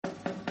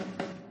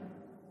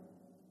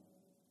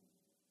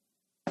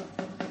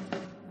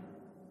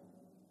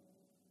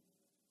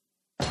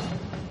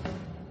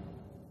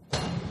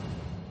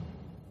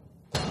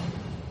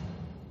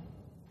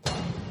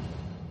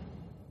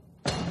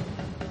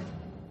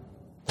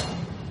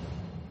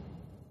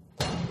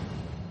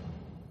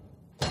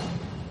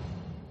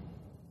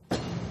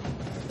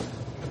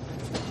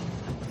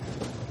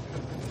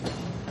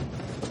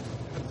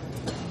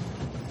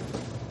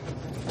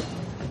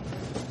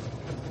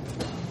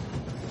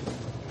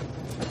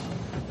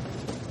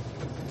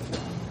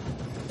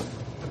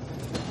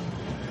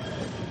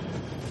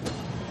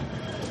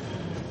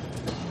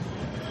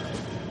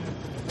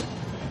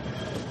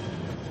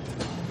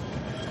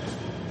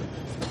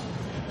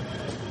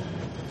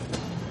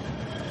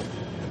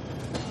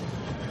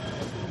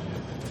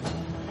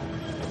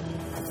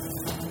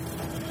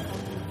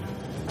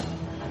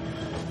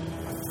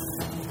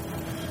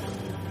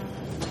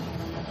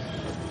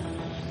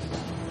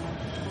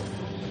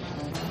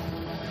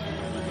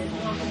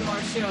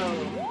our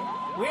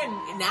show.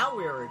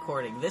 We're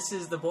recording. This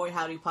is the Boy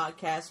Howdy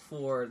podcast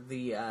for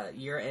the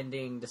year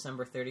ending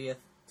December 30th,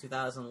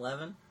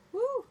 2011.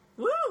 Woo!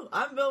 Woo!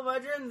 I'm Bill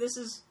Mudrin. This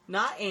is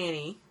not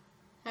Annie.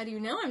 How do you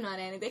know I'm not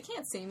Annie? They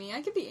can't see me.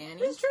 I could be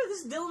Annie. It's true.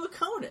 This is Dylan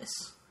Meconis,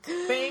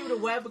 famed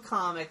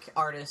webcomic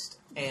artist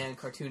and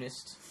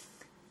cartoonist.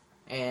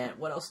 And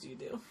what else do you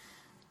do?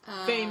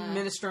 Famed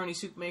minestrone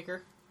soup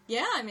maker.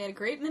 Yeah, I made a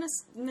great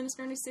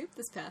minestrone soup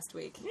this past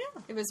week.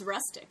 Yeah. It was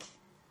rustic.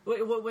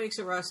 What makes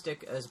it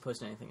rustic as opposed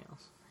to anything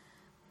else?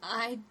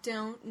 I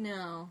don't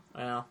know.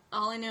 Well,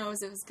 all I know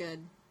is it was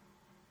good.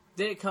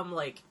 Did it come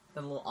like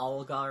in a little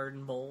Olive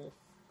Garden bowl?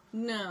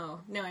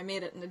 No, I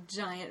made it in a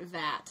giant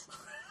vat.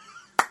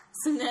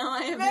 So now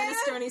I have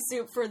minestrone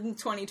soup for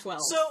 2012.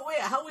 So, wait,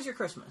 how was your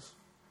Christmas?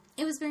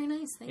 It was very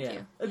nice, thank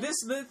you. This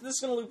is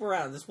going to loop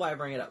around. This is why I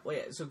bring it up.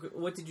 Wait, so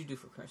what did you do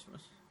for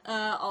Christmas?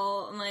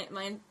 All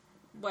my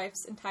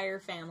wife's entire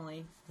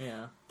family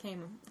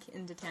came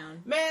into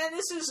town. Man,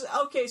 this is...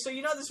 Okay, so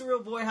you know this is a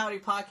real Boy Howdy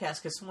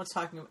podcast because someone's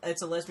talking...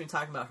 It's a lesbian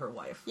talking about her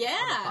wife on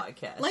the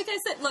podcast. Like I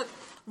said, look,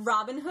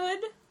 Robin Hood...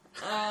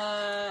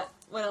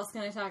 what else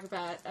can I talk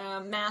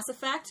about? Mass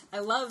Effect. I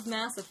love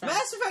Mass Effect.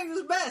 Mass Effect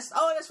is the best.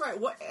 Oh, that's right.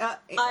 What?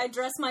 I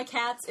dress my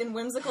cats in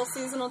whimsical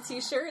seasonal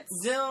T-shirts.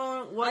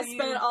 Dylan, I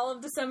spent all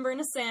of December in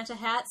a Santa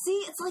hat.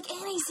 See, it's like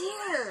Annie's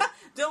here.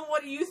 Dylan,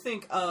 what do you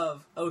think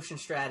of Ocean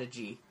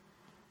Strategy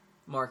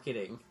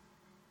marketing?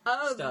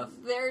 Stuff.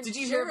 Did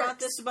you hear about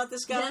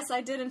this guy? Yes,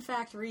 I did in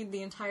fact read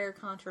the entire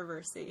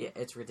controversy. Yeah,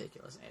 it's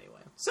ridiculous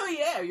anyway. So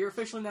yeah, you're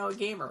officially now a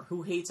gamer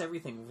who hates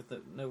everything with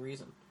no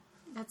reason.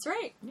 That's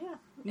right. Yeah.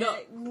 No,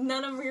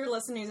 none of your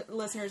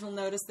listeners will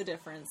notice the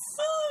difference.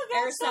 Oh,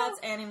 Ersatz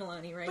Annie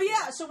Maloney, right? But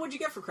yeah, so what'd you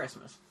get for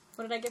Christmas?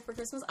 What did I get for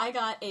Christmas? I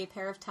got a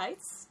pair of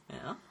tights.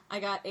 Yeah. I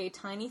got a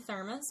tiny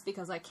thermos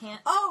because I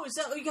can't... Oh, is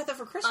that what you got that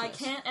for Christmas? I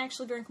can't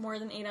actually drink more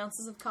than 8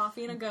 ounces of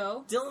coffee in a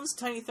go. Dylan's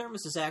tiny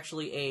thermos is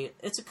actually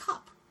it's a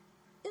cup.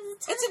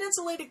 It's an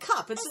insulated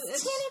cup. It's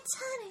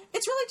tiny.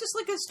 It's really just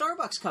like a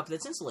Starbucks cup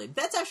that's insulated.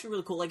 That's actually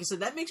really cool. Like I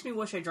said, that makes me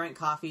wish I drank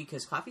coffee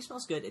because coffee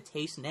smells good. It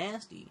tastes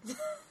nasty.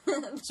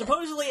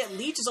 Supposedly, it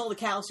leaches all the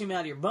calcium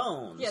out of your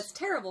bones. Yeah, it's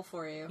terrible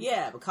for you.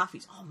 Yeah, but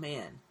coffee's... Oh,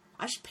 man.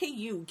 I should pay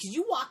you... Because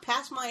you walk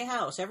past my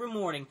house every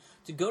morning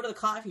to go to the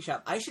coffee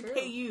shop. I should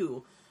pay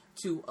you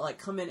to, like,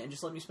 come in and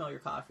just let me smell your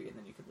coffee and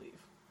then you could leave.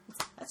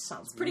 That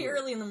sounds It's pretty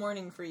early in the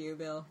morning for you,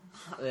 Bill.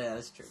 Yeah,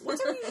 that's true.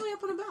 What's that usually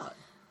up and about?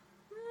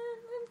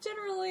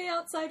 Generally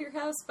outside your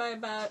house by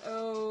about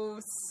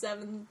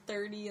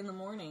 7:30 in the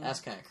morning.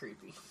 That's kind of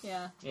creepy.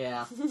 Yeah.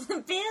 Yeah. Bill, let me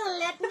in.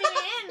 Let me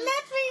in.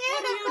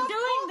 What are you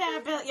doing there,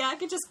 Bill? Yeah, I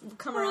could just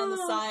come around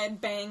the side,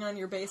 bang on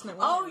your basement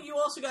window. Oh, you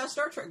also got a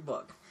Star Trek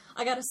book.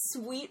 I got a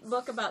sweet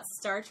book about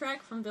Star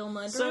Trek from Bill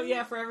Mudrin. So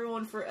yeah, for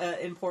everyone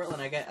in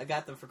Portland, I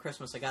got them for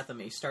Christmas. I got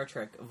them a Star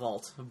Trek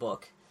Vault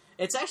book.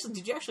 It's actually...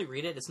 Did you actually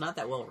read it? It's not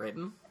that well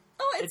written.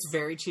 Oh, it's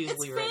very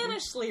cheesily written.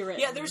 It's Spanishly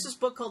written. Yeah, there's this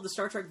book called The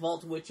Star Trek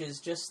Vault, which is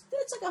just...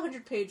 It's like a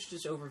 100-page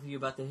just overview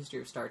about the history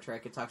of Star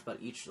Trek. It talks about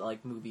each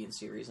like movie and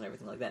series and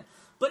everything like that.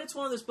 But it's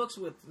one of those books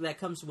that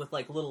comes with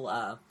like little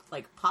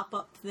like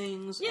pop-up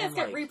things. Yeah, it's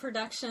got like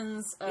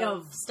reproductions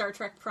of Star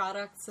Trek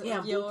products.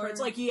 Yeah,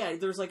 blueprints. Like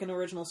there's like an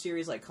original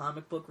series like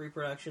comic book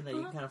reproduction that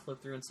you can kind of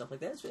flip through and stuff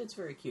like that. It's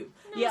very cute.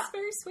 No, it's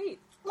very sweet.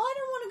 Well, I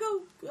didn't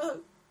want to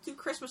go do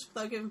Christmas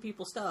without giving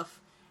people stuff.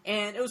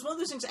 And it was one of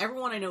those things,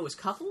 everyone I know is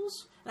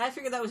couples, and I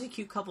figured that was a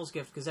cute couples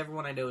gift because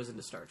everyone I know is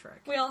into Star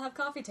Trek. We all have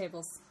coffee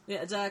tables.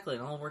 Yeah, exactly,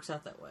 and it all works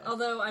out that way.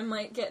 Although I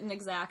might get an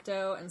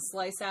X-Acto and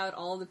slice out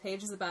all the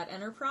pages about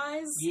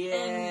Enterprise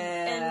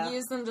and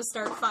use them to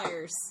start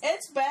fires.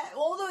 It's bad.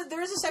 Although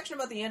there is a section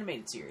about the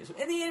animated series,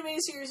 and the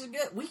animated series is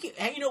good. We can,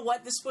 and you know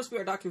what? This is supposed to be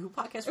our Doctor Who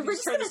podcast. We're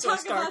just going to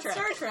talk about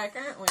Star Trek,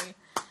 aren't we?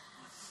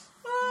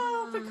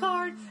 Oh,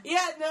 Picard.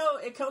 Yeah, no,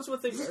 it comes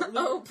with a...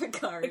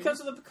 Picard. It comes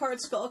with a Picard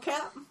skull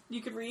cap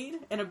you could read,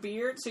 and a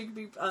beard, so you could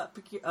be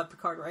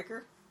Picard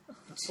Riker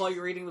while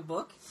you're reading the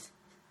book.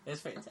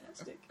 It's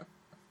fantastic.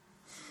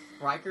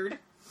 Rikard.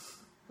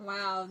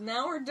 Wow,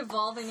 now we're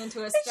devolving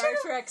into a Star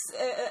Trek,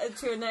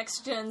 to a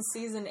Next Gen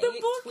Season 8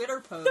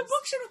 Twitter post. The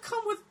book should have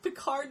come with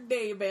Picard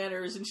Day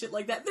banners and shit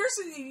like that.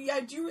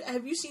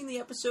 Have you seen the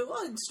episode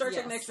on Star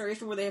Trek Next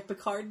Generation where they have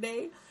Picard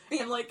Day?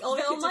 And like all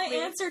Bill, my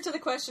answer to the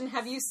question,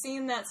 have you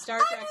seen that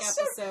Star Trek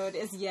episode,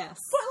 is yes.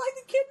 But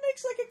like the kid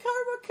makes like a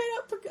cardboard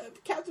cutout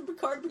of Captain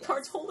Picard.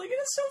 Picard's holding it.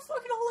 It's so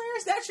fucking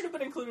hilarious. That should have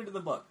been included in the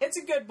book. It's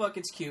a good book.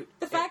 It's cute.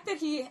 The fact that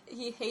he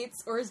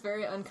hates or is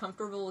very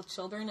uncomfortable with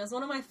children is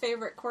one of my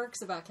favorite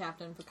quirks about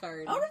Captain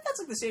Picard. I wonder if that's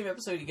like the same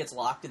episode he gets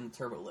locked in the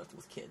turbo lift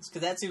with kids,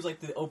 because that seems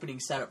like the opening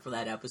setup for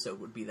that episode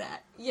would be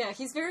that. Yeah,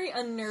 he's very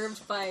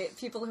unnerved by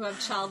people who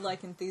have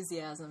childlike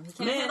enthusiasm. He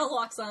can't handle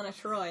Loxana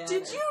Troy.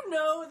 Did you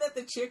know that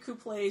the chick who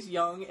plays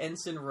young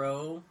Ensign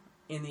Ro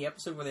in the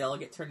episode where they all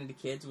get turned into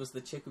kids was the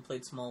chick who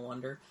played Small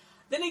Wonder?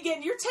 Then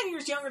again, you're 10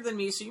 years younger than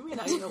me, so you may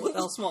not even know what the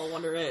hell Small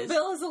Wonder is.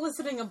 Bill is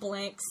eliciting a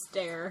blank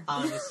stare.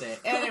 I'm just saying.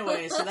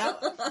 Anyway,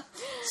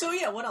 so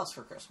yeah, what else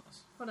for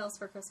Christmas? What else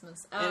for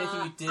Christmas?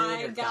 Anything you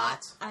did or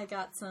got? I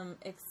got some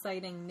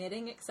exciting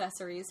knitting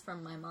accessories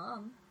from my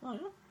mom. Oh,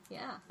 yeah?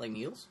 Yeah. Like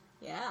needles?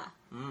 Yeah.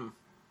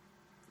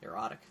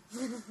 Erotic.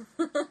 What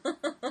the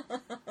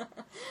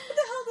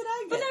hell did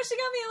I get? But no, she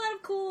got me a lot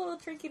of cool little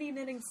trinkety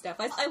knitting stuff.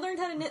 I learned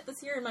how to knit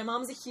this year, and my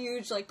mom's a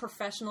huge, like,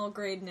 professional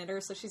grade knitter,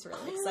 so she's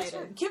really excited.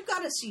 Right. Kip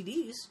got us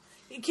CDs.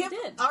 Kip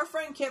did. Our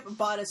friend Kip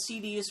bought us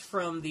CDs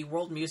from the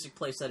World Music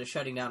Place that is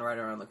shutting down right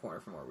around the corner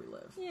from where we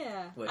live.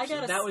 Yeah.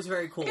 That was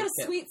very cool. I got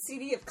a sweet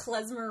CD of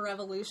Klezmer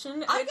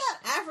Revolution. I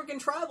got African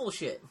tribal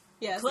shit.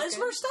 Yeah,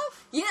 klezmer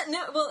stuff? Yeah,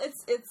 no, well,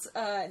 it's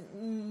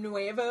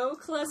Nuevo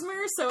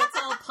klezmer, so it's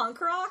all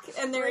punk rock,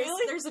 and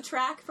there's a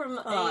track from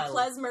a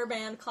klezmer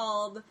band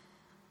called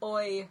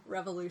Oi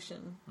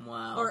Revolution.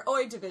 Wow. Or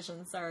Oi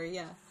Division, sorry,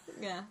 yeah.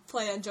 Yeah,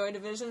 play on Joy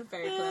Division,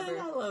 very clever.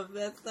 I love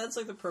that. That's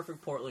like the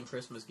perfect Portland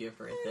Christmas gift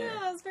right there. Yeah,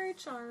 I was very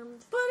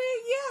charmed. But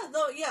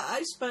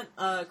I spent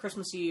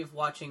Christmas Eve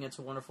watching It's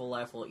a Wonderful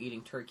Life while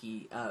eating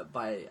turkey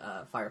by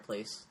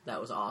fireplace. That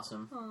was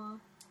awesome. Aww.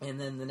 And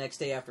then the next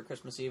day after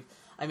Christmas Eve,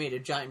 I made a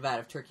giant vat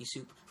of turkey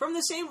soup from the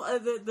same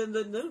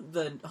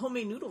the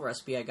homemade noodle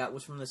recipe I got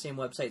was from the same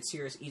website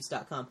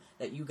SiriusEats.com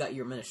that you got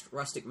your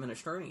rustic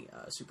minestrone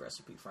soup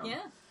recipe from.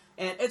 Yeah.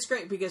 And it's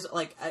great because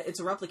it's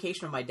a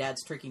replication of my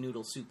dad's turkey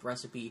noodle soup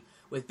recipe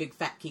with big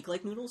fat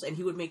cake-like noodles, and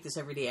he would make this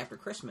every day after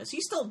Christmas.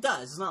 He still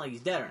does. It's not like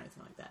he's dead or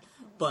anything like that.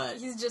 But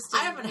he's just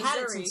I haven't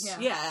had it since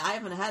yeah. I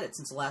haven't had it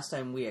since the last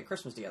time we had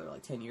Christmas together,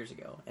 like 10 years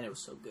ago, and it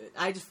was so good.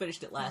 I just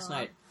finished it last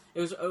night. It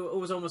was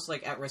almost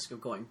like at risk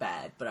of going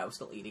bad, but I was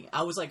still eating it.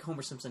 I was like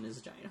Homer Simpson is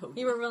a giant hoagie.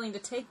 You were willing to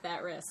take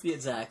that risk. Yeah,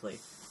 exactly.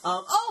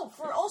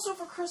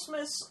 For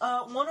Christmas,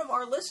 one of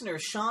our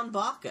listeners, Sean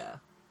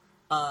Baca,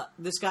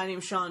 this guy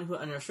named Sean who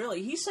in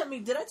Australia, he sent me.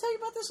 Did I tell you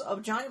about this?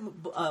 A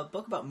giant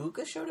book about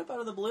Mooka showed up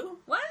out of the blue.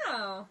 Wow!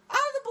 Out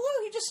of the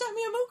blue, he just sent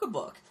me a Mooka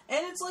book,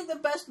 and it's like the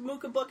best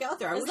Mooka book out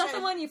there. Is that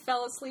the one you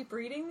fell asleep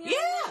reading? The other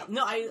yeah, night?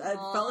 No,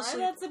 I fell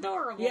asleep. That's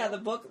adorable. Yeah, the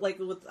book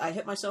I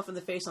hit myself in the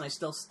face and I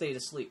still stayed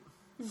asleep.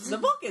 The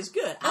book is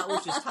good. I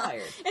was just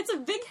tired. It's a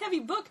big, heavy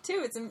book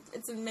too.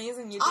 It's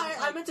amazing.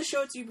 I meant to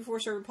show it to you before we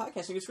started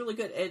podcasting. It's really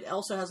good. It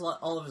also has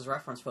all of his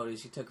reference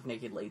photos he took of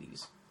naked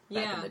ladies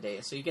back in the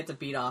day. So you get to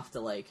beat off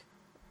to like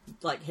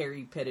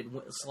hairy-pitted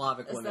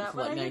Slavic women from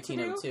like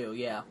 1902.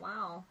 Yeah.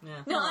 Wow. Yeah.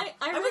 No, I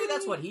really think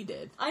that's what he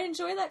did. I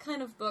enjoy that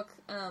kind of book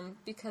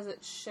because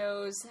it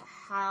shows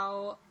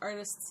how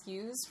artists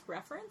use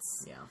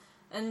reference. Yeah.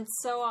 And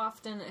so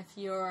often, if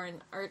you're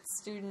an art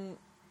student,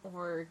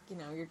 or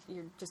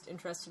you're just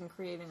interested in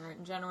creating art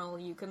in general,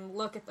 you can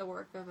look at the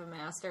work of a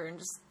master and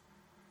just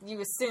you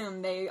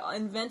assume they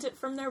invent it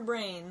from their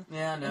brain.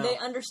 Yeah, no. And they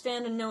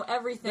understand and know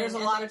everything. There's a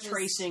lot of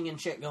tracing and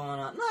shit going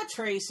on. Not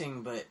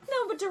tracing, but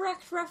but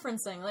direct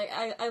referencing. Like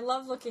I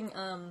love looking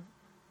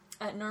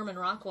at Norman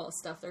Rockwell's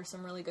stuff. There's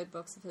some really good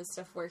books of his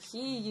stuff where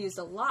he used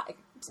a lot,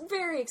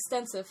 very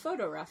extensive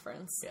photo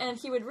reference, and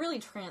he would really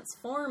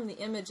transform the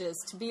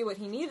images to be what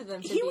he needed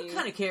them to be. He would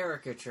kind of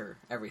caricature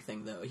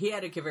everything, though. He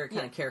had a very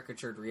kind of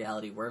caricatured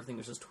reality where everything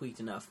was just tweaked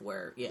enough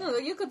where, No,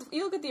 you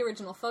look at the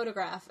original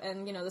photograph,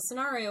 and, the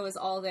scenario is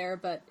all there,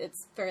 but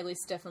it's fairly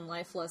stiff and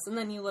lifeless, and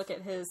then you look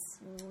at his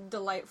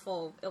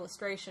delightful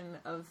illustration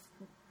of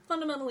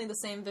fundamentally the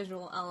same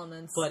visual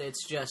elements. But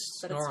it's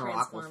just Norman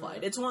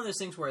Rockwell-fied. It's one of those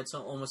things where it's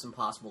almost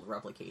impossible to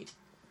replicate.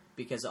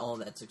 Because all of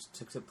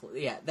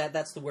that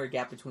that's the word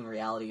gap between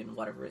reality and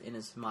whatever in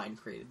his mind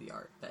created the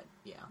art. That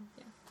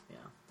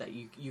that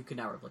you can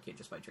now replicate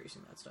just by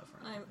tracing that stuff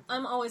around.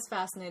 I'm always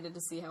fascinated to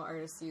see how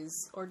artists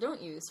use or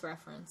don't use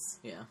reference.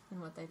 Yeah.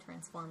 And what they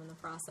transform in the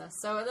process.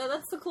 So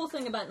that's the cool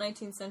thing about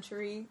 19th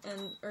century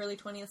and early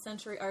 20th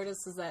century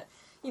artists is that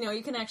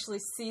you can actually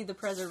see the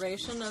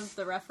preservation of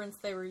the reference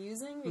they were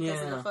using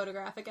because of the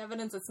photographic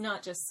evidence. It's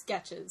not just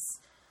sketches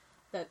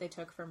that they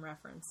took from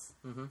reference.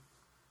 Mm-hmm.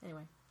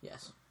 Anyway.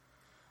 Yes.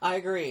 I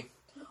agree.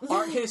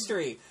 Art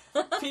history.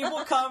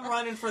 People come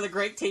running for the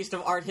great taste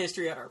of art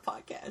history on our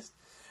podcast.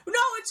 No,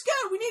 it's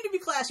good. We need to be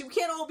classy. We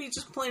can't all be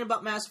just complaining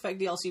about Mass Effect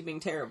DLC being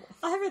terrible.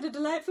 I read a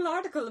delightful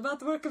article about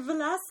the work of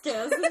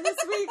Velasquez in this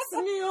week's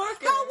New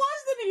Yorker. How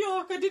was the New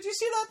Yorker? Did you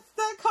see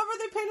that cover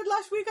they painted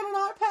last week on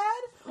an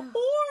iPad?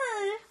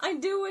 Or I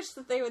do wish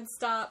that they would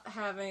stop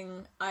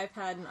having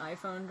iPad and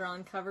iPhone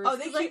drawn covers. Oh,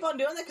 they keep on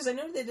doing that? Because I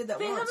know they did that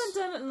once. They haven't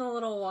done it in a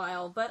little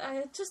while, but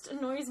it just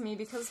annoys me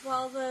because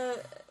while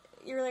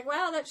you're like,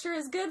 wow, that sure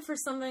is good for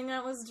something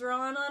that was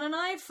drawn on an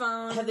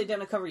iPhone. Have they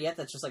done a cover yet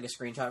that's just like a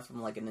screenshot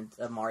from like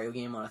a Mario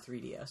game on a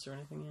 3DS or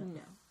anything yet?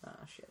 No.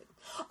 Oh, shit.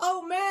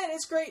 Oh, man,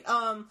 it's great.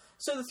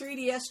 So the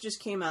 3DS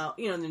just came out,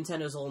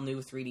 Nintendo's whole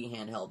new 3D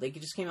handheld. They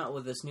just came out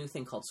with this new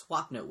thing called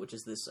SwapNote, which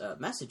is this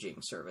messaging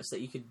service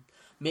that you could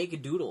make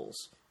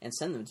doodles and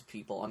send them to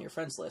people on your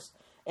friends list.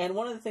 And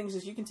one of the things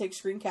is you can take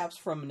screen caps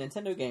from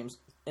Nintendo games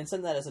and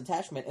send that as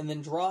attachment and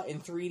then draw in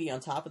 3D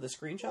on top of the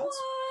screenshots.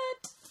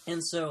 What?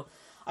 And so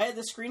I had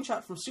this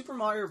screenshot from Super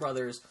Mario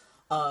Brothers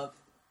of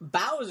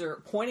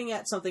Bowser pointing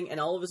at something and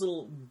all of his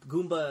little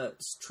Goomba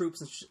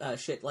troops and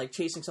shit, like,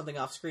 chasing something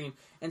off screen.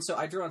 And so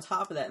I drew on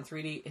top of that in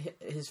 3D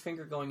his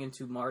finger going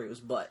into Mario's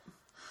butt.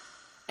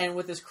 And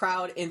with this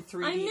crowd in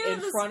 3D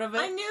front of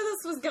it. I knew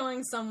this was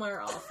going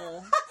somewhere awful. It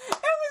was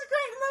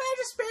great. And then I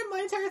just spanned my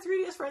entire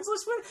 3DS friends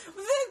list. But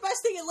the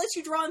best thing, it lets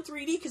you draw in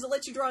 3D because it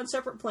lets you draw in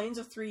separate planes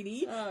of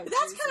 3D. Oh, That's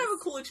Jesus. kind of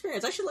a cool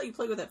experience. I should let you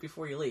play with that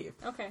before you leave.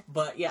 Okay.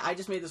 But yeah, I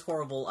just made this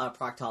horrible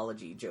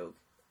proctology joke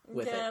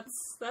with it.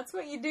 That's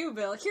what you do,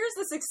 Bill. Here's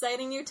this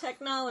exciting new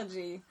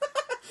technology.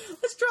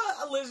 Let's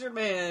draw a lizard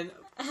man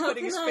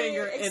putting his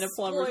finger in a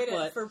plumber's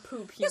butt. For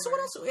poop humor. Yeah, so what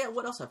else? Yeah,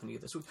 what else happened to you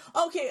this week?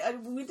 Okay,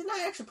 we did not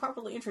actually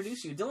properly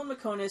introduce you. Dylan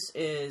Meconis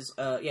is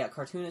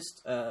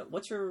cartoonist.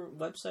 What's your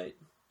website?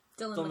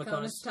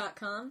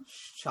 DylanMeconis.com.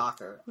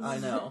 Shocker, I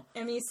know.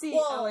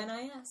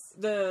 MECONIS.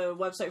 The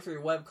website for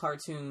your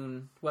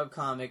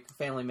webcomic,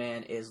 Family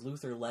Man is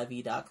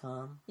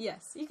LutherLevy.com.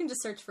 Yes, you can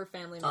just search for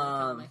Family Man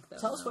comic, though.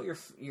 Tell us what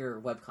your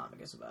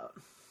webcomic is about.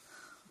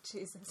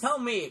 Jesus. Tell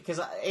me, because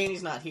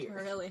Annie's not here.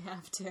 I really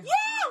have to. Yeah,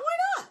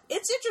 why not?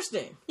 It's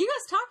interesting. You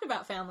guys talked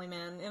about Family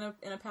Man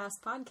in a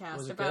past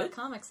podcast about good?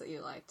 comics that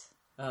you liked.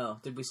 Oh,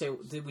 did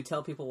we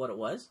tell people what it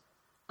was?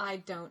 I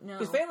don't know.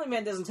 Because Family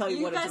Man doesn't tell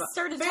you what it's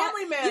about.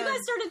 Family Man! You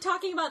guys started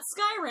talking about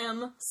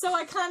Skyrim, so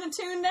I kind of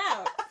tuned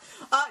out.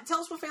 Tell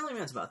us what Family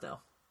Man's about, though.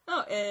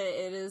 Oh,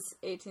 it is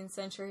 18th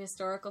century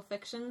historical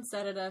fiction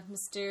set at a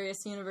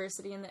mysterious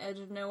university in the edge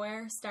of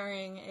nowhere,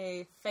 starring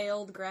a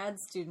failed grad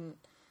student.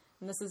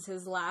 And this is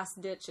his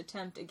last-ditch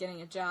attempt at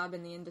getting a job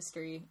in the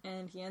industry,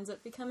 and he ends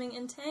up becoming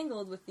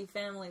entangled with the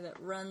family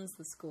that runs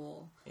the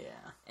school.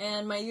 Yeah.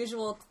 And my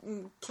usual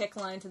kick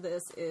line to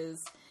this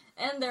is,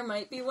 and there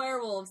might be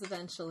werewolves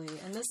eventually.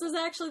 And this is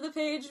actually the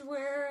page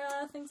where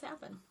things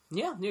happen.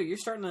 Yeah, you're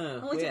starting to...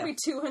 It only took me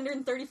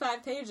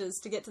 235 pages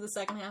to get to the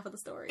second half of the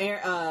story.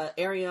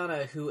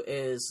 Ariana, who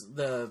is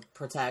the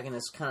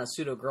protagonist's kind of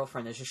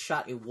pseudo-girlfriend, has just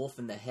shot a wolf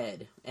in the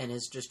head and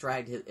has just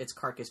dragged its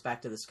carcass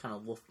back to this kind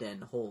of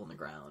wolf-den hole in the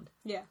ground.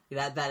 Yeah.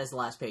 That is the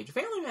last page.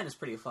 Family Man is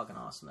pretty fucking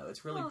awesome, though.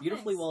 It's really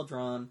beautifully thanks. well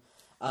drawn.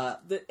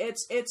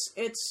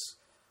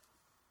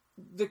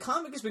 The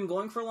comic has been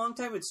going for a long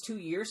time. It's 2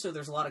 years, so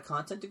there's a lot of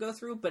content to go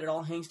through, but it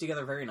all hangs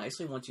together very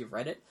nicely once you've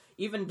read it.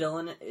 Even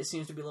Dylan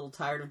seems to be a little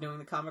tired of doing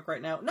the comic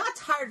right now. Not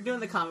tired of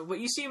doing the comic, but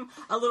you seem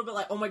a little bit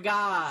like, oh my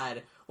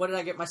god, what did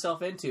I get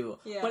myself into?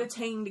 Yeah. But it's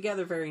hanging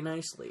together very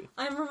nicely.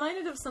 I'm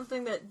reminded of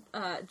something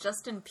that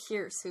Justin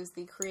Pierce, who's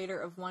the creator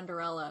of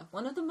Wonderella,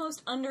 one of the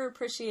most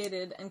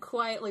underappreciated and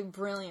quietly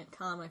brilliant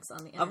comics on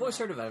the internet. I've always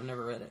heard of it. I've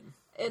never read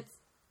it.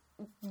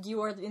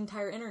 You are the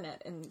entire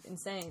internet in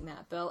saying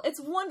that, Bill. It's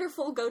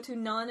wonderful. Go to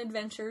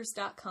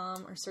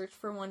nonadventures.com or search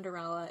for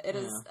Wonderella. It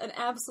is an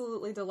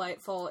absolutely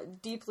delightful,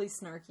 deeply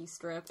snarky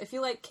strip. If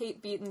you like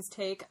Kate Beaton's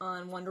take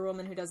on Wonder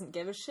Woman who doesn't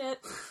give a shit,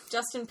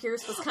 Justin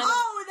Pierce was kind of...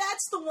 Oh,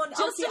 that's the one!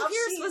 Justin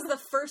Pierce was the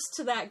first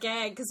to that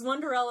gag, because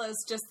Wonderella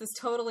is just this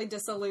totally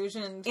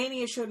disillusioned...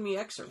 Annie has showed me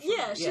excerpts.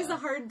 Yeah, she's a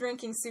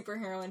hard-drinking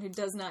superheroine who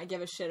does not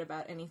give a shit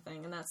about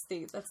anything, and that's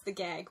the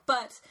gag.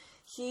 But...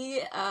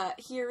 He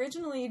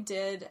originally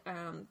did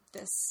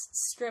this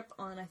strip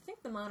on, I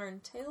think, the Modern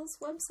Tales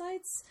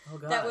websites. Oh,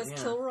 God, that was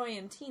Kilroy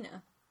and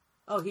Tina.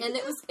 Oh, and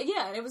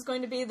it was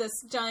going to be this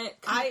giant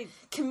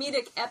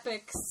comedic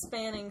epic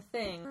spanning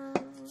thing.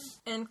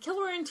 And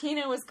Kilroy and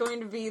Tina was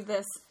going to be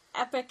this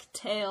epic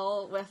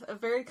tale with a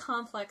very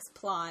complex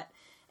plot.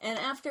 And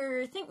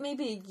after, I think,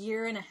 maybe a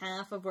year and a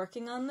half of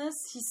working on this,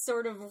 he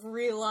sort of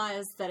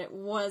realized that it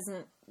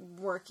wasn't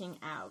working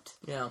out.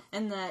 Yeah.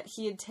 And that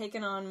he had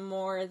taken on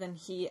more than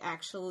he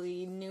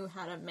actually knew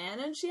how to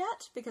manage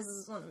yet, because this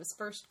is one of his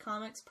first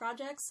comics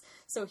projects.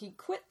 So he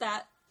quit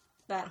that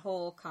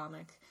whole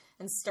comic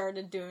and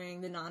started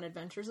doing the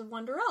Non-Adventures of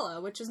Wonderella,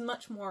 which is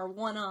much more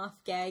one-off,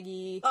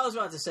 gaggy. I was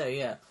about to say,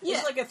 yeah. Yeah.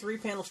 It's like a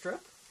 3-panel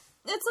strip?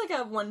 It's like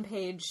a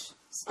one-page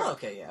strip. Oh,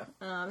 okay, yeah.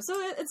 So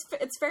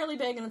it's fairly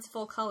big and it's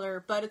full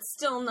color, but it's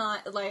still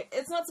not, like,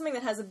 it's not something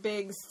that has a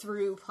big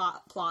through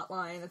plot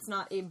line. It's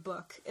not a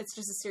book. It's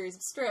just a series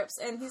of strips.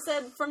 And he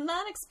said, from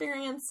that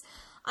experience,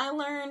 I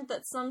learned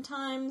that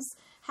sometimes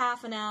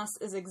half an ass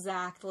is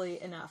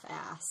exactly enough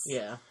ass.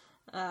 Yeah.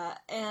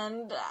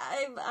 And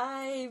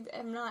I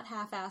am not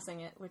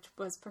half-assing it, which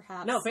was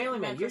perhaps... No, Family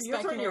Man. You're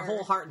throwing your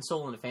whole heart and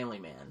soul into Family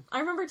Man. I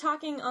remember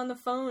talking on the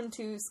phone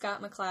to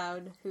Scott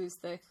McCloud, who's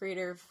the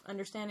creator of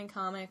Understanding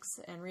Comics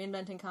and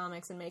Reinventing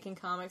Comics and Making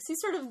Comics.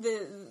 He's sort of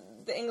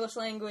the English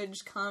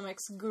language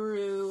comics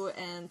guru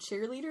and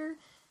cheerleader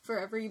for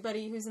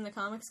everybody who's in the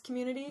comics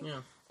community.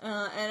 Yeah.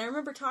 And I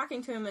remember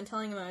talking to him and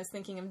telling him I was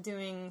thinking of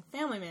doing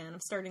Family Man,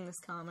 of starting this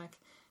comic.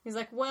 He's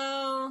like,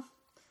 well...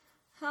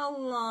 How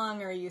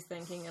long are you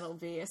thinking it'll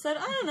be? I said,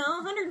 I don't know,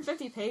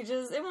 150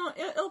 pages.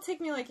 It'll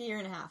take me like a year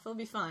and a half. It'll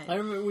be fine. I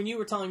remember when you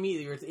were telling me,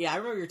 I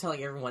remember you were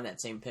telling everyone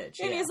that same pitch.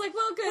 And he's like,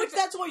 well, good. Which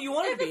that's what you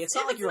want to be. It's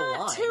not like you're lying.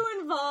 If it's not too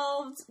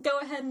involved, go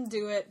ahead and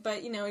do it.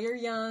 But, you're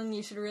young.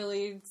 You should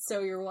really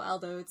sow your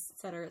wild oats,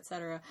 etc.,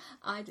 etc.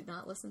 I did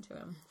not listen to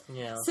him.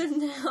 Yeah. So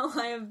now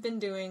I have been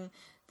doing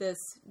this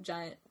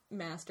giant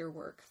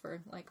masterwork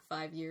for like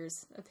 5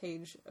 years, a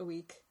page a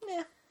week.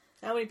 Yeah.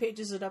 How many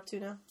pages is it up to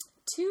now?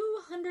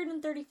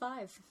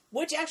 235.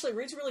 Which actually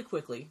reads really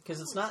quickly,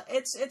 because it's not,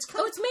 it's kind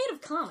of... Oh, it's made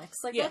of comics.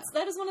 Like,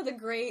 that is one of the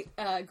great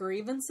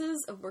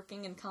grievances of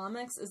working in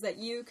comics, is that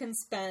you can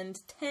spend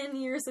 10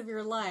 years of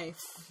your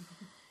life,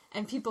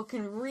 and people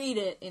can read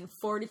it in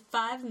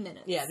 45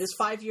 minutes. Yeah, this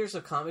 5 years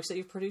of comics that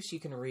you've produced, you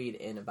can read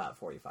in about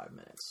 45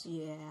 minutes.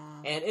 Yeah.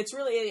 And it's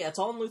really, it's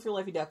all on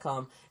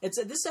LutherLifey.com. This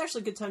is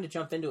actually a good time to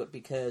jump into it,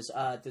 because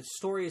the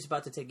story is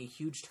about to take a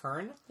huge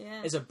turn.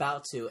 Yeah. Is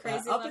about to.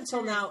 Up until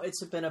turn. now,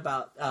 it's been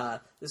about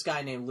this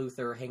guy named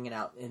Luther hanging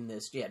out in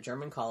this,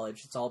 German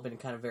college. It's all been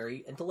kind of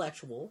very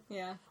intellectual.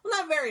 Yeah. Well,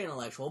 not very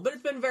intellectual, but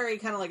it's been very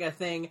kind of like a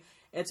thing.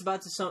 It's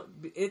about to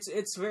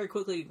it's very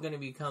quickly going to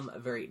become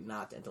very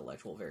not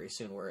intellectual very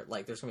soon, where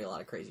like there's going to be a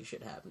lot of crazy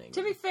shit happening.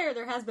 To be fair,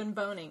 there has been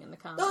boning in the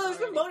comics. No, there's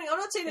been boning. I'm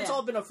not saying it's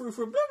all been a frou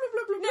blah blah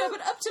blah blah. No, but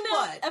up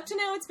to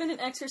now, it's been an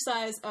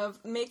exercise of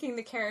making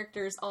the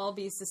characters all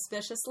be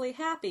suspiciously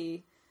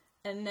happy,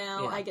 and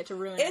now I get to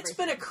ruin. It's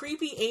been a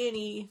creepy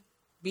A&E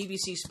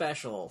BBC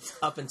special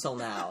up until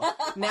now.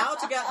 Now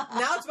it's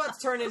about to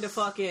turn into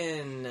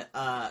fucking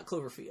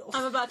Cloverfield.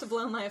 I'm about to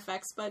blow my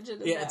effects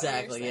budget. Yeah,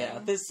 exactly. Yeah,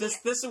 this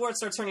is where it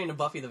starts turning into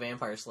Buffy the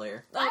Vampire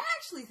Slayer. I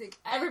actually think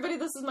everybody.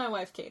 This is my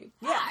wife, Katie.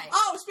 Yeah. Hi.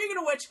 Oh, speaking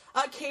of which,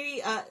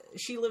 Katie,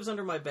 she lives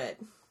under my bed.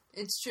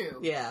 It's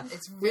true. Yeah,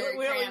 it's very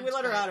we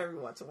let her out every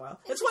once in a while.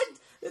 It's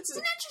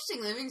an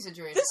interesting living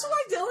situation. This is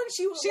why Dylan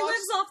she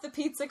lives off the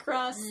pizza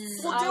crust.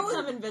 Well, Dylan,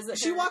 come and visit her.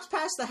 She walks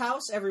past the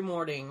house every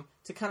morning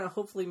to kind of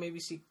hopefully maybe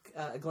see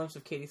a glimpse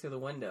of Katie through the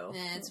window.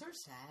 Yeah, it's very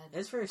sad.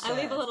 It's very sad.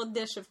 I leave a little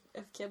dish of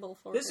kibble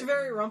for her. This is a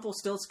very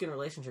Rumpelstiltskin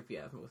relationship you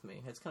have with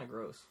me. It's kind of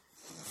gross.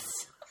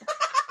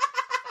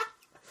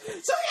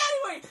 So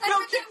anyway,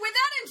 with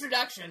that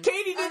introduction,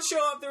 Katie did show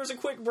up. There was a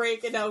quick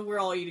break, and now we're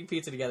all eating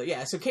pizza together.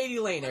 Yeah, so Katie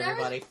Lane,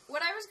 everybody.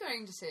 What I was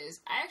going to say is,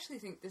 I actually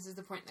think this is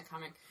the point in the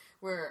comic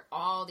where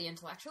all the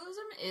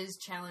intellectualism is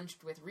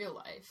challenged with real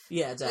life.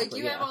 Yeah, exactly. Like,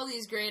 you have all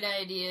these great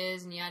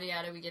ideas, and yada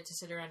yada, we get to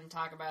sit around and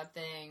talk about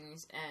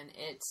things, and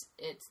it's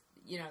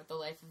the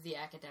life of the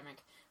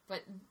academic.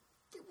 But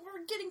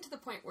we're getting to the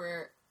point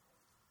where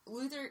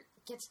Luther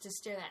gets to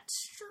stare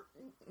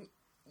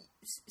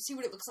see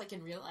what it looks like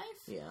in real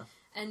life. Yeah.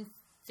 And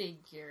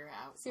figure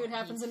out. See what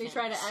happens when you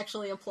try to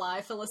actually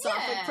apply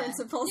philosophic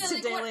principles to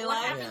daily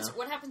life.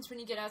 What happens when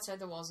you get outside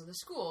the walls of the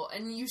school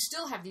and you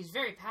still have these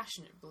very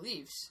passionate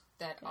beliefs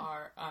that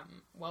are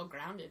well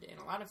grounded in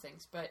a lot of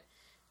things, but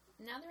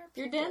now there are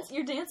people.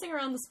 You're dancing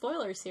around the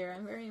spoilers here.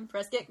 I'm very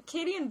impressed.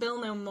 Katie and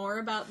Bill know more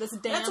about this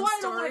damn That's why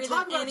I don't want story to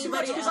talk than about it too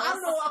much, anybody because else. I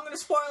don't know. I'm going to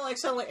spoil like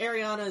something like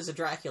Ariana is a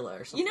Dracula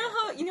or something. You know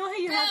how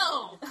you have.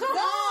 No!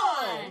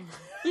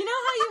 You know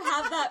how you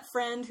have that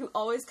friend who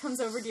always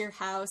comes over to your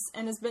house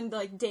and has been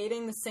like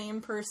dating the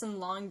same person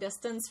long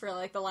distance for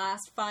like the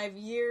last 5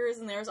 years,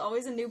 and there's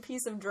always a new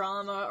piece of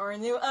drama or a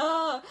new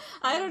I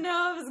don't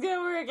know if it's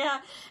gonna work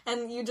out,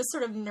 and you just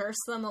sort of nurse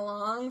them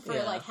along for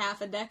like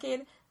half a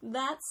decade.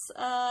 That's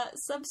a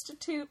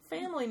substitute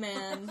family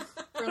man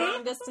for a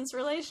long distance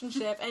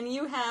relationship, and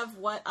you have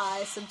what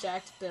I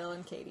subject Bill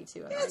and Katie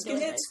to.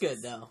 It's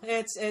good though.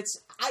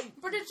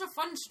 But it's a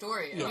fun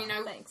story. Yeah. I mean,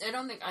 I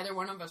don't think either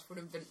one of us would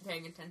have been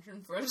paying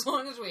attention for as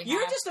long as we have.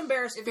 You're just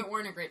embarrassed if it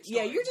weren't a great story.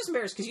 Yeah, you're just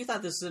embarrassed because you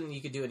thought this is something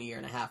you could do in a year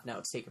and a half. Now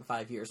it's taken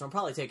 5 years. It'll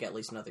probably take at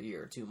least another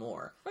year or two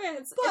more. Okay,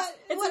 it's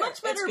a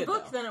much better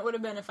book than it would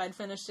have been if I'd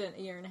finished it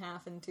in a year and a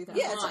half in 2000.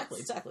 Yeah,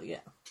 exactly. Yeah.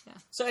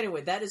 So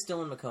anyway, that is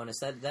Dylan Meconis.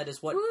 That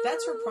is what. Woo!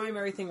 That's her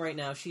primary thing right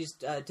now. She's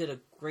did a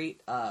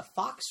great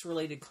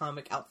Fox-related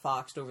comic,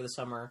 Outfoxed, over the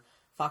summer.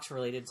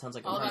 Fox-related sounds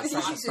like all I'm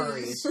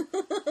furries.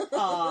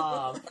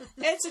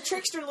 It's a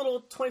trickster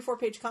little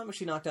 24-page comic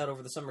she knocked out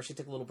over the summer. She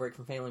took a little break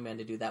from Family Man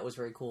to do. That was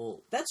very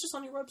cool. That's just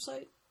on your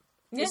website?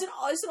 Yeah. Is it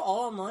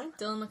all online?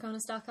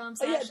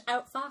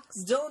 DylanMeconis.com/outfox.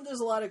 Dylan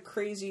does a lot of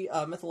crazy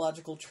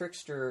mythological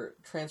trickster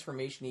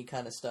transformation-y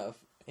kind of stuff.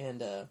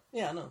 And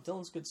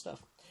Dylan's good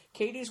stuff.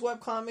 Katie's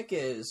webcomic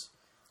is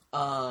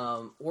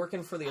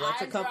working for the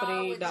electric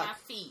company. With my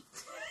feet.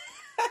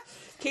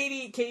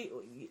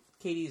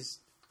 Katie's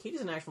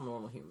an actual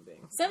normal human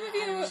being. Some of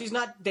you... She's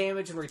not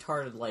damaged and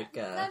retarded like...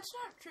 That's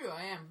not true,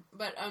 I am.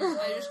 But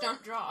I just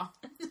don't draw.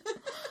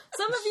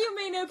 Some of you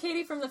may know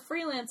Katie from the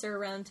Freelancer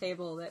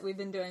Roundtable that we've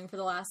been doing for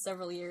the last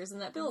several years, and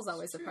that Bill's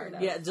always a part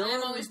of. Yeah, Dylan...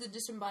 I'm always the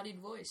disembodied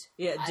voice.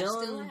 Yeah, Dylan...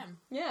 I still am.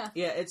 Yeah.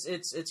 Yeah,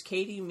 it's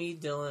Katie, me,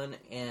 Dylan,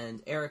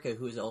 and Erica,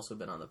 who has also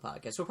been on the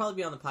podcast. We'll probably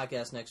be on the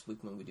podcast next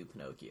week when we do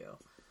Pinocchio.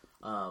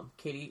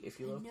 Katie, if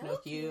you love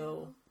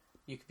Pinocchio,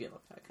 you could be on the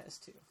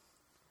podcast too.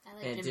 I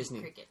like and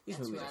Disney Cricket. These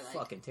movies are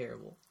fucking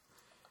terrible.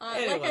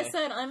 Anyway. Like I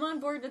said, I'm on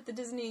board with the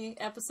Disney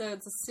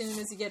episodes as soon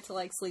as you get to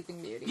like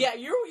Sleeping Beauty. Yeah,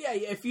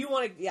 if you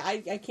want to,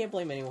 I can't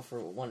blame anyone for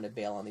wanting to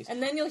bail on these.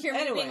 And then you'll hear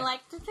me being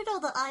like, "Did you know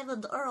that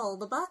Ivan Earl,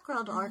 the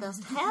background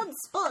artist, hand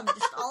sponged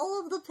all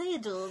of the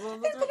pages?"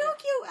 And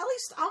Pinocchio, at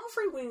least I'm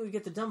afraid when we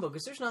get to Dumbo,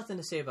 because there's nothing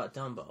to say about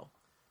Dumbo.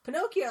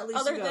 Pinocchio, at least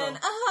Other you go. than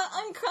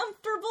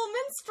uncomfortable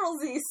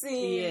minstrelsy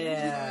scene.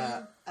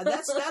 Yeah.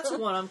 That's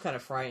one I'm kind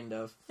of frightened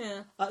of.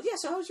 Yeah.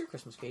 So how was your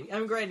Christmas, Katie?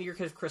 I'm granted your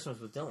Christmas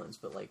with Dylan's,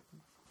 but like,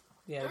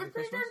 yeah, It was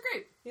pretty darn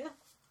great. Yeah.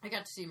 I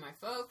got to see my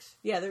folks.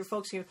 Yeah, there were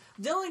folks here.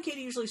 Dylan and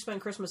Katie usually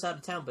spend Christmas out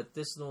of town, but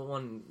this is the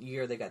one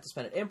year they got to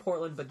spend it in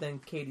Portland, but then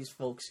Katie's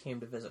folks came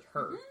to visit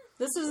her.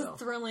 This is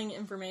thrilling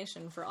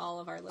information for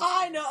all of our listeners.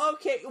 I know,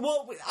 okay.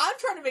 Well, I'm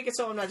trying to make it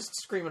so I'm not just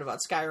screaming about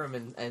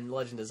Skyrim and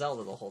Legend of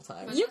Zelda the whole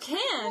time. But You that's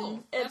can.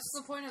 cool. That's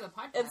the point of the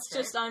podcast. It's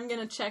just right? I'm going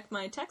to check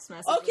my text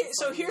messages. Okay,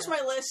 so here's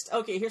my list.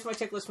 Okay, here's my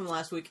checklist from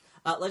last week.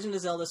 Legend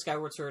of Zelda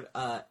Skyward Sword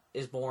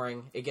is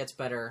boring. It gets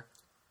better.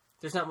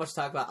 There's not much to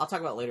talk about. I'll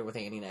talk about it later with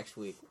Annie next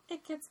week.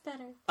 It gets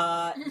better.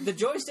 The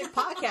Joystick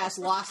podcast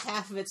lost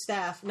half of its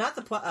staff. Not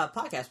the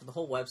podcast, but the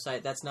whole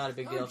website. That's not a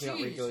big deal if you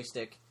don't read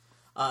Joystick.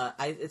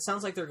 It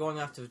sounds like they're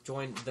going off to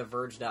join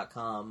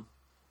TheVerge.com,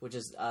 which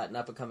is an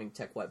up-and-coming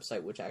tech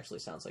website, which actually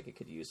sounds like it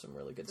could use some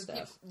really good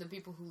staff. The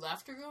people who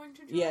left are going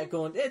to join? Yeah,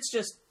 it's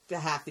just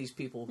half these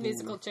people who...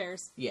 Musical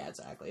chairs. Yeah,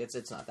 exactly.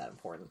 It's not that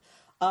important.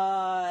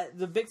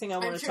 The big thing I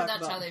want to talk about... I'm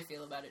sure that's how they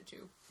feel about it,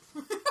 too.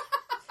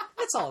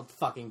 It's all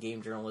fucking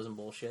game journalism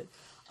bullshit.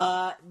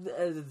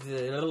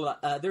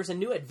 There's a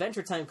new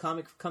Adventure Time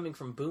comic coming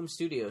from Boom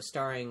Studios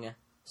starring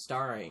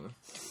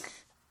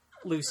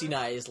Lucy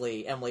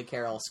Knisley, Emily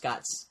Carroll,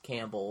 Scott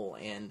Campbell,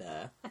 and...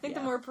 I think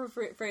the more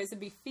appropriate phrase would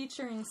be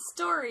featuring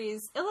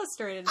stories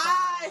illustrated by...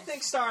 I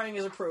think starring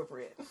is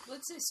appropriate.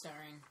 Let's say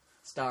starring.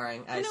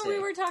 Starring, I say. we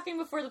were talking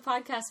before the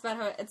podcast about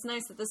how it's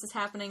nice that this is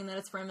happening and that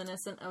it's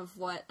reminiscent of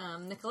what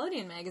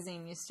Nickelodeon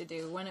magazine used to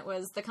do when it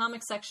was the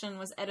comic section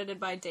was edited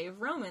by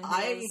Dave Roman,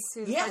 who's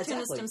a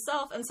cartoonist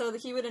himself, and so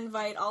he would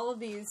invite all of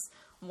these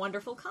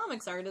wonderful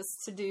comics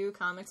artists to do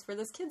comics for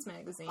this kids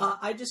magazine.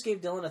 I just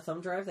gave Dylan a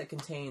thumb drive that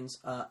contains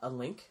a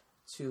link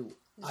to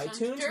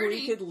iTunes where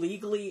you could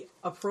legally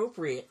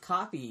appropriate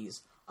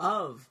copies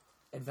of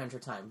Adventure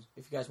Time,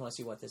 if you guys want to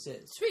see what this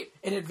is. Sweet.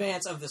 In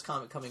advance of this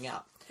comic coming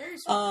out. Very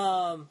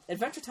sweet.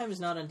 Adventure Time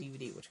is not on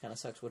DVD, which kind of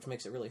sucks, which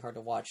makes it really hard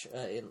to watch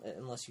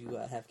unless you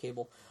have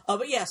cable.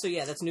 But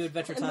that's new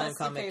Adventure Time Unless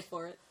comic. you pay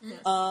for it. Yeah.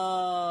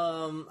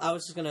 I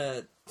was just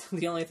gonna...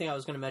 The only thing I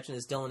was gonna mention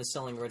is Dylan is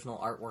selling original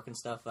artwork and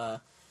stuff.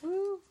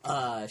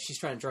 She's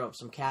trying to drum up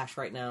some cash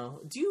right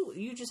now. Do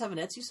you just have an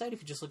Etsy site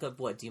if you just look up,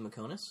 Dylan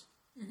Meconis?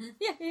 Mm-hmm.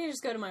 Yeah, you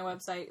just go to my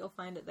website. You'll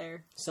find it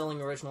there.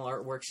 Selling original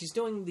artwork. She's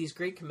doing these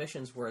great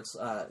commissions where it's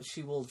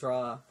she will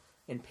draw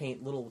and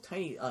paint little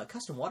tiny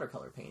custom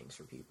watercolor paintings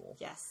for people.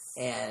 Yes.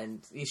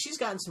 And she's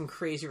gotten some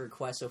crazy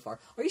requests so far.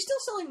 Are you still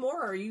selling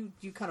more, or are you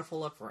kind of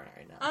full up for it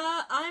right now?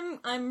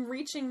 I'm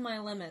reaching my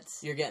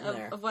limits. You're getting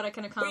there. Of what I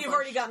can accomplish. But you've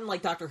already gotten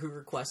like Doctor Who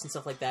requests and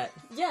stuff like that.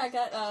 Yeah, I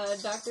got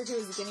Doctor Who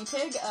as a guinea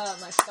pig.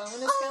 My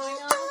phone is going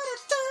off.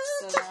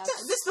 So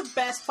this is the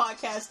best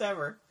podcast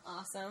ever.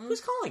 Awesome.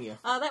 Who's calling you?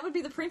 That would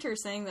be the printer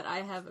saying that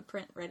I have a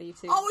print ready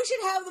to... Oh, we should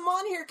have them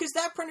on here, because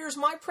that printer is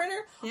my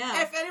printer.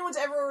 Yeah. If anyone's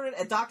ever ordered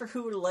a Doctor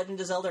Who or Legend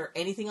of Zelda or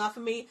anything off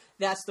of me,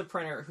 that's the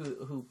printer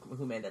who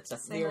made that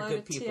stuff. They are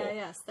good people.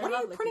 TIS. What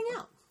are you printing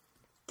out?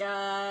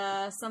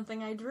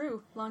 Something I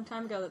drew a long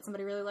time ago that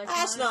somebody really liked.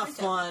 That's not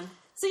fun.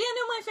 So yeah,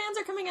 no, my fans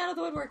are coming out of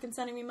the woodwork and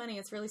sending me money.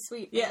 It's really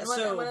sweet. Yeah, and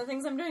so... one of the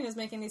things I'm doing is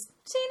making these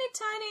teeny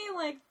tiny,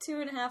 like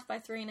 2.5 by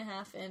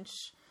 3.5 inch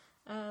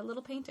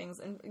little paintings.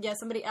 And yeah,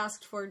 somebody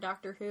asked for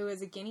Doctor Who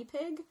as a guinea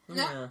pig.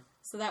 Yeah.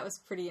 So that was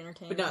pretty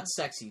entertaining. But not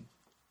sexy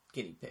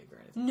guinea pig or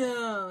anything.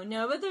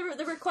 No, but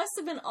the requests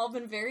have all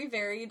been very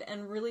varied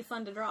and really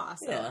fun to draw.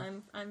 So yeah.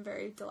 I'm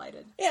very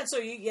delighted. Yeah, so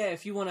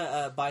if you want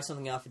to buy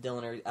something off of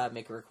Dylan or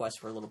make a request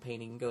for a little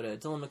painting, go to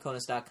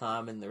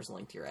DylanMeconis.com and there's a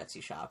link to your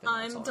Etsy shop. And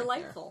I'm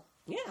delightful.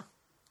 Right yeah,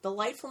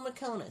 delightful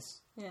Meconis.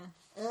 Yeah.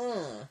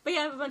 But yeah,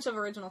 I have a bunch of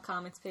original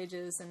comics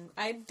pages, and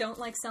I don't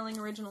like selling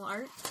original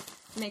art.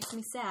 It makes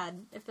me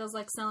sad. It feels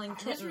like selling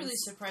kittens. I was really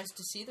surprised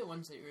to see the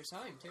ones that you were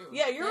selling, too.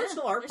 Yeah, your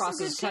original art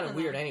process is kind of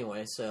weird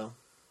anyway, so...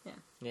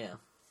 Yeah. I'm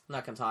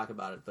not going to talk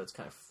about it, but it's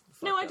kind of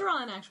No, I draw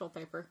on actual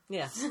paper.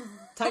 Yeah.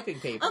 Typing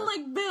paper.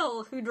 Unlike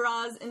Bill, who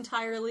draws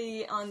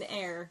entirely on the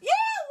air. Yeah,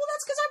 well,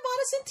 that's because I bought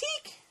a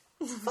Cintiq.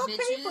 Fuck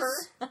paper.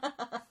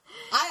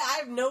 I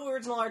have no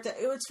original art.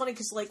 It's funny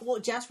because,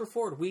 Jasper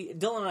Ford,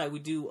 Dylan and I,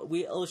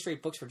 we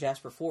illustrate books for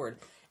Jasper Ford,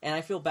 and I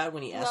feel bad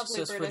when he asks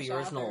us for the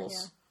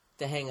originals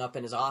to hang up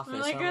in his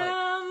office. Like,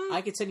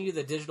 I could send you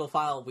the digital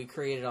file we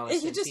created on a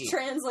Cintiq. You just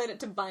translate it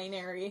to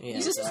binary. Yeah,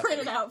 you just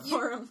print it out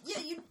for him. Yeah,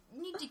 you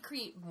need to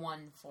create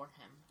one for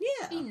him.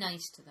 Yeah. Be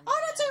nice to them. Oh,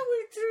 that's it.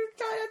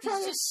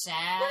 He's just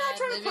sad,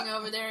 living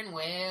over there in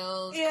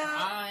Wales,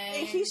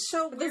 crying. He's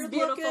so with weird his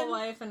beautiful looking.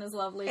 wife and his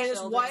lovely and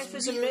children. his wife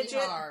is really a midget.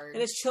 hard.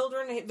 And his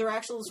children, they're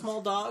actual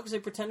small dogs. They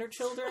pretend they're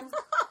children.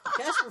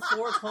 Jasper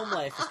Ford's home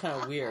life is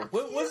kind of weird.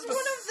 He's one of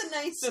the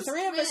nicest The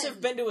three of us men.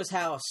 have been to his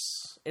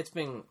house. It's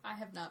been... I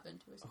have not been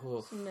to his house.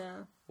 Oof.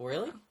 No.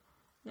 Really?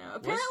 No.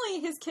 Apparently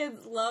his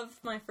kids loved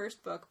my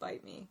first book,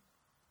 Bite Me.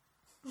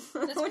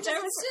 That's which I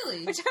was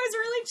silly. Which I was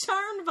really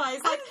charmed by.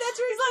 He's like,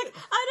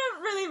 I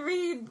don't really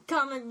read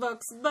comic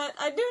books, but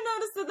I do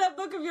notice that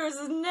book of yours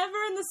is never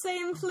in the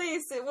same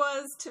place it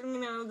was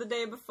the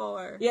day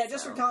before. Yeah,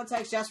 just for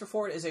context, Jasper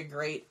Fforde is a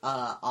great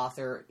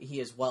author. He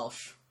is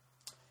Welsh.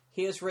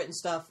 He has written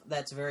stuff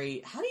that's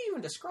very... How do you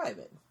even describe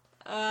it?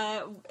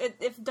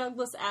 If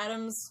Douglas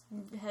Adams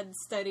had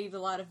studied a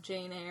lot of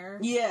Jane Eyre.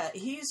 Yeah,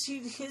 his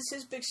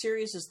big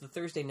series is the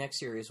Thursday Next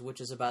series, which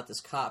is about this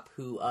cop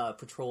who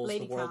patrols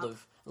the world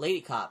of...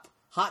 Lady cop.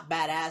 Hot,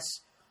 badass,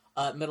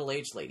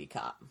 middle-aged lady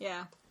cop.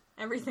 Yeah,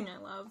 everything I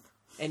love.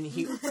 And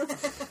he...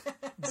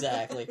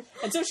 Exactly.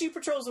 And so she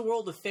patrols the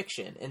world of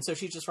fiction, and so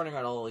she's just running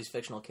around all these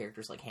fictional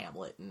characters like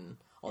Hamlet and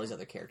all these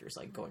other characters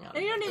like going out.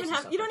 And you don't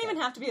even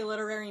have to be a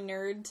literary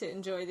nerd to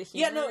enjoy the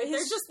humor. Yeah, no,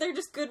 they're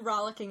just good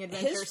rollicking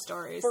adventure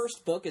stories.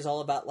 First book is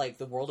all about like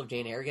the world of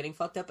Jane Eyre getting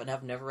fucked up, and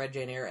I've never read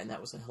Jane Eyre, and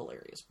that was a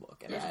hilarious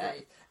book. And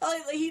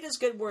he does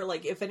good where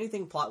like if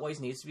anything plot wise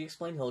needs to be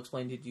explained, he'll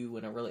explain to you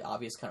in a really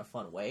obvious kind of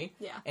fun way.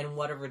 Yeah. And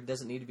whatever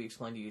doesn't need to be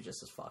explained to you,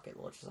 just as fuck it.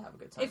 Let's just have a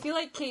good time. If you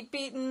like Kate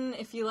Beaton,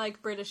 if you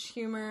like British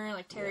humor,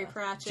 like Terry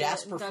Pratchett,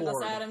 Jasper Douglas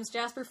Fforde. Adams,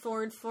 Jasper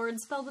Fforde, Ford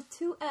spelled with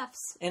 2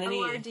 F's, and an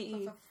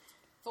O-R-D-E.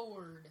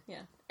 Ford.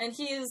 Yeah. And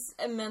he is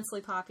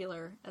immensely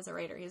popular as a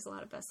writer. He has a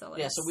lot of bestsellers.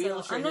 Yeah, so we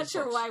illustrate I'm not his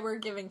sure books. why we're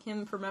giving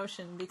him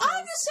promotion because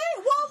I'm just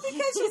saying,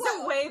 because he's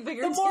a way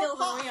bigger deal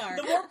than we are.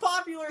 The more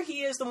popular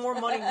he is, the more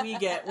money we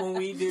get when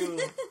we do.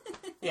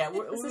 Yeah,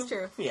 this is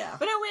true. Yeah,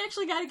 but no, we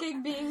actually got a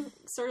gig being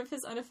sort of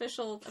his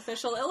official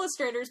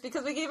illustrators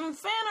because we gave him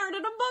fan art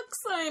at a book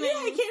signing.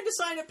 Yeah, he came to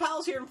sign at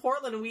Pals here in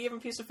Portland, and we gave him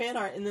a piece of fan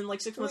art, and then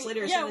like 6 months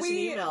later, he sent us an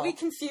email. We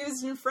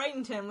confused and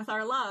frightened him with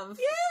our love.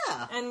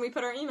 Yeah, and we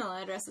put our email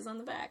addresses on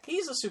the back.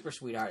 He's a super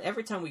sweetheart.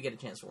 Every time we get a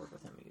chance to work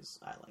with him,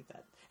 I like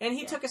that. And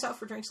he took us out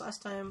for drinks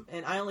last time,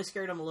 and I only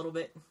scared him a little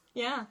bit.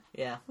 Yeah.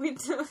 Yeah.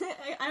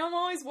 I'm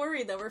always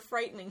worried that we're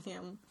frightening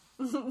him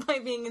by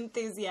being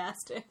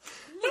enthusiastic.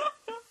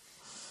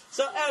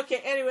 So, okay,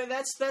 anyway,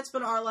 that's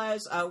been our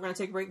lives. We're going to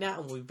take a break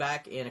now, and we'll be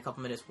back in a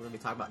couple minutes. We're going to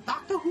be talking about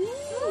Doctor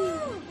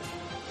Who!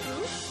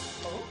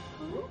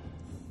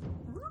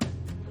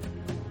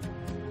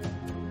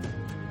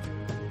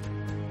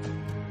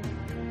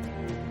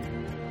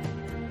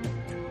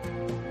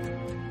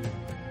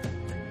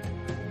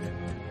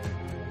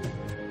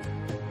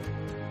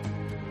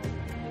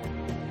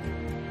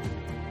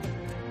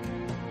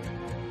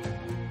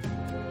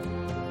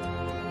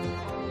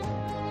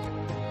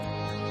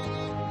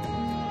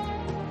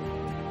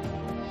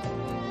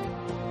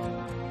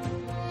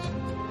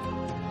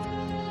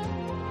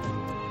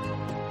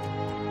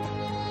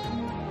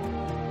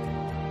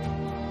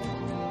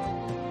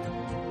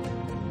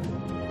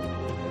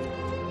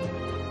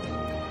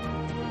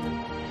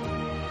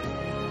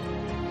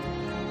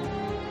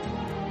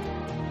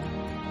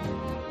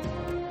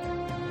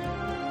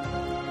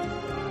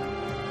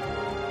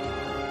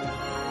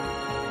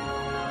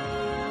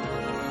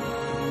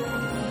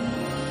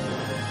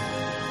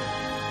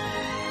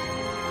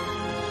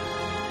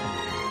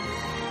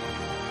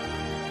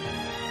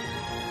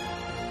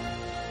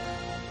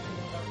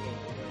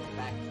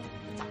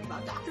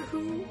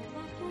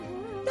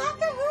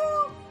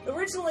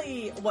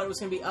 Originally, it was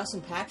going to be us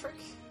and Patrick,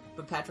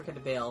 but Patrick had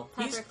to bail.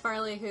 Patrick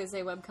Farley, who is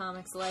a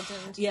webcomics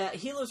legend. Yeah,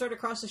 he lives right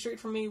across the street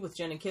from me with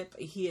Jen and Kip.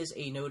 He is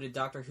a noted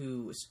Doctor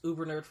Who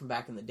uber nerd from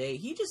back in the day.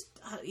 He just,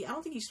 I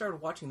don't think he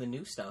started watching the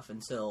new stuff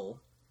until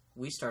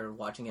we started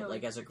watching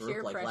it as a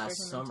group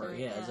last summer.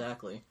 Yeah,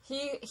 exactly.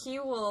 He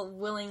will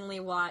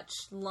willingly watch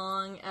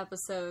long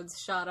episodes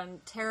shot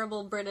on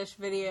terrible British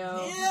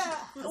video. Yeah,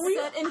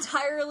 set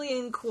entirely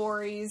in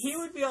quarries. He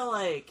would be all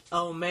like,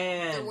 "Oh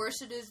man!" The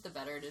worse it is, the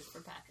better it is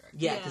for Patrick.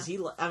 Yeah, because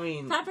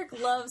Patrick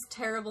loves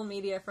terrible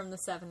media from the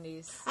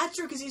 70s. That's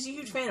true because he's a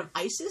huge fan of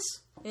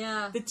ISIS.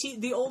 Yeah,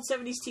 the old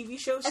 70s TV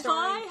show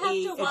starring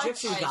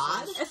Egyptian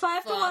god. If I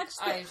have to watch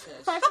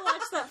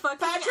that fucking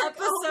Patrick,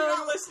 episode, you're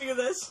not listening to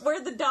this,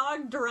 where the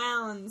dog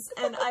drowns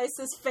and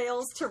ISIS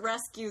fails to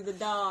rescue the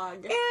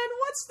dog. And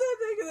what's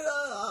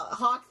the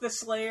Hawk the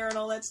Slayer and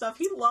all that stuff?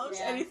 He loves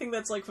anything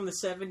that's like from the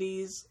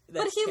 70s.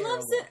 But he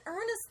loves it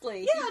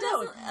earnestly.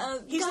 Yeah,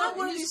 he's not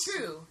one of these.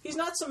 True. He's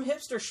not some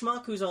hipster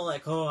schmuck who's all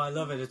like, "Oh, I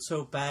love it. It's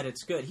so bad,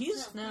 it's good."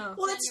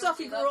 Well, that's stuff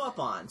he grew up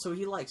on, so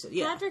he likes it.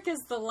 Yeah, Patrick is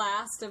the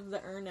last of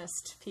the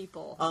earnest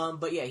people.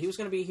 But yeah, he was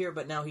going to be here,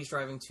 but now he's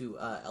driving to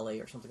LA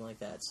or something like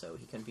that, so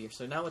he couldn't be here.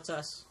 So now it's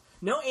us.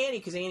 No Annie,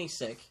 because Annie's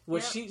sick.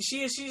 Which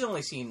she's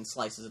only seen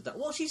slices of...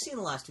 she's seen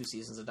the last 2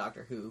 seasons of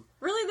Doctor Who.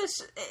 Really,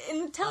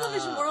 in the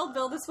television world,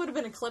 Bill, this would have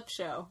been a clip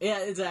show.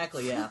 Yeah,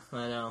 exactly, yeah.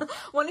 I know.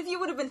 One of you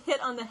would have been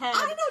hit on the head.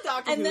 I know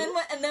Doctor Who.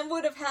 And then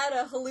would have had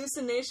a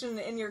hallucination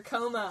in your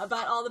coma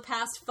about all the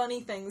past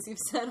funny things you've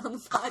said on the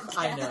podcast.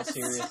 I know,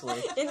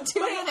 seriously. In 2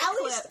 minute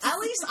clips. At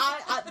least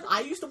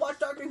I used to watch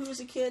Doctor Who as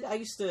a kid. I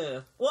used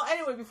to... Well,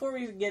 anyway, before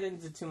we get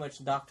into too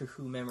much Doctor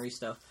Who memory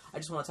stuff, I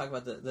just want to talk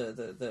about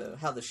the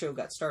how the show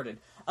got started.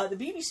 The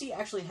BBC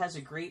actually has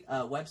a great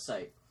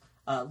website,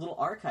 little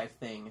archive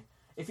thing,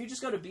 if you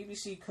just go to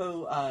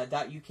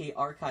bbc.co.uk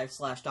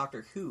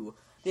archive/Doctor Who,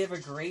 they have a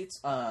great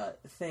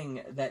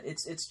thing that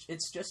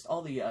it's just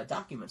all the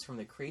documents from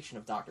the creation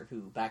of Doctor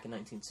Who back in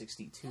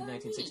 1962,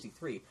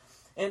 1963.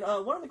 And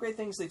one of the great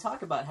things they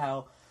talk about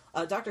how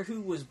Doctor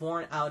Who was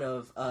born out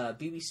of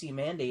BBC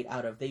mandate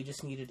out of they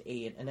just needed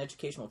an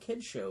educational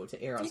kids show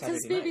to air on Saturday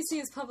nights. Because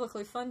BBC is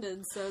publicly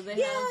funded, so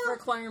they have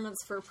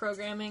requirements for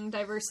programming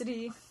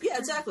diversity. Yeah,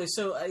 exactly.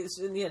 So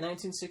in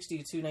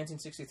 1962,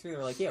 1963,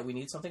 they're like, yeah, we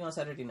need something on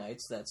Saturday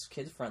nights that's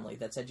kids-friendly,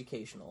 that's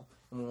educational,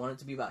 and we want it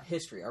to be about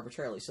history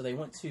arbitrarily. So they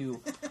went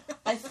to,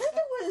 I think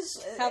it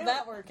was... How'd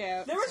that work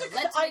out? There was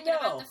Let's make it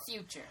about the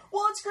future.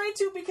 Well, it's great,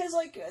 too, because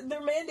like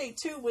their mandate,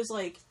 too, was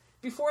like,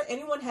 before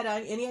anyone had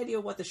any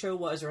idea what the show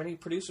was or any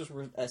producers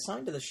were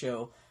assigned to the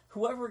show,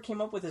 whoever came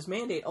up with his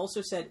mandate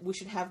also said we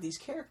should have these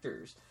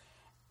characters.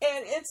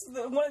 And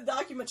one of the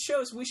documents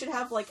shows we should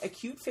have like a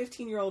cute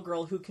 15-year-old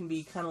girl who can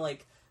be kind of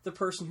like the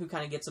person who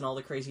kind of gets in all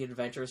the crazy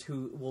adventures,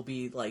 who will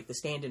be like the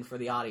stand-in for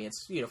the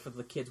audience, for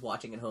the kids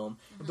watching at home.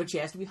 Mm-hmm. But she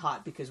has to be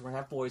hot because we're going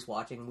to have boys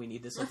watching. We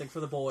need something for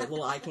the boys,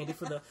 little eye candy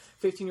for the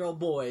 15-year-old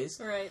boys.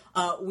 Right.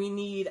 We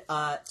need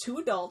 2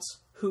 adults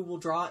who will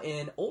draw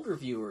in older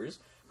viewers,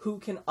 who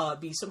can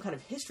be some kind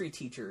of history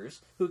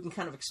teachers, who can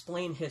kind of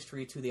explain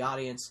history to the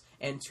audience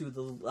and to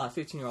the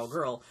 15-year-old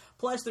girl.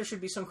 Plus, there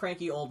should be some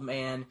cranky old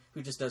man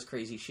who just does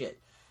crazy shit.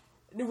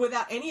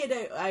 Without any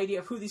idea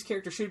of who these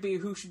characters should be,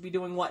 who should be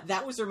doing what,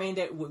 that was their main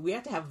day. We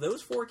have to have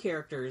those 4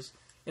 characters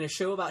in a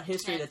show about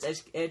history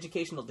that's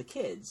educational to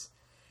kids.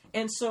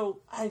 And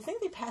so, I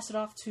think they pass it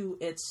off to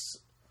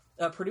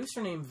a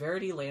producer named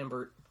Verity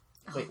Lambert.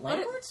 Wait,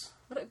 Lambert?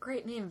 What a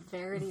great name,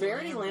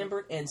 Verity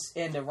Lambert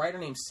and a writer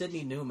named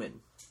Sidney Newman.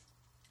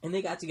 And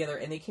they got together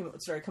and they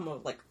started coming up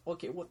with, like,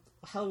 okay,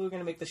 how are we going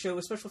to make the show,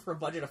 especially for a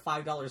budget of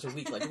 $5 a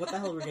week? Like, what the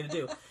hell are we going to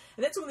do?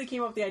 And that's when they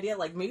came up with the idea,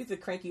 like, maybe the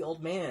cranky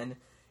old man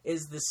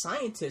is the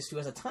scientist who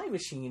has a time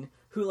machine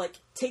who, like,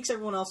 takes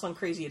everyone else on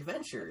crazy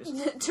adventures.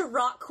 To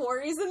rock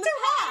quarries in the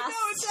past. No,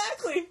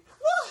 exactly.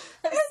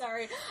 I'm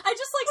sorry. I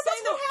just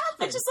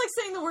like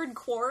saying the word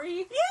quarry.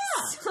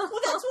 Yeah. So. Well,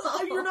 that's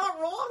what you're not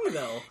wrong,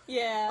 though.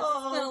 Yeah.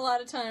 Spent a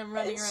lot of time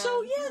running around.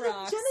 So, yeah,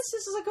 rocks. the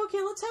Genesis is like,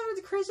 okay, let's have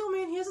the crazy old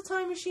man. He has a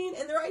time machine.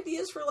 And their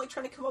ideas for, like,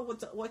 trying to come up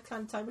with what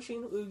kind of time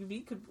machine it would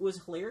be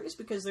was hilarious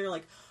because they're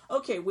like,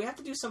 okay, we have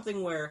to do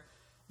something where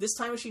this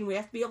time machine, we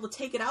have to be able to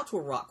take it out to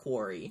a rock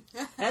quarry.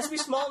 It has to be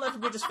small enough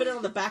to just fit it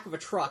on the back of a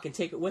truck and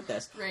take it with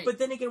us. Right. But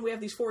then again, we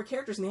have these 4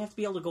 characters, and they have to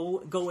be able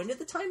to go into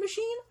the time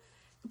machine.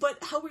 But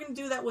how are we going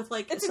to do that with,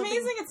 like... It's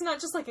amazing it's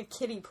not just, like, a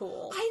kiddie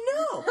pool. I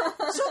know!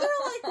 So they're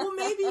like, well,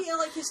 maybe,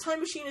 like, his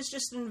time machine is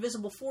just an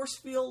invisible force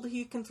field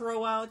he can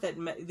throw out that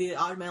they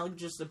automatically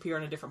just appear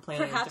on a different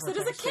planet. Perhaps it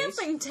is a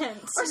camping tent.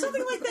 Or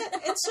something like that.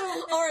 And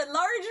so... Or a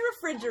large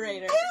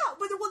refrigerator. Yeah,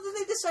 but then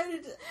they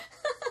decided...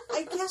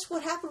 I guess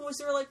what happened was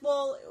they were like,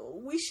 well,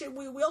 we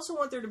also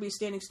want there to be a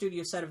standing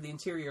studio set of the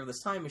interior of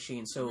this time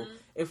machine, so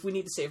if we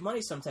need to save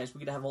money sometimes, we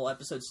could have whole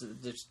episodes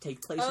that just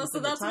take place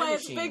within the time machine. So that's why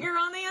it's bigger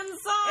on the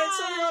inside! And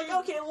so they're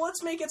like, okay, well,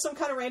 let's make it some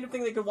kind of random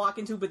thing they could walk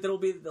into, but that'll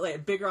be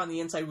like, bigger on the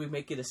inside. We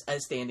make it a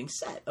standing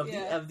set of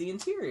the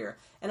interior.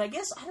 And I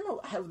guess, I don't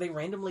know, how they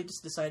randomly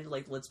just decided,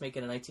 like, let's make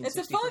it a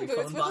 1963 It's a phone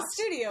booth with box.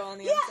 a studio on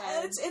the inside.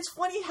 inside. Yeah, it's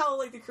funny how,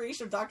 like, the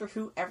creation of Doctor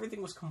Who,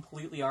 everything was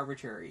completely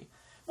arbitrary.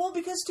 Well,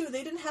 because, too,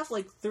 they didn't have,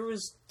 like,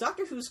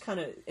 Doctor Who's kind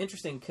of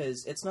interesting,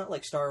 because it's not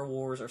like Star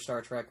Wars or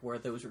Star Trek, where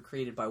those were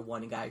created by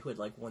one guy who had,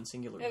 like, one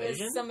singular vision.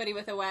 It was somebody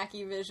with a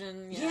wacky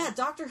vision. Yeah,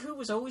 Doctor Who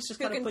was always just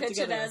kind of put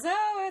together. Who can pitch it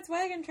as, it's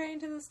Wagon Train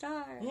to the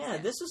Stars. Yeah,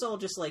 this was all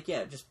just, like,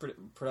 just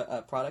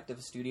a product of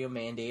a studio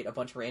mandate, a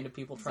bunch of random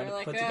people trying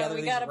to put together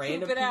these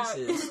random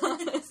pieces.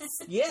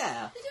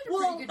 Yeah.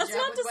 Well, that's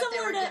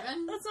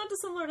not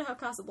dissimilar to how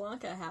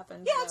Casablanca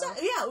happened. Yeah,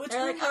 exactly. Yeah,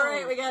 they're like, all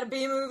right, we got a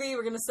B movie,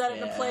 we're going to set it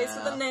in a place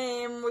with a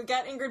name, we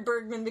got Ingrid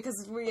Bergman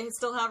because we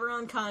still have her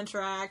own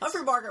contract.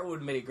 Humphrey Bogart would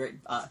have made a great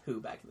Who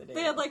back in the day.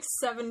 They had like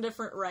 7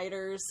 different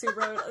writers who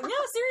wrote... No,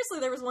 seriously,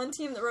 there was one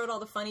team that wrote all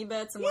the funny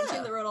bits, and one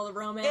team that wrote all the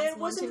romance, and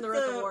one team that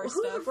wrote the war stuff.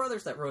 Who were the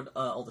brothers that wrote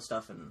all the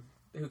stuff and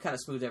who kind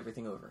of smoothed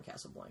everything over in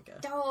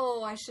Casablanca?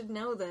 Oh, I should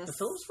know this. The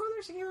Phillips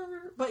brothers? I can't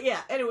remember. But yeah,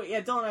 anyway,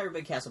 Dylan and I are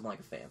big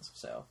Casablanca fans,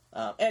 so...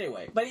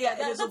 anyway, but yeah,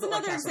 that's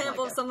another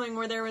example of something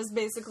where there was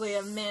basically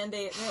a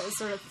mandate that was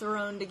sort of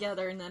thrown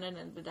together, and then it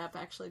ended up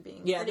actually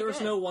being there was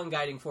no one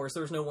guiding force.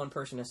 There was no one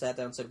person who sat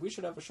down and said, we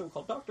should have a show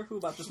called Doctor Who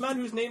about this man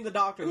who's named the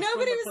Doctor who's from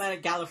the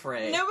planet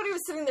Gallifrey. Nobody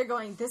was sitting there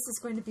going, this is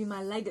going to be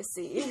my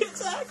legacy.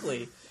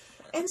 Exactly.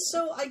 And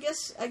so I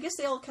guess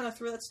they all kind of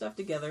threw that stuff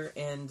together,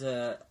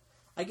 and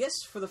I guess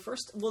for the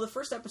first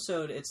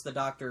episode, it's the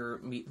Doctor.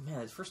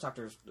 The first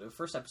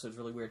episode is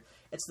really weird.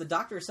 It's the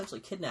Doctor essentially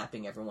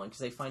kidnapping everyone because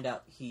they find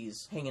out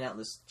he's hanging out in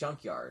this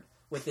junkyard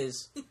with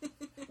his.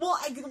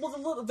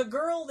 The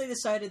girl, they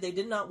decided they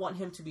did not want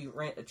him to be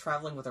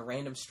traveling with a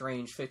random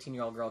strange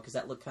 15-year-old girl because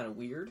that looked kind of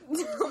weird. What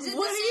are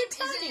you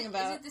talking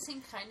about? Is it the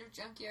same kind of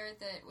junkyard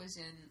that was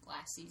in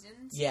last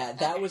season's? Yeah,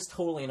 that was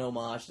totally an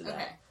homage to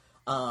that.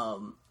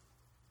 Okay.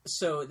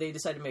 So they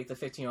decided to make the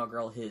 15-year-old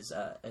girl his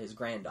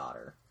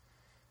granddaughter.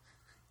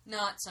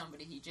 not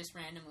somebody he just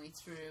randomly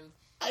threw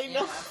I in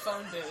know. a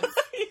phone booth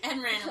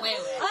and ran away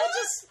with. I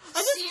just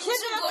Seems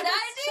a good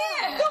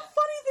idea. The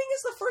funny thing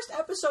is, the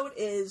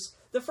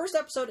first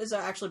episode is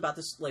actually about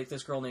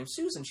this girl named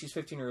Susan. She's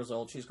 15 years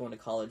old. She's going to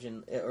college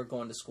or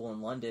going to school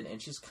in London,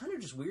 and she's kind of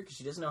just weird because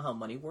she doesn't know how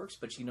money works,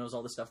 but she knows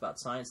all this stuff about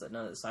science that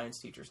none of the science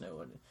teachers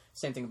know, and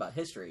same thing about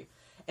history.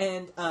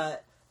 And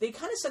they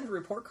kind of send her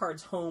report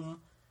cards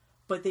home,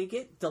 but they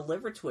get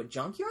delivered to a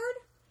junkyard.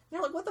 And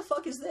they're like, "What the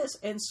fuck is this?"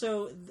 And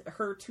so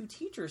her two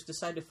teachers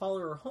decide to follow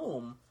her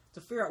home to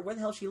figure out where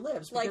the hell she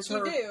lives. Because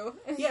do.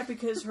 Yeah,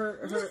 because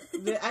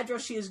the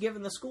address she is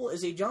given the school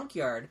is a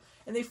junkyard,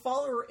 and they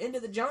follow her into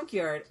the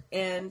junkyard,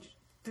 and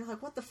they're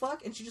like, "What the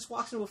fuck?" And she just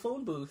walks into a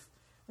phone booth,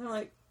 and they're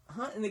like,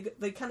 "Huh?" And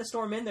they kind of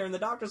storm in there, and the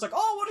doctor's like,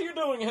 "Oh, what are you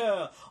doing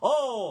here?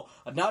 Oh,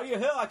 now you're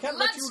here. I can't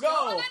let you go." Let's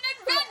go on an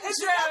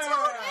adventure. That's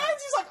how it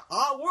ends. He's like,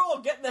 "Oh, we're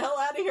all getting the hell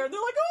out of here," and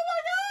they're like, "Oh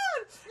my god!"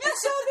 And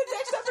so the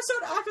next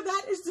episode after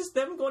that is just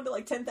them going to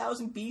like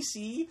 10,000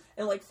 BC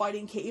and like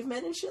fighting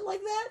cavemen and shit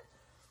like that.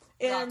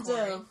 And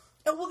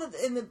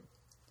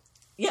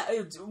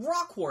it's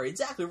Rock Quarry,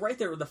 exactly right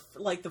there. The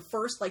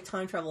first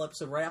time travel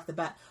episode right off the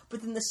bat.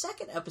 But then the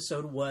second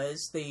episode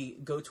was they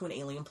go to an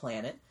alien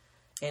planet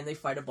and they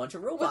fight a bunch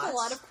of robots With a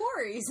lot of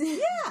quarries.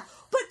 Yeah,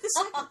 but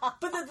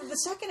the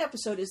second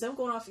episode is them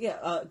going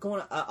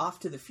off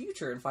to the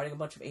future and fighting a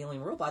bunch of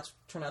alien robots.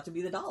 Turn out to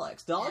be the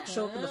Daleks. Daleks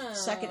show up in the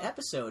second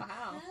episode,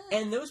 Wow.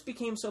 and those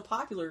became so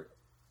popular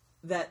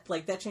that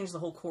that changed the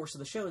whole course of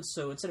the show. And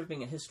so instead of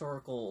being a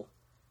historical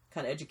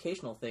kind of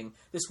educational thing,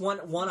 this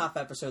one-off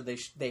episode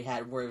they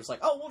had where it was like,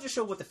 oh, we'll just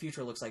show what the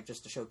future looks like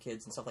just to show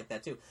kids and stuff like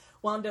that too,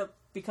 wound up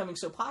becoming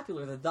so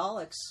popular the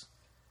Daleks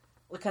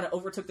kind of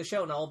overtook the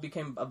show and all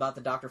became about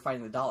the Doctor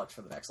fighting the Daleks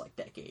for the next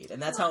decade.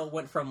 And that's how it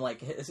went from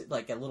like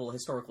a little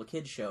historical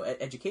kids show,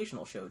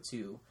 educational show,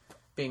 to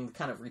being the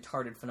kind of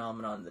retarded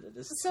phenomenon that it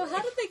is. So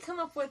how did they come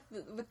up with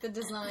the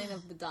design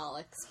of the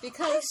Daleks?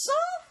 Because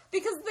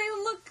they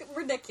look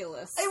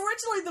ridiculous.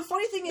 Originally, the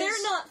funny thing is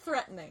they're not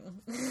threatening.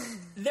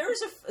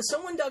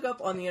 Someone dug up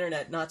on the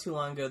internet not too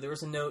long ago. There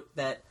was a note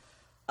that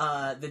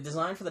the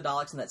design for the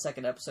Daleks in that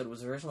second episode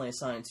was originally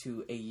assigned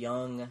to a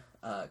young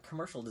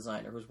commercial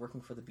designer who was working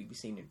for the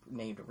BBC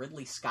named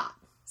Ridley Scott.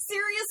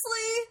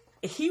 Seriously?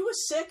 He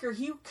was sick or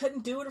he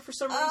couldn't do it for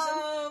some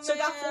reason, so it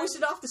got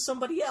foisted off to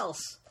somebody else.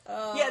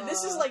 Yeah,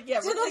 this is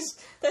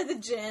they're the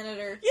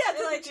janitor. Yeah,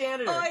 they're the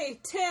janitor. Oi,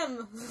 Tim.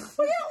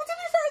 Well, yeah, well, to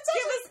be fair,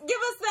 Give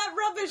us that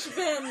rubbish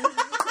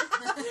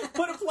bin.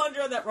 Put a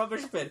plunger in that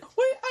rubbish bin.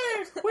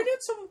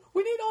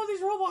 We need all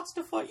these robots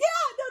to fight. Yeah,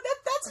 no,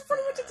 that's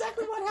pretty much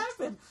exactly what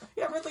happened.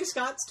 Yeah, Ridley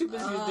Scott's too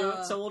busy to do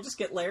it, so we'll just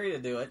get Larry to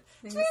do it.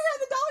 To be fair,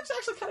 the Daleks are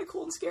actually kind of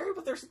cool and scary,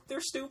 but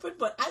they're stupid.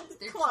 But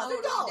come on,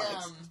 they're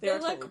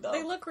Daleks. Dumb.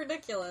 They look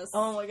ridiculous.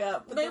 Oh my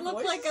god! But they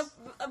look like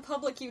a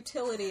public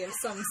utility of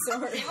some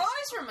sort. They've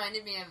always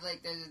reminded me of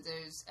like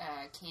those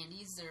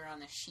candies that are on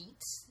the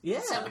sheets. Yeah.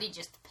 That somebody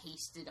just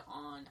pasted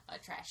on a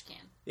trash can.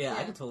 Yeah,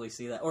 I can totally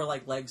see that. Or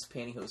like Legs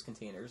pantyhose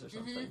containers or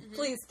something.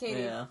 Please,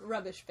 Katie, Yeah.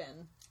 rubbish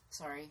bin.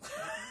 Sorry.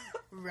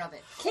 Rub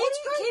it. Katie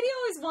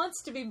always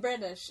wants to be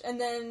British, and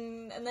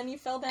then you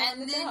fell down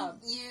And the then job.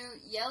 you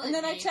yell at And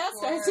then me I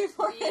chastise you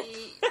for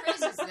the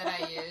phrases that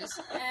I use,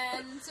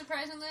 and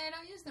surprisingly I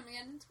don't use them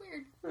again. It's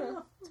weird.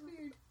 Yeah. It's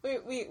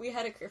weird. We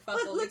had a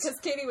kerfuffle Let's- because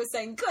Katie was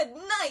saying good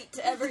night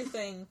to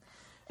everything.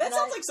 That And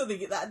sounds I- like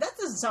something that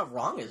doesn't sound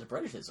wrong as a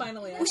Britishism.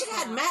 Finally, we should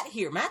have had I- Matt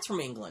here. Matt's from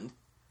England.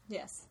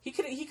 Yes. He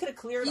could have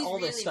cleared He's all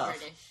really this stuff.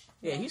 British.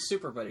 Yeah, he's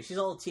super British. He's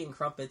all tea and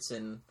crumpets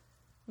and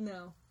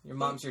No. your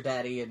mom's your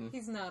daddy and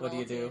He's not. what do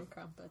all you do? tea and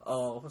crumpets.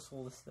 Oh, what's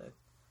all this thing?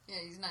 Yeah,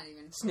 he's not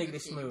even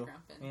Sniggity tea smoo.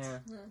 crumpets. Yeah,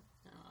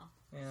 Oh.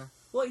 yeah.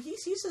 Well, he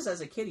says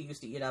as a kid he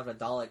used to eat out of a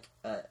Dalek,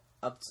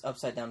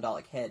 upside down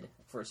Dalek head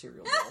for a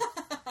cereal bowl.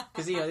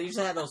 Because they used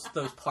to have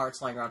those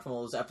parts lying around from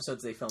all those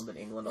episodes they filmed in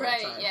England all the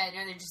Right, time. yeah,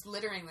 they're just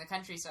littering the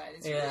countryside.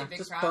 It's really a big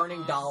just problem.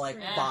 burning Dalek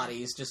Yeah.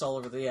 bodies just all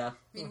over the I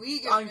mean,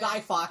 we go on Guy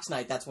Fawkes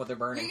night. That's what they're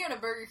burning. We go to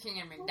Burger King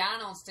and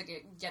McDonald's to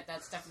get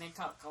that stuff, and they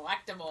call it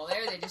collectible.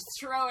 There, they just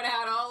throw it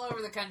out all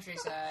over the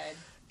countryside.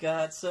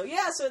 God, so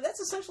that's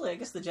essentially, I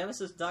guess, the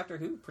genesis of Doctor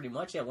Who, pretty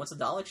much. Yeah, once the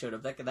Dalek showed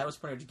up, that was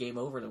pretty much game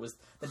over. It was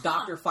the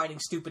Doctor fighting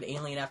stupid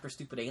alien after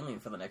stupid alien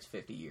for the next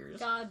 50 years.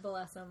 God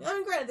bless him. I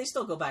mean, granted, they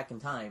still go back in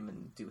time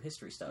and do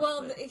history stuff.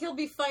 Well, but... he'll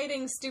be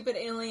fighting stupid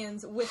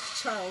aliens with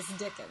Charles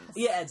Dickens.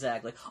 Yeah,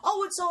 exactly.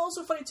 Oh, it's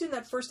also funny, too, in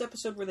that first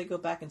episode where they go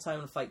back in time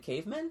and fight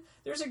cavemen,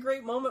 there's a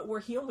great moment where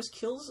he almost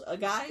kills a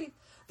guy.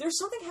 There's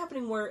something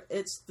happening where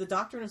it's the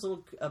Doctor and his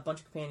a bunch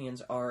of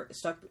companions are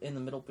stuck in the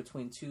middle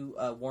between two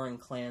warring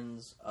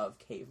clans of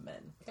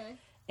cavemen. Okay.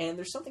 And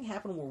there's something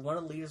happening where one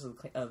of the leaders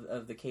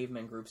of the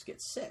cavemen groups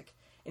gets sick.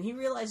 And he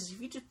realizes if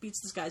he just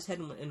beats this guy's head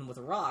in with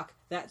a rock,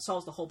 that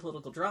solves the whole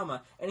political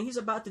drama. And he's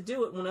about to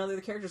do it when another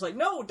character's like,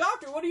 "No,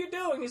 Doctor, what are you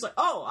doing?" He's like,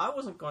 "Oh, I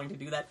wasn't going to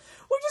do that."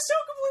 Which is so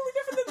completely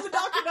different than the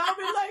Doctor now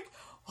being like,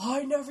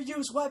 I never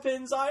use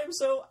weapons.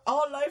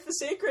 All life is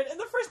sacred. In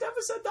the first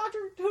episode, Doctor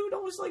Who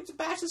almost like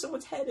bashes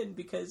someone's head in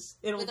because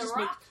it'll With just a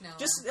rock?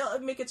 No.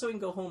 make it so he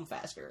can go home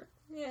faster.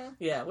 Yeah.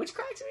 Yeah, which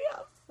cracks me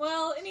up.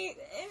 Well,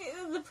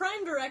 the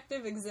prime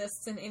directive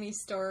exists in any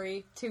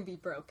story to be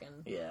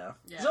broken. Yeah.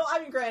 Yeah. So I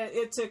mean, granted,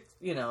 it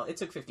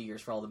took 50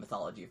 years for all the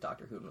mythology of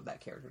Doctor Who and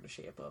that character to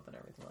shape up and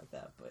everything like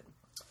that, but.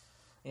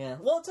 Yeah,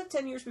 well, it took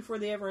 10 years before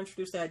they ever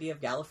introduced the idea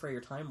of Gallifrey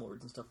or Time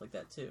Lords and stuff like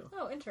that, too.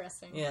 Oh,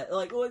 interesting. Yeah,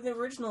 like, well, in the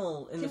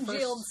original...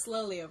 Congealed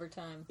slowly over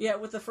time. Yeah,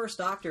 with the first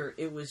Doctor,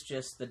 it was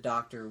just... The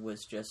Doctor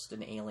was just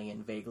an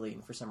alien, vaguely,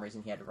 and for some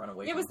reason he had to run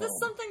away from home. Was this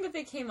something that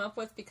they came up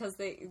with because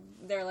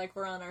they're like,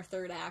 we're on our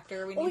third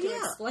actor, we need to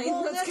explain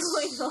what's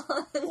going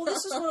on? Well,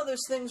 this is one of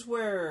those things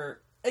where...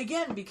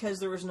 Again, because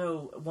there was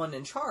no one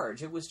in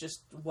charge, it was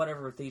just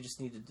whatever they just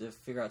needed to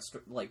figure out,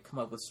 come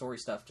up with story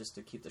stuff just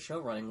to keep the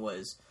show running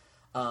was...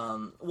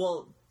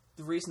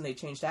 the reason they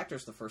changed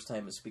actors the first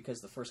time is because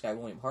the first guy,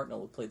 William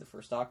Hartnell, who played the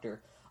first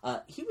Doctor,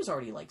 he was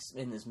already, like,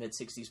 in his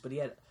mid-60s, but he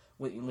had,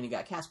 when he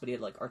got cast, but he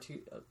had, like,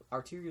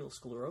 arterial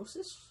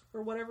sclerosis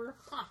or whatever.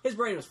 Huh. His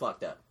brain was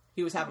fucked up.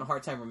 He was having a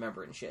hard time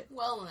remembering shit.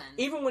 Well, then.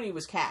 Even when he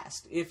was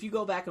cast, if you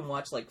go back and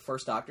watch, like,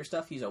 First Doctor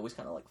stuff, he's always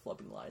kind of, like,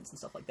 flipping lines and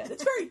stuff like that.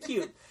 It's very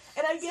cute.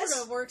 And I guess...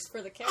 Sort of works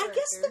for the character. I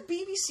guess the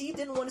BBC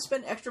didn't want to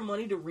spend extra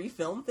money to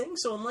refilm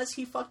things, so unless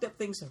he fucked up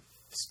things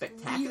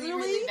spectacularly,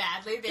 really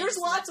badly, they just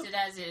left it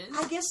as is.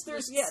 I guess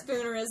there's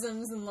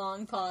spoonerisms and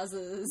long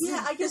pauses.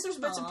 Yeah, I guess there's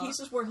bits and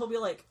pieces where he'll be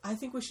like, I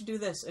think we should do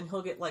this, and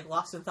he'll get like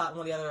lost in thought, and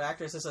one of the other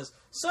actors says,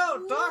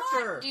 "So,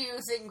 Doctor, what do you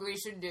think we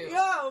should do?"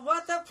 Yeah,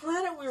 what that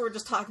planet we were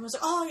just talking about?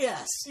 Like, oh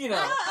yes, and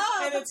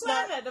it's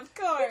planet, not, of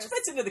course, which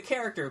fits into the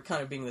character of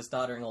kind of being this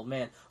doddering old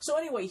man. So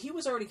anyway, he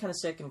was already kind of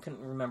sick and couldn't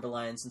remember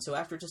lines, and so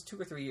after just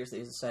 2 or 3 years, they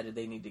decided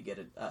they need to get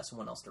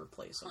someone else to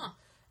replace him.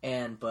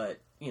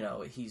 But,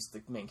 he's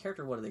the main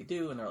character, what do they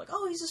do? And they're like,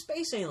 oh, he's a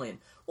space alien.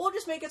 Well,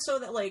 just make it so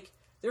that, like,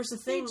 there's a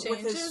thing he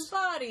with his... changes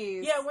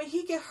bodies. Yeah, when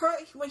he get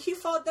hurt, when he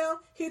fall down,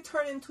 he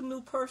turn into a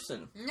new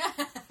person.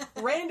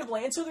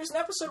 Randomly. And so there's an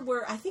episode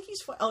where I think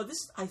he's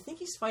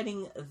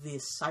fighting the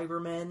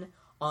Cybermen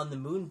on the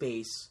moon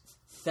base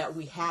that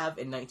we have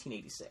in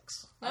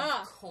 1986.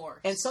 Of course.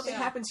 And something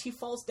happens, he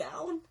falls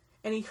down...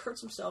 And he hurts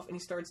himself, and he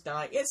starts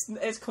dying.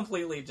 It's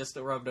completely just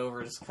rubbed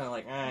over. Just kind of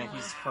like,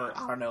 he's hurt.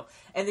 I don't know.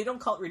 And they don't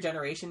call it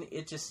regeneration.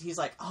 It just, he's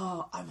like,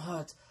 oh, I'm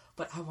hurt,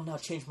 but I will now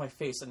change my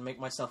face and make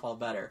myself all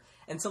better.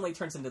 And suddenly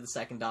turns into the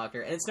second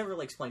Doctor, and it's never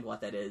really explained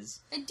what that is.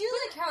 I do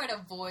like how it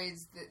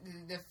avoids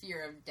the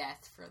fear of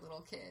death for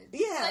little kids.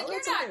 Yeah, like,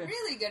 you're not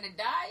really gonna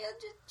die. You'll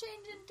just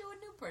change into a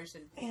new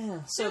person.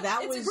 Yeah, so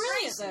that was... It's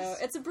brilliant,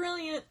 though. It's a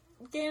brilliant...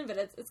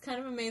 Gambit. It's kind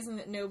of amazing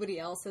that nobody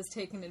else has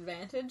taken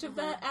advantage of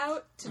that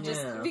out to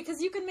just because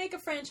you can make a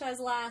franchise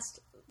last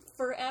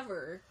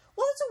forever.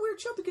 Well, it's a weird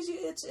show because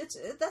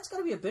that's got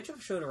to be a bitch of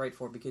a show to write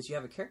for because you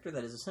have a character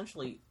that is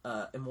essentially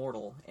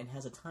immortal and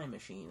has a time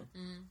machine.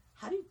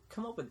 How do you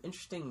come up with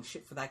interesting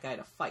shit for that guy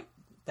to fight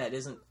that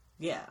isn't?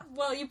 Yeah.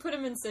 Well, you put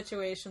him in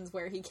situations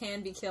where he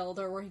can be killed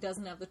or where he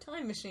doesn't have the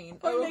time machine.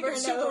 Or make him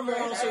super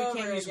mortal so he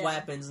can't use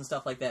weapons and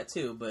stuff like that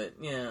too. But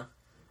yeah.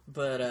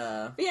 But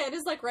yeah, it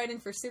is like writing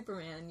for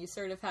Superman. You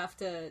sort of have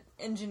to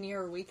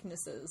engineer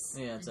weaknesses.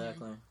 Yeah,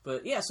 exactly.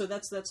 But yeah, so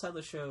that's how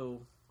the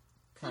show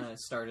kind of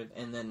started,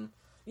 and then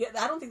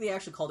I don't think they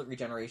actually called it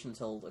regeneration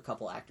until a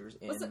couple actors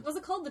in. Was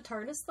it called the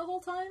TARDIS the whole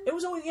time? It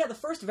was only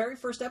the very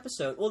first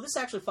episode. Well, this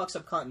actually fucks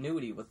up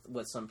continuity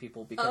with some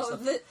people because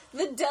the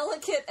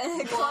delicate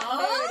continuity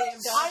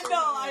of Doctor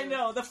I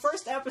know. The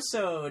first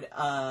episode,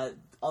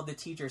 all the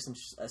teachers and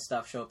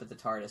stuff show up at the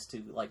TARDIS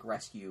to like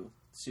rescue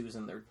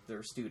Susan,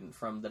 their student,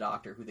 from the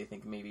Doctor, who they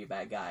think may be a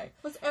bad guy.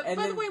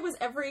 By the way, was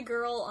every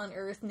girl on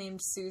Earth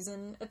named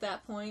Susan at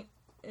that point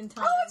in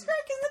time? Oh, it's great,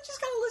 because then she's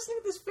kind of listening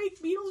to this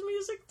fake Beatles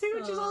music, too,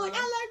 and she's all like, I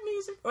like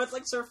music. Or it's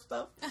like surf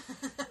stuff.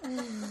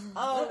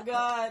 Oh,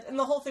 God. And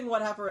the whole thing,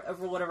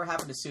 whatever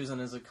happened to Susan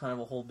is a kind of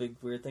a whole big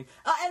weird thing.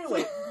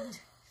 Anyway...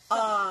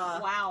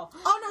 wow.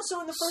 Oh, no,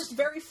 so in the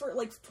very first,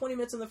 like, 20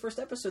 minutes in the first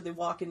episode, they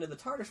walk into the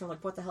TARDIS, and we're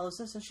like, what the hell is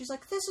this? And she's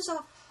like, this is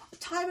a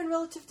time and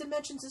relative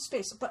dimensions in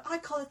space, but I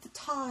call it the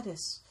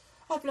TARDIS.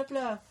 Blah, blah,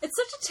 blah. It's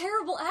such a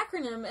terrible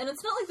acronym, and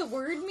it's not like the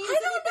word means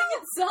anything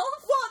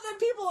itself. Well, then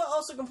people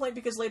also complain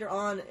because later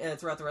on,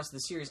 throughout the rest of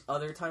the series,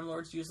 other Time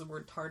Lords use the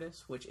word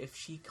TARDIS, which if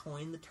she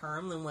coined the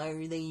term, then why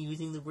are they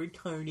using the word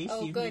TARDIS?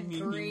 Oh, good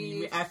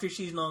grief. After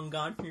she's long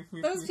gone.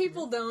 Those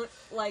people don't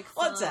like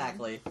fun. Well,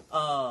 exactly.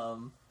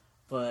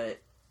 But,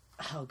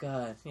 oh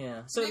god,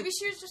 yeah. So maybe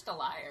she was just a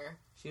liar.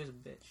 She was a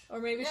bitch. Or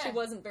maybe she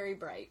wasn't very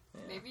bright.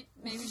 Yeah.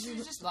 Maybe she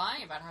was just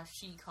lying about how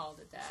she called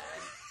it that.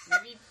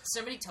 Maybe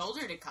somebody told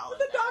her to call it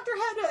the Doctor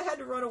had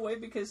to run away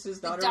because his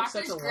daughter was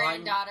such a lying... The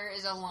Doctor's granddaughter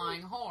is a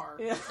lying whore.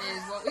 Yeah.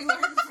 Is what we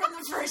learned from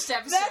the first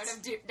episode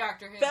of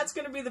Doctor Who. That's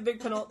going to be the big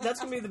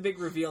that's going to be the big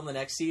reveal in the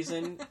next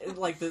season.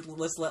 Like the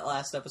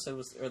last episode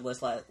was, or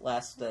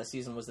last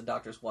season was the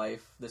Doctor's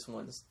wife. This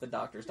one's the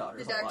Doctor's daughter.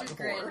 The Doctor's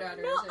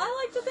granddaughter. No,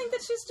 I like to think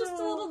that she's just a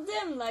little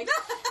dim. Like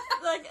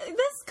this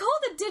is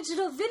called a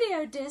digital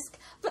video disc,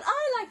 but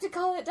I like to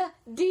call it a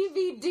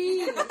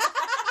DVD.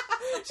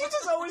 She's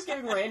just always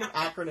giving random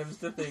acronyms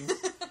to things.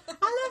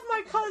 I love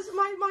my cousin,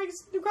 my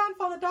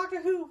grandfather,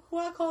 Doctor Who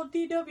I call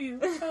DW.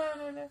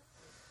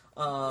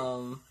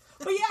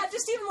 But yeah,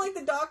 just even like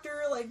the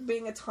Doctor, like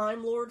being a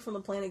Time Lord from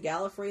the planet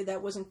Gallifrey,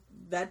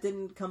 that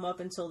didn't come up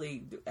until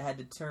they had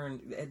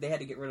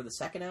to get rid of the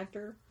second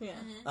actor. Yeah.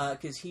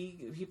 Because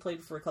he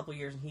played for a couple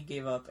years and he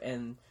gave up,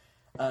 and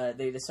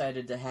they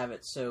decided to have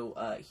it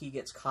so he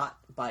gets caught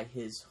by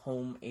his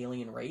home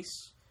alien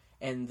race.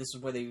 And this is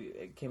where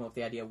they came up with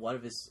the idea, one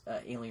of his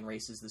alien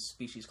races, this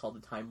species called the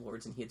Time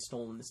Lords, and he had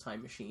stolen this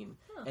time machine.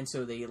 Huh. And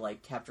so they,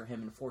 like, capture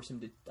him and force him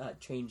to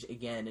change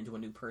again into a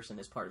new person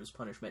as part of his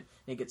punishment.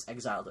 And he gets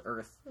exiled to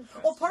Earth.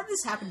 Well, part of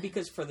this happened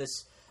because for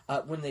this,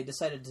 when they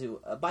decided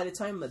to, by the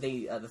time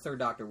the Third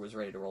Doctor was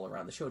ready to roll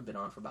around, the show had been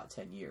on for about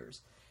 10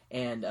 years.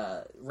 And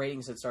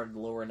ratings had started to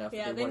lower enough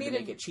that they wanted to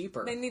make it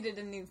cheaper. They needed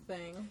a new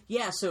thing.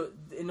 Yeah, so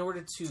in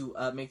order to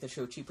make the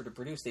show cheaper to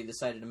produce, they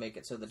decided to make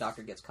it so the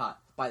Doctor gets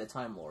caught by the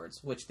Time Lords,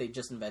 which they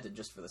just invented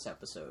just for this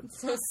episode.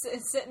 So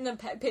sit in a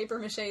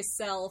papier-mâché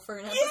cell for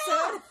an episode?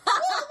 Yeah!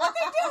 Well, what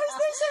they do is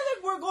they say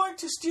that we're going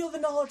to steal the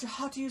knowledge of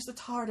how to use the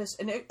TARDIS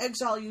and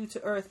exile you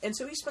to Earth. And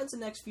so he spends the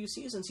next few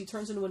seasons, he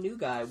turns into a new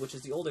guy, which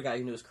is the older guy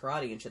who knows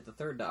karate and shit, the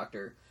Third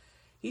Doctor.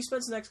 He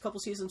spends the next couple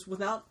seasons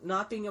without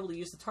not being able to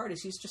use the TARDIS.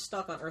 He's just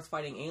stuck on Earth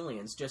fighting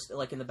aliens, just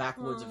like in the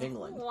backwoods of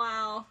England.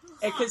 Wow.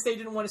 Because they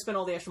didn't want to spend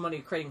all the extra money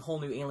creating whole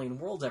new alien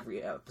worlds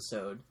every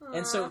episode.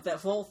 And so that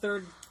whole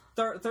third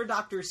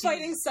Doctor season...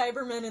 Fighting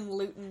Cybermen and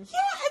Luton.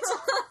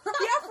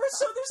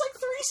 So there's like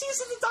 3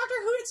 seasons of Doctor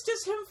Who. It's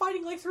just him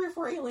fighting like 3 or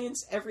 4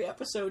 aliens every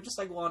episode, just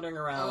like wandering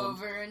around.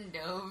 Over and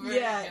over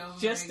yeah, and over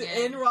just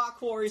again. in rock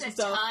quarries and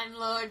stuff. Time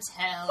Lord's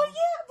hell. But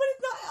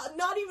it's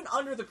not even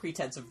under the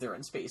pretense of they're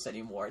in space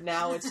anymore.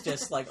 Now it's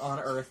just like on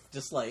Earth,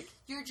 just like...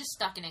 You're just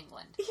stuck in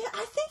England. Yeah,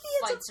 I think he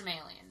ends Fight up some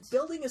aliens.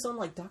 building his own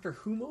like Doctor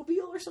Who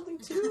mobile or something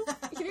too.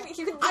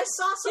 I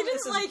saw some of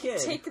this as a kid.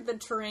 Take the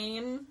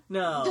train.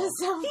 No, he's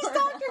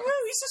Doctor Who.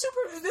 He's a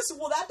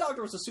super. That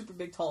Doctor was a super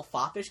big, tall,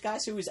 foppish guy,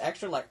 so he was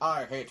extra like,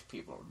 I hate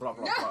people. Blah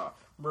blah blah.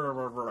 Blah,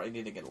 blah, blah. He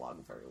didn't get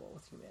along very well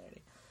with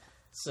humanity.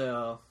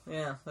 So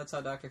yeah, that's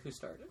how Doctor Who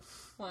started.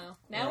 Wow.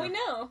 Now we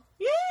know.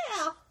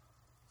 Yeah.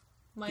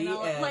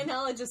 My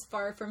knowledge is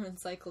far from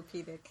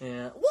encyclopedic.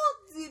 Yeah.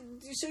 Well,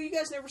 so you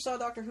guys never saw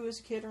Doctor Who as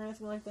a kid or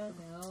anything like that?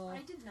 No, I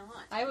did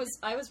not. I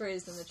was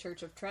raised in the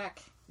Church of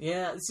Trek.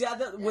 Yeah. See,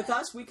 with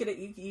us, we could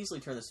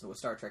easily turn this into a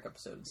Star Trek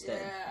episode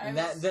instead. Yeah,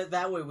 and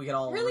that way we could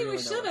all really we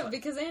should have,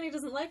 because Annie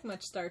doesn't like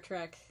much Star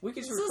Trek. We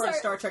could record a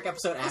Star Trek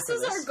episode after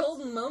this. This is our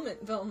golden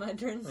moment, Bill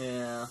Medron.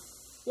 Yeah.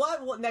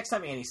 Well, next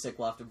time Annie's sick,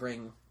 we'll have to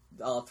bring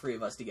all 3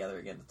 of us together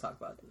again to talk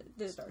about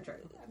Star Trek.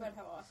 About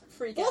how awesome.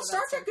 Well,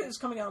 Star Trek is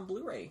coming out on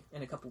Blu-ray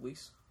in a couple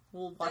weeks.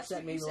 We'll watch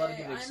that. Maybe let it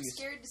give it an excuse. I'm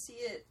scared to see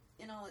it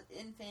in all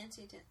in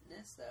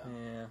fanciness, though.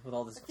 Yeah, with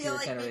all this I feel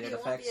like maybe generated it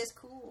won't effects. be as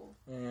cool.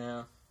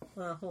 Yeah.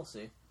 Well, we'll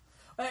see.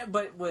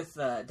 But with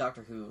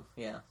Doctor Who,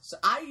 yeah. So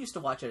I used to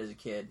watch it as a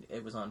kid.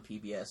 It was on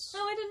PBS.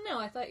 Oh, I didn't know.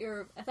 I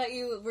thought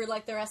you were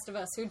like the rest of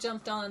us who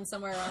jumped on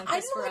somewhere around. I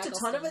didn't watch a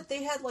ton of it.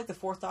 They had like the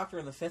 4th Doctor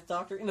and the 5th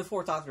Doctor. And the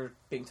 4th Doctor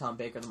being Tom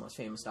Baker, the most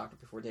famous Doctor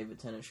before David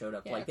Tennant showed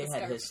up. Yeah, like they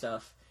had his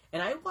stuff.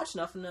 And I watched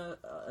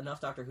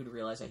enough Doctor Who to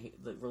realize I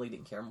really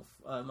didn't care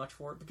much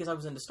for it because I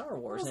was into Star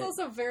Wars. It was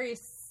also very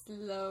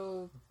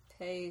slow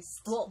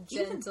paced,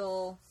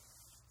 gentle.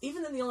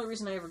 Even then, the only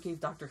reason I ever gave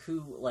Doctor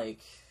Who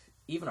like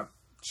even a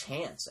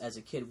chance as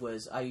a kid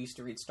was I used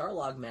to read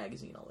Starlog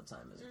magazine all the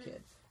time as a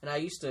kid. And I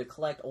used to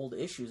collect old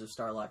issues of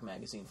Starlog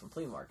magazine from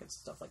flea markets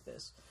and stuff like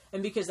this.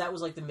 And because that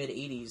was like the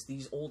mid-'80s,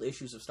 these old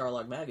issues of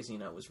Starlog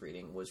magazine I was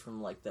reading was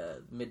from like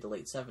the mid to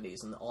late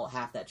 70s, and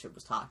half that shit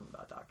was talking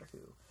about Doctor Who.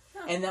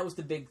 Huh. And that was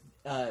the big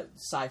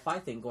sci-fi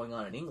thing going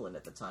on in England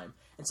at the time.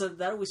 And so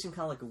that always seemed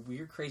kind of like a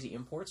weird, crazy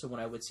import, so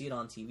when I would see it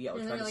on TV, I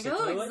would try to sit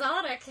through it. Oh,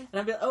 exotic! And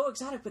I'd be like, oh,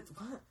 exotic, but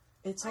what?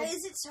 Why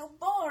is it so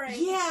boring?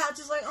 Yeah,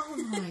 just like, oh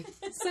my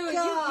So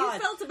you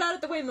felt about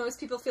it the way most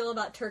people feel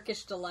about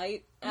Turkish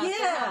Delight after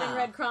having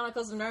read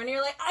Chronicles of Narnia.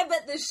 You're like, I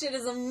bet this shit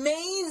is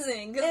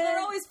amazing, because they're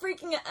always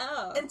freaking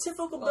out. And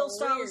typical Bill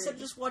style, instead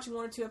of just watching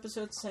 1 or 2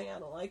 episodes saying, I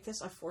don't like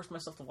this, I forced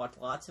myself to watch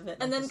lots of it.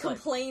 And then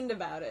complained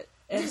about it.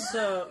 And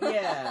so,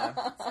 yeah.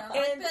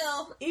 And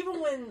Bill.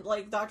 Even when,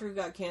 like, Doctor Who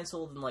got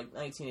canceled in, like,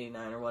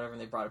 1989 or whatever,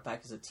 and they brought it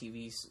back as a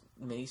TV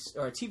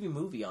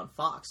movie on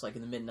Fox, like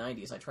in the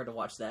mid-90s. I tried to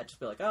watch that, just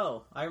be like,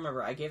 oh, I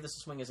remember I gave this a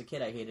swing as a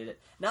kid, I hated it.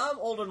 Now I'm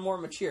older and more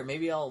mature.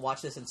 Maybe I'll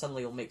watch this and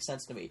suddenly it'll make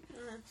sense to me.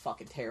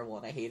 Fucking terrible,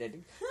 and I hated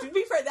it. To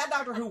be fair, that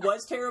Doctor Who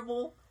was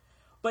terrible,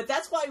 but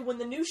that's why when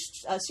the new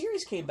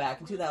series came back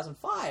in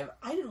 2005,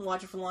 I didn't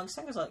watch it for the longest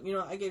time. I was like,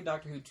 I gave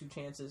Doctor Who 2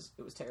 chances.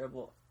 It was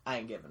terrible. I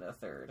ain't giving it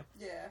a 3rd.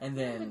 Yeah. And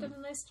then... They did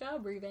a nice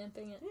job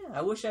revamping it. Yeah,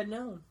 I wish I'd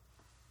known.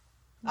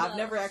 No. I've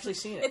never actually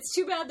seen it. It's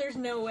too bad there's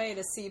no way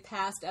to see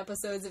past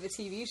episodes of a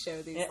TV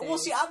show these days. Well,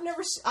 see,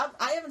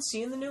 I haven't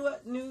seen the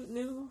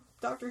new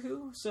Doctor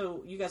Who,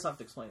 so you guys have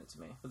to explain it to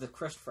me. With the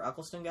Christopher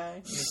Eccleston guy,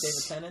 and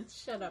David Tennant.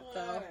 Shut up,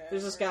 though.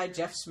 There's this guy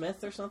Jeff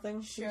Smith or something.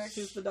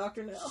 Who's the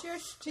Doctor now?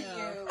 Shush to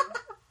you.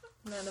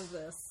 None of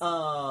this.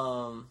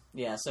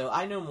 Yeah. So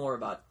I know more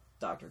about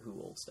Doctor Who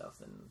old stuff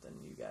than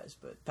you guys,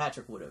 but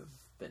Patrick would have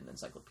been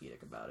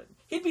encyclopedic about it.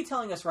 He'd be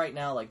telling us right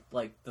now,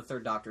 like the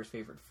Third Doctor's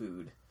favorite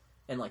food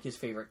and like his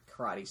favorite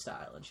karate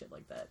style and shit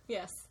like that.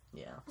 Yes.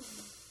 Yeah.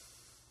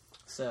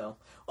 So,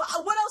 well,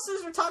 what else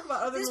is there to talk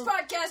about other This than...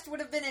 podcast would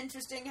have been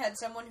interesting had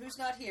someone who's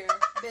not here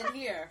been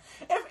here.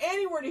 If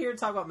Annie were to hear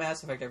talk about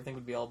Mass Effect, everything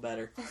would be all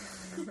better.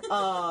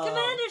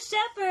 Commander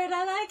Shepard,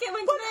 I like it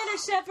when Commander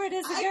Shepard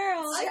is a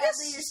girl.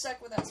 Sadly, you're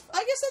stuck with us.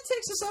 I guess that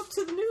takes us up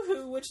to the new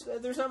Who, which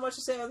there's not much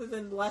to say other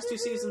than the last two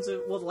seasons.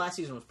 The last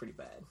season was pretty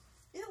bad.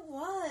 It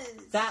was.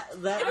 That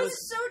I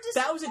was so disappointed.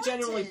 that was a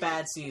genuinely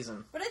bad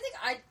season. But I think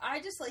I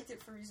just liked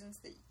it for reasons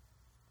that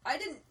I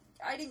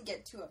didn't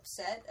get too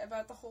upset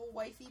about the whole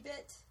wifey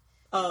bit.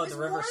 Oh, It was the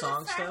River more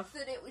Song the fact stuff?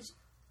 that it was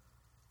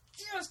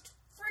just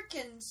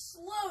freaking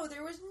slow.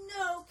 There was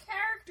no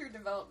character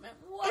development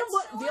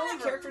whatsoever. The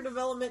only character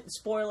development,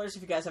 spoilers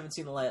if you guys haven't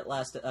seen the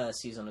last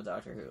season of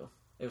Doctor Who,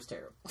 it was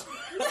terrible.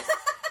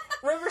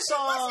 River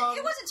Song.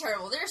 It wasn't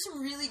terrible. There's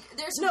some really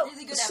good some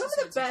episodes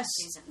of the best that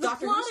season.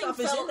 Doctor Who stuff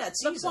is in that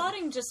season. The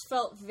plotting just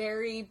felt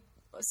very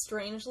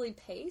strangely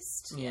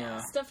paced.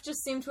 Yeah. Stuff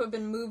just seemed to have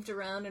been moved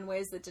around in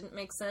ways that didn't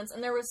make sense,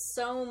 and there was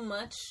so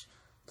much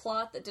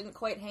plot that didn't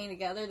quite hang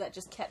together that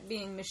just kept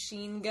being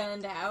machine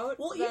gunned out.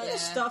 Well, even the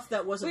stuff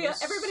that wasn't...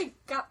 everybody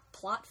got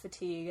plot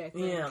fatigue, I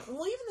think. Yeah.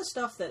 Well, even the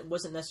stuff that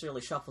wasn't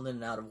necessarily shuffled in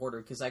and out of order,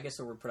 because I guess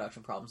there were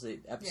production problems. The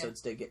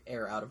episodes did get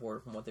air out of order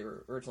from what they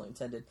were originally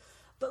intended.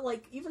 But,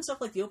 like, even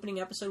stuff like the opening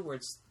episode where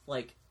it's,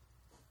 like,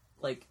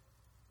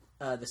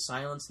 the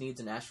Silence needs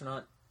an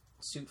astronaut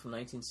suit from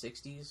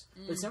 1960s.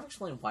 But it's never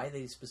explained why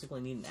they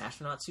specifically need an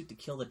astronaut suit to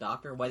kill the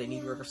Doctor, why they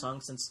need River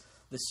Song, since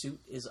the suit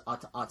is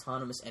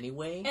autonomous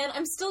anyway. And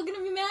I'm still going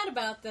to be mad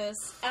about this.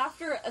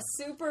 After a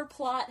super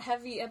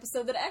plot-heavy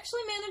episode that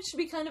actually managed to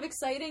be kind of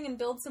exciting and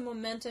build some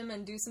momentum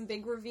and do some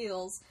big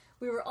reveals,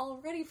 we were all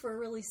ready for a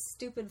really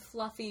stupid,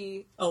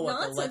 fluffy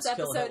nonsense Let's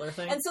Kill episode. Hitler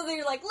thing? And so they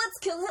were like, let's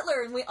kill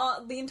Hitler! And we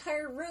all, the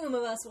entire room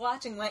of us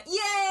watching went,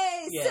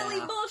 yay! Silly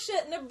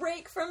bullshit and a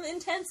break from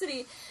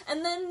intensity.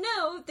 And then,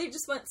 no, they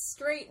just went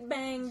straight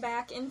bang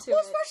back into it.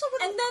 Especially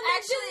with and then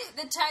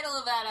Actually, the title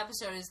of that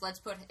episode is Let's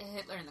Put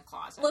Hitler in the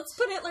Closet. let's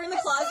put Hitler in the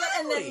closet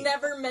and then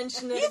never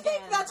mention it You again.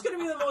 think that's going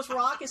to be the most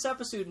raucous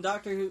episode in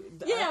Doctor Who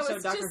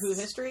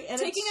history? And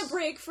taking a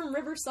break from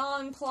River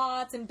Song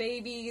plots and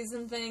babies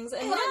and things,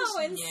 and No.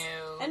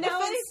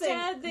 now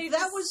instead they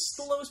that was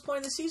the lowest point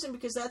of the season,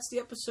 because that's the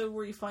episode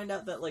where you find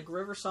out that like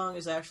River Song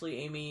is actually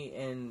Amy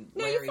and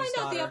Larry's you find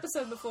out daughter. the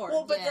episode before.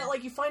 Well, but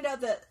you find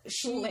out that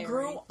she Larry.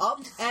 grew up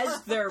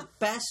as their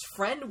best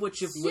friend,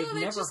 which we've they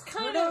never just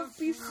heard kind of of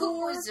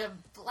before. was a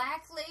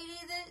black lady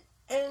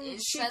that And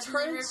is she suddenly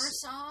turns, River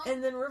Song?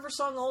 and then River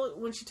Song.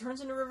 When she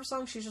turns into River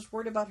Song, she's just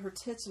worried about her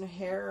tits and her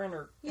hair and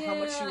how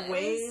much Yeah, she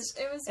weighs.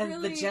 it was and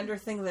really the gender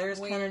thing there is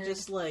kind of weird.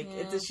 just like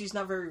Yeah. she's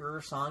not very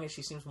River Song, and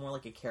she seems more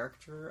like a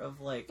caricature of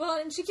like. Well,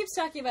 and she keeps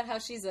talking about how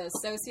she's a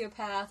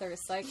sociopath or a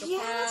psychopath,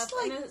 it's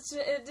like-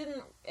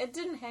 and it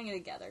didn't hang it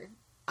together.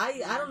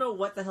 I don't know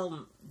what the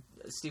hell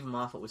Stephen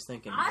Moffat was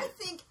thinking. I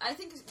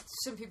think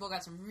some people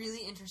got some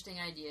really interesting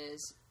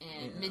ideas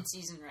in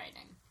mid-season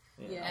writing.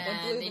 Yeah, And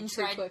they blew them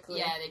too quickly.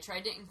 Yeah, they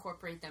tried to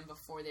incorporate them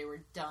before they were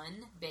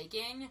done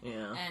baking.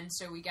 Yeah. And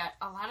so we got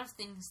a lot of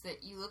things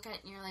that you look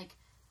at and you're like,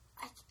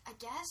 I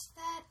guess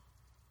that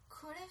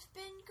could have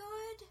been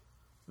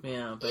good.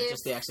 Yeah, but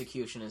just the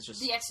execution is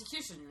just... The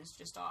execution was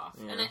just off.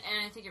 Yeah. And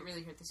I think it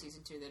really hurt the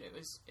season too that it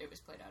was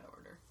played out of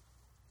order.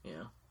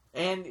 Yeah.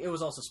 And it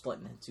was also split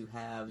into two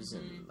halves,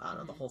 and I don't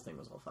know, the whole thing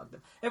was all fucked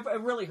up. It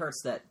really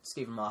hurts that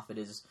Stephen Moffat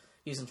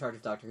he's in charge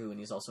of Doctor Who, and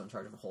he's also in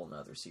charge of a whole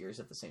other series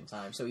at the same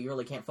time. So you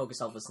really can't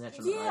focus Elvis Snitch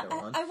on either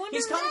one. I wonder.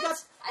 He's kind of got.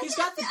 I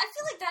feel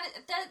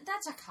like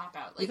that's a cop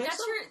out. Like think that's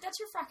so? that's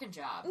your fucking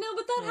job. No,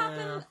 but that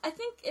happened. I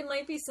think it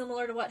might be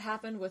similar to what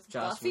happened with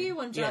Joss Buffy Whedon.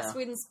 when Joss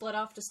Whedon split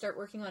off to start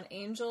working on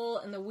Angel,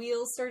 and the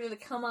wheels started to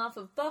come off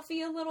of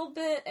Buffy a little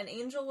bit, and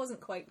Angel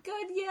wasn't quite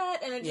good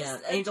yet, and it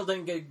just Angel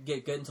didn't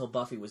get good until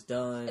Buffy was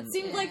done. it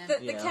seemed like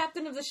the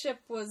captain of the ship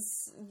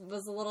was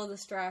a little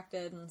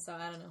distracted, and so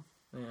I don't know.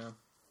 Yeah.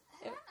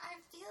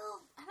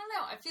 I don't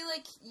know. I feel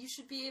like you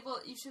should be able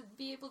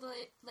to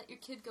let your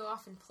kid go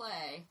off and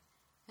play,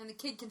 and the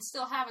kid can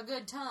still have a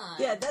good time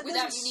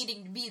without you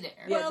needing to be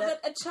there. Yeah,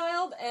 but a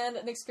child and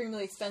an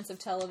extremely expensive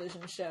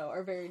television show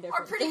are very different.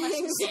 Are pretty much the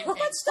things. same thing.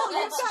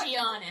 Let's be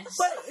honest.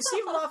 But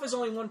Stephen Moffat is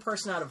only one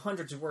person out of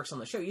hundreds who works on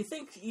the show. You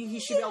think he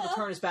should be able to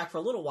turn his back for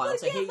a little while and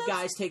say, hey,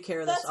 guys, take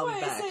care of this, I'll be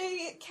back. That's why I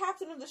say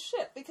captain of the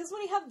ship, because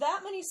when you have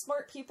that many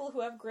smart people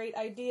who have great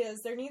ideas,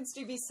 there needs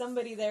to be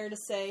somebody there to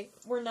say,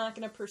 we're not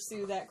going to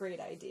pursue that great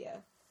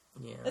idea.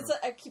 Yeah.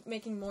 I keep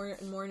making more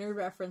and more nerd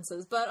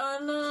references, but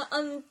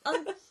on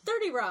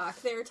 30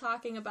 Rock, they were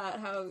talking about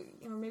how,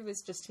 or maybe it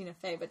was just Tina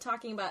Fey, but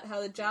talking about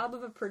how the job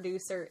of a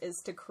producer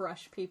is to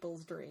crush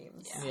people's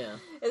dreams. Yeah.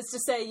 Is to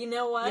say, you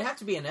know what? You have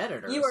to be an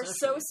editor. You are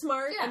so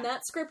smart, Yeah. and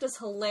that script is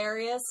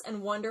hilarious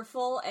and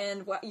wonderful,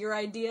 and what your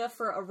idea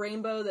for a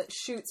rainbow that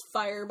shoots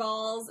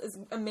fireballs is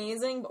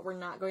amazing, but we're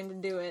not going to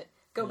do it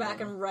go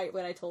back and write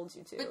what I told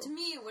you to. But to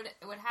me,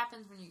 what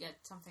happens when you get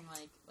something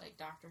like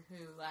Doctor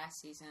Who last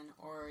season,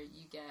 or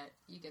you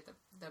get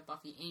the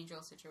Buffy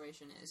Angel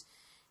situation, is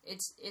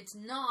it's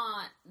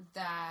not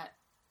that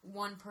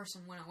one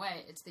person went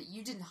away, it's that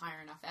you didn't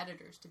hire enough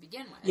editors to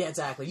begin with. Yeah,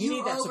 exactly. You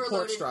need that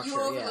support structure. You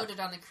overloaded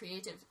on the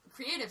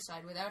creative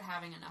side without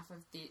having enough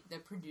of the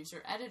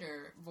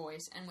producer-editor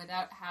voice, and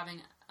without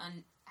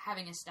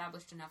having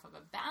established enough of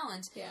a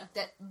balance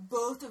that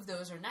both of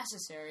those are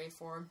necessary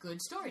for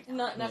good storytelling.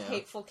 Not enough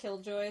hateful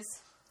killjoys.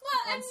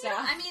 Well, and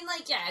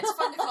it's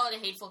fun to call it a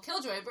hateful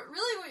killjoy, but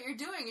really what you're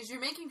doing is you're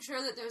making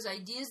sure that those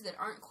ideas that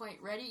aren't quite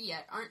ready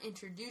yet aren't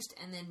introduced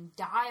and then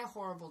die a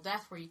horrible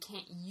death where you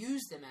can't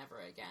use them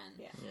ever again.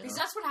 Yeah. Because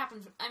that's what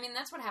happens. I mean,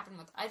 that's what happened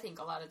with, I think,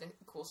 a lot of the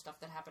cool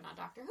stuff that happened on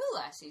Doctor Who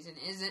last season,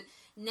 is that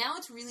now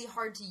it's really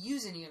hard to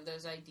use any of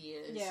those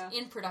ideas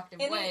in productive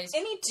ways.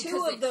 Any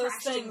two of those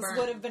things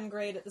would have been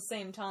great at the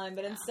same time,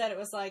 but instead it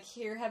was like,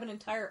 here, have an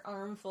entire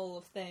armful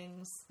of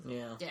things.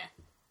 Yeah. Yeah.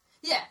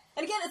 Yeah.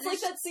 And again, it's like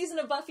that season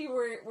of Buffy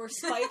where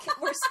Spike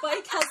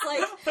has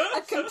like a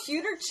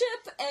computer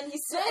chip, and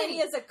he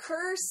has a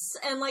curse,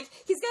 and like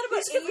he's got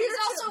about he's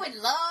also in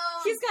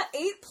love. He's got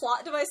 8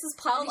 plot devices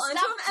piled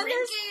onto him, and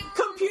there's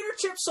computer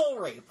chip soul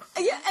rape.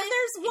 Yeah, and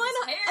there's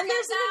an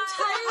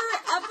entire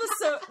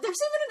episode.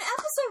 There's even an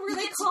episode where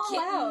they call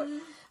out,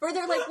 where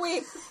they're like,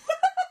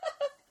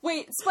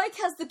 Wait, Spike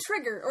has the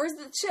trigger, or is it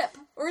the chip,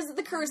 or is it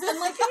the curse? And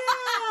like,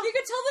 you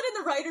could tell that in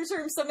the writer's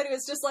room, somebody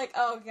was just like,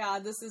 "Oh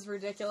God, this is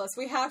ridiculous.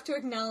 We have to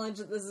acknowledge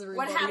that this is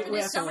ridiculous." What happened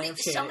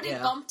is somebody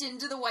bumped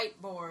into the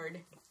whiteboard.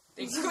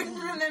 They couldn't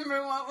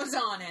remember what was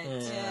on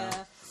it.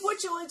 Yeah.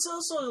 Which, it's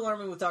also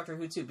alarming with Doctor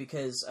Who, too,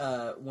 because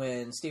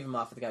when Stephen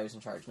Moffat, the guy who's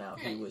in charge now,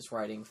 he was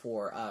writing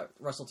for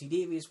Russell T.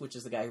 Davies, which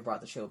is the guy who brought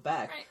the show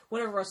back. Right.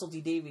 Whenever Russell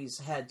T. Davies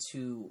had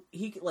to...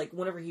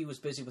 whenever he was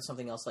busy with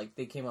something else, like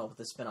they came out with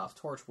the spin-off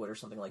Torchwood or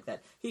something like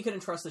that, he couldn't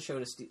trust the show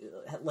to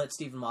let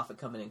Stephen Moffat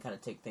come in and kind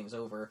of take things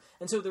over.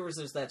 And so there was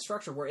that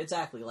structure where,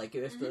 exactly, like,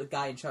 if the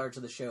guy in charge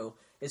of the show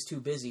is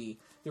too busy,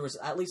 there was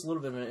at least a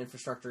little bit of an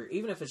infrastructure,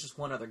 even if it's just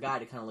one other guy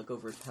to kind of look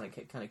over and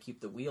kind of keep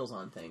the wheels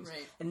on things.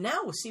 Right. And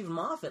now with Stephen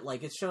Moffat,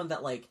 like, it's shown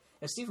that, like,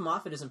 if Stephen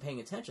Moffat isn't paying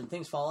attention,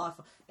 things fall off.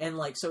 And,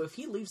 like, so if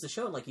he leaves the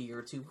show in, like, a year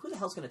or two, who the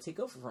hell's going to take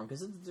over for him?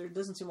 Because there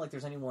doesn't seem like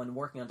there's anyone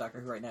working on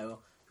Doctor Who right now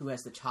who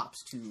has the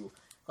chops to,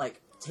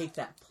 like, take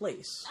that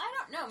place. I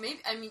don't know. Maybe,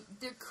 I mean,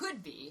 there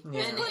could be.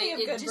 Yeah. There's plenty of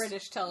good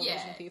British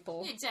television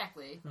people.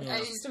 Exactly. Yeah.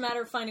 It's just a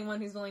matter of finding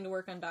one who's willing to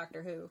work on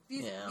Doctor Who.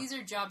 These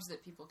are jobs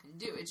that people can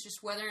do. It's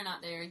just whether or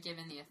not they are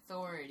given the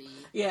authority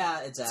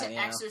to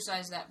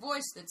exercise that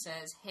voice that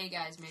says, hey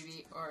guys,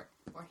 maybe, or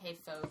hey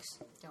folks,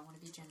 don't want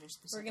to be gender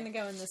specific. We're going to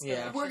go in this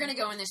direction. We're going to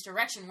go in this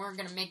direction. We're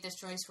going to make this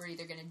choice. We're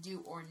either going to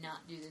do or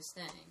not do this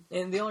thing.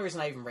 And the only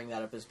reason I even bring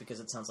that up is because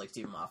it sounds like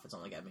Stephen Moffat's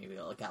only got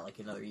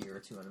another year or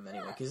two in him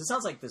anyway. Because it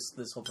sounds like this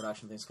whole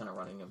production thing's kind of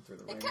running him through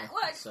the ringer. It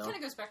kind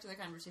of goes back to the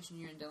conversation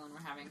you and Dylan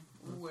were having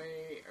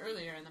way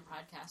earlier in the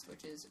podcast,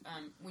 which is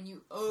when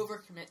you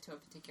overcommit to a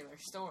particular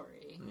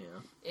story.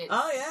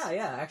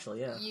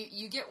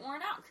 You get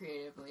worn out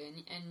creatively,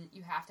 and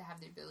you have to have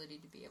the ability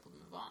to be able to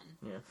move on.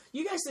 Yeah.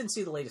 You guys didn't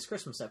see the latest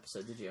Christmas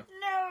episode, did you?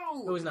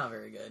 No! It was not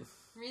very good.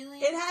 Really?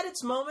 It had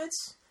its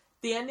moments.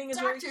 The ending is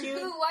very cute. Doctor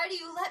Who, why do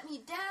you let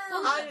me down?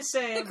 I'm just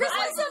saying. The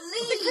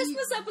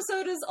Christmas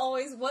episode is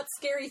always, what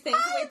scary thing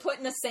can we put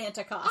in a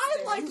Santa costume?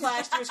 I liked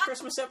last year's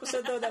Christmas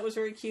episode, though. That was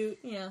very cute.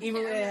 Yeah.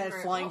 Even when it had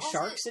flying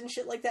sharks and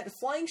shit like that.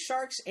 Flying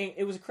sharks, and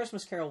it was a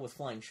Christmas Carol with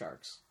flying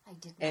sharks. I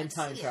did not and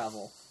time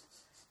travel.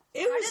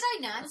 How did I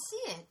not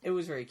see it? It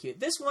was very cute.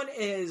 This one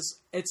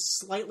it's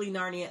slightly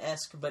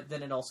Narnia-esque, but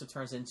then it also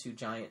turns into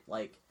giant,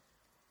 like,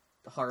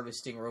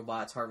 harvesting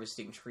robots,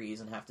 harvesting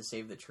trees, and have to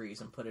save the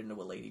trees and put it into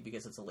a lady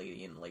because it's a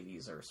lady and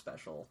ladies are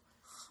special.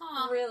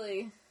 Huh.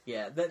 Really?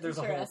 Yeah, there's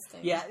a whole...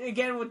 Yeah,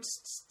 again, with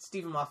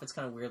Stephen Moffat's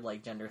kind of weird,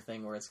 like, gender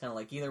thing, where it's kind of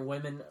like either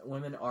women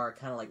are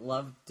kind of like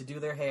love to do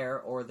their hair,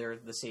 or they're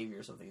the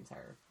saviors of the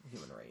entire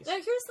human race. Now,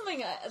 here's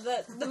something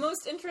the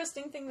most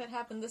interesting thing that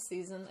happened this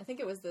season, I think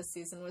it was this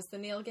season, was the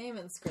Neil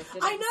Gaiman scripted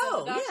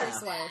episode of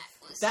Doctor's Wife.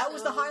 That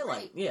was the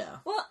highlight, yeah.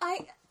 Well,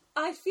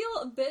 I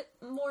feel a bit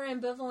more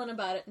ambivalent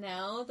about it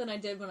now than I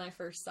did when I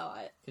first saw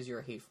it. Because you're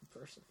a hateful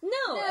person.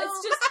 No,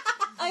 it's just...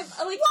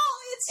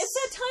 it's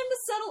that time to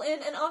settle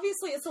in, and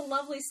obviously it's a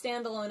lovely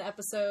standalone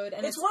episode,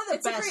 and it's one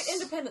of the best. A great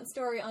independent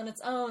story on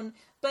its own.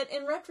 But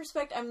in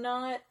retrospect, I'm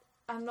not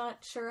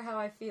sure how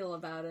I feel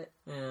about it.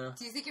 Yeah.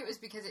 Do you think it was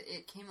because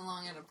it came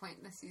along at a point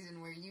in the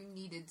season where you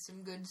needed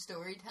some good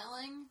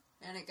storytelling,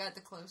 and it got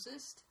the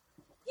closest?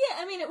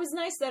 Yeah, I mean, it was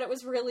nice that it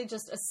was really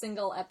just a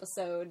single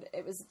episode.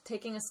 It was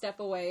taking a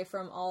step away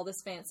from all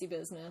this fancy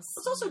business.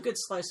 It's also a good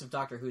slice of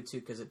Doctor Who, too,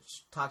 because it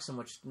talks so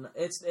much...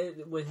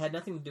 It had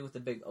nothing to do with the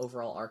big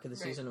overall arc of the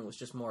season. It was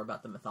just more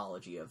about the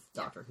mythology of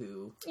Doctor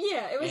Who.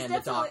 Yeah, it was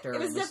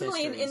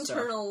definitely an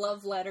internal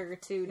love letter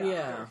to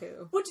Doctor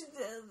Who. Which,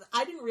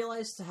 I didn't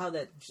realize how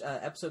that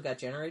episode got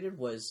generated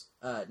was...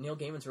 Neil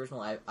Gaiman's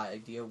original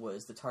idea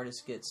was the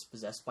TARDIS gets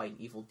possessed by an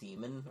evil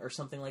demon or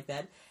something like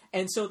that.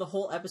 And so the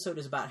whole episode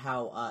is about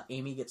how how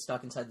Amy gets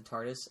stuck inside the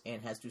TARDIS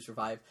and has to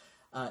survive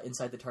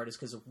inside the TARDIS,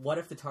 because what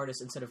if the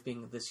TARDIS, instead of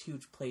being this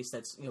huge place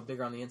that's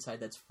bigger on the inside,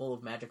 that's full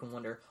of magic and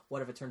wonder,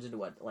 what if it turns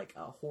into a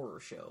horror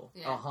show,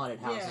 a haunted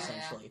house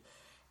essentially.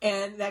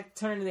 And that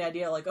turned into the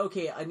idea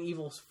okay, an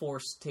evil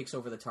force takes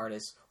over the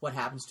TARDIS. What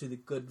happens to the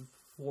good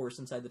force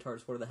inside the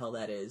TARDIS? What the hell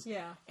that is?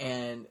 Yeah.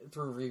 And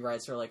through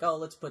rewrites, they're like, oh,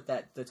 let's put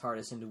the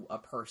TARDIS into a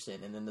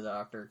person, and then the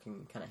Doctor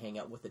can kind of hang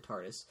out with the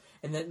TARDIS.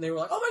 And then they were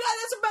like, oh my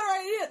god, that's a better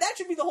idea! That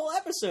should be the whole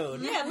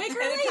episode! Yeah, make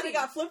her and a it kind lady. of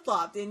got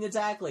flip-flopped, and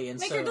exactly. And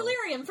Make her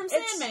Delirium from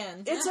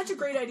Sandman! It's such a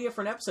great idea for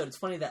an episode. It's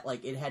funny that,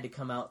 it had to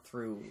come out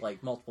through,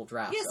 multiple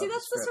drafts. Yeah, see,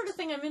 that's the script. sort of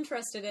thing I'm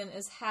interested in,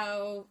 is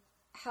how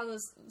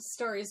those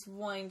stories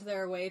wind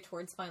their way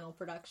towards final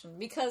production.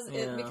 Because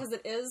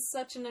it is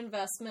such an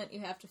investment,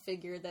 you have to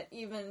figure that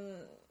even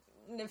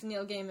if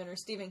Neil Gaiman or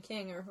Stephen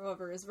King or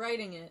whoever is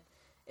writing it,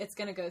 it's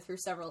going to go through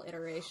several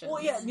iterations.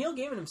 Well, yeah, Neil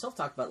Gaiman himself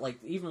talked about,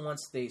 even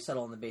once they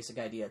settle on the basic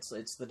idea,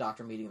 it's the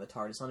Doctor meeting the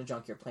TARDIS on a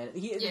junkyard planet.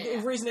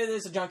 The reason it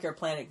is a junkyard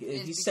planet,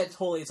 he said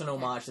totally it's an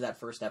homage to that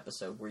first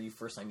episode where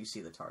first time you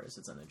see the TARDIS,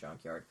 it's in a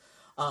junkyard.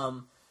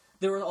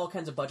 There were all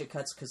kinds of budget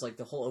cuts, because,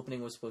 the whole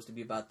opening was supposed to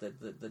be about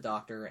the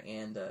Doctor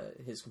and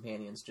his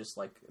companions just,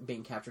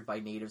 being captured by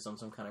natives on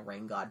some kind of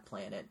rain god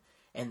planet.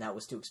 And that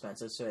was too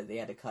expensive, so they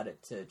had to cut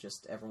it to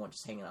just everyone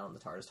just hanging out on the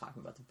TARDIS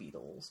talking about the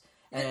Beatles.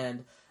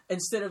 And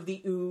instead of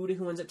the Ood,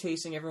 who ends up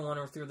chasing everyone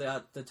or through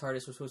the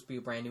TARDIS, was supposed to be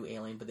a brand new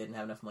alien, but they didn't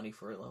have enough money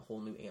for a whole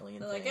new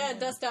alien thing.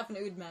 Dust off an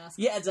Ood mask.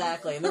 Yeah,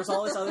 exactly. And there's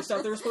all this other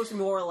stuff. There were supposed to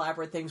be more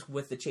elaborate things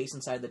with the chase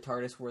inside the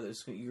TARDIS, where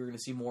you're going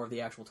to see more of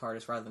the actual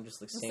TARDIS rather than just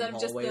the same hallway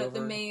Instead of just over.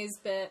 the maze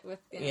bit with...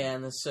 Yeah,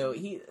 and so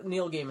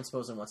Neil Gaiman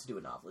supposedly wants to do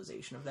a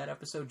novelization of that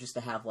episode, just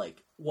to have,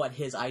 what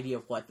his idea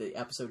of what the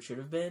episode should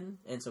have been,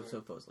 and so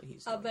supposedly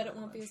he's... I'll bet it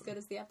won't be as good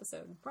as the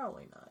episode.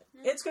 Probably not.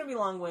 It's going to be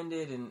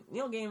long-winded, and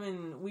Neil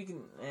Gaiman,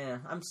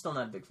 I'm still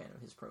not a big fan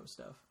of his prose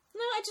stuff.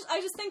 No,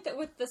 I just think that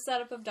with the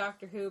setup of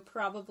Doctor Who,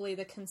 probably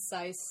the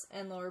concise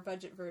and lower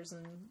budget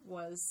version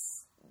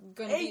was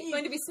going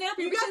to be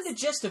snappy. You got the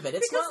gist of it.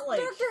 It's not like...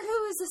 Doctor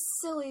Who is a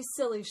silly,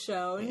 silly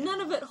show. Yeah.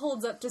 None of it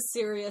holds up to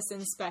serious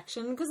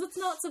inspection, because it's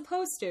not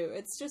supposed to.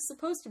 It's just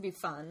supposed to be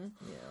fun.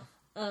 Yeah.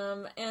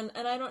 And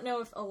I don't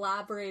know if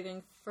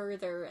elaborating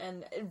further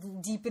and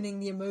deepening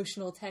the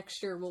emotional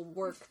texture will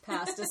work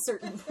past a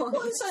certain point.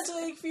 Well,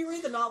 essentially, if you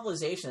read the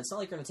novelization, it's not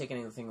like you're going to take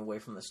anything away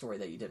from the story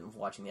that you didn't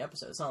watching the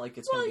episode. It's not like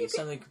it's going to be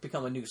something that could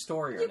become a new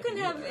story or anything.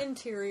 You can have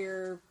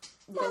interior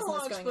business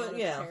going on with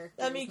characters.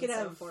 I mean, you could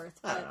have... So forth,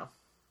 I don't know.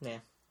 Yeah.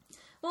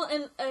 Well,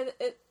 and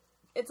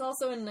it's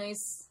also a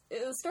nice...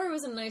 The story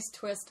was a nice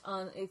twist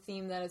on a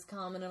theme that is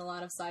common in a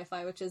lot of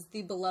sci-fi, which is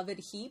the beloved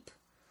heap.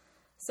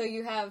 So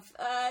you have,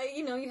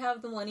 you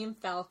have the Millennium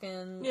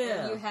Falcon,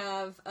 and you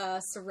have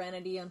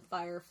Serenity on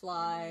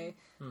Firefly.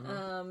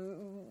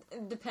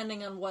 Mm-hmm.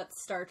 Depending on what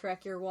Star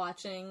Trek you're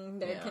watching,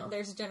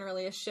 there's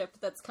generally a ship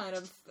that's kind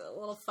of a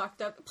little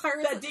fucked up.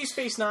 That Deep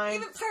Space Nine.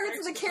 Even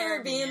Pirates of the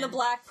Caribbean, the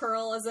Black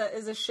Pearl is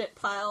a shit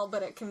pile,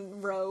 but it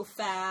can row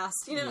fast.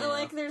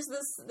 There's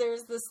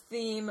this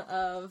theme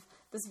of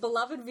this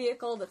beloved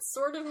vehicle that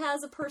sort of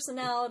has a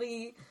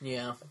personality.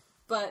 Yeah.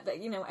 But that,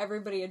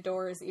 everybody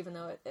adores, even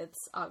though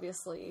it's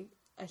obviously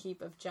a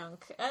heap of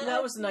junk. And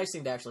that was the nice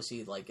thing to actually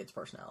see, its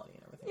personality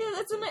and everything.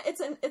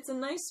 Yeah, it's a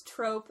nice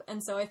trope,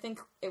 and so I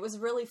think it was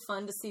really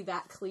fun to see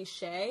that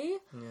cliche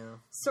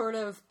sort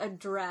of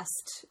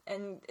addressed.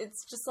 And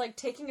it's just like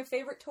taking a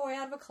favorite toy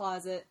out of a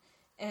closet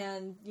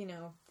and,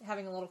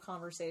 having a little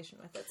conversation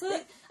with it. So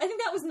I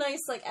think that was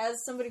nice,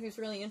 as somebody who's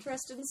really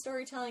interested in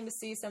storytelling, to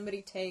see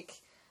somebody take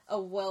a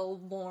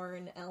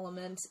well-worn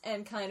element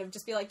and kind of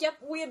just be like, yep,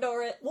 we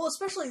adore it. Well,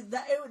 especially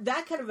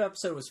that kind of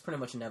episode was pretty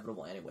much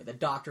inevitable anyway. The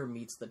Doctor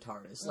meets the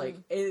TARDIS.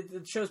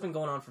 The show's been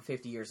going on for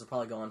 50 years. It'll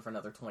probably go on for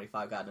another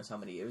 25, God knows how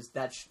many. It was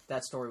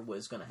that story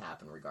was going to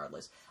happen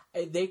regardless.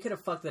 They could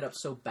have fucked it up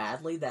so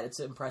badly that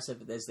it's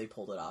impressive as they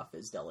pulled it off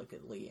as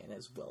delicately and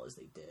as well as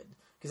they did.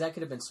 Because that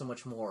could have been so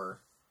much more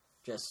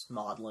just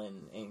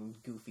maudlin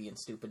and goofy and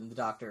stupid. And the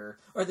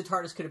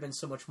TARDIS could have been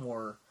so much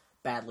more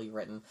badly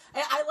written.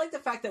 I like the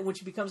fact that when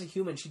she becomes a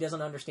human, she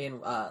doesn't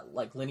understand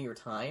linear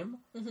time.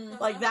 Mm-hmm.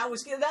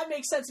 That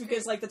makes sense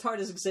because the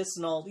TARDIS exists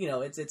and all.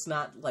 It's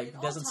not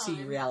doesn't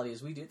see reality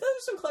as we do.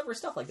 There's some clever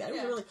stuff like that.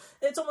 Yeah.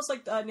 It's almost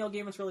like Neil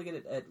Gaiman's really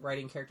good at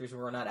writing characters who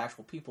are not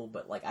actual people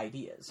but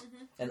ideas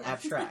and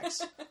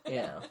abstracts.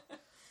 Yeah.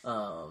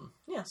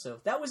 So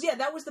that was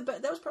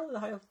probably the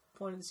high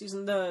point of the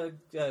season. The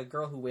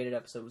girl who waited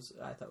episode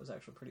I thought was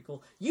actually pretty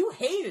cool. You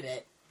hated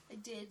it. I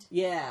did.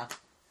 Yeah.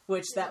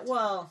 That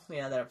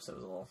episode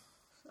was a little...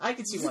 I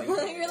could see why you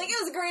You're like,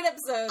 it was a great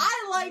episode.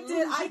 I liked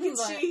it. I could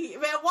see...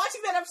 Man,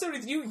 watching that episode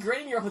with you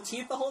gritting your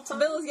teeth the whole time...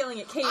 Bill is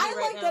yelling at Katie I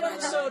right like now. that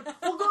episode...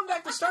 Well, going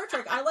back to Star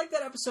Trek, I like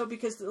that episode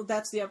because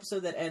that's the episode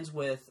that ends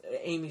with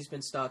Amy's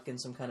been stuck in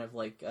some kind of,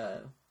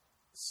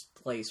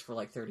 place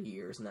for, 30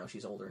 years, and now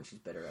she's older and she's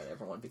bitter at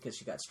everyone because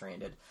she got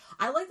stranded.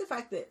 I like the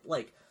fact that,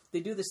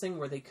 they do this thing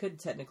where they could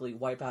technically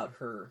wipe out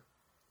her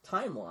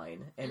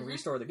timeline and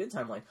restore the good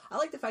timeline. I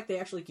like the fact they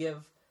actually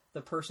give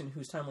the person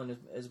whose timeline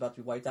is about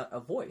to be wiped out a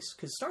voice,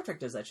 because Star Trek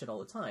does that shit all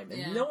the time, and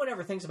Yeah. no one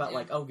ever thinks about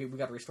like, oh, we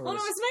got to restore Well,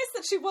 this. it was nice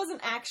that she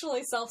wasn't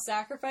actually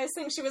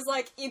self-sacrificing. She was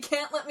like, "You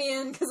can't let me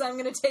in because I'm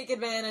going to take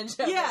advantage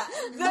of Yeah,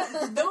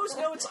 it." those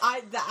notes,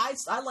 I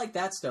like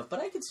that stuff, but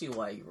I could see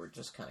why you were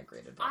just kind of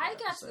grated. By I that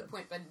got to the episode.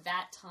 point by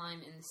that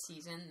time in the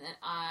season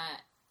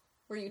that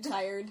Were you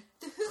tired?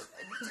 the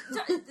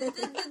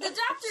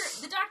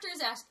doctor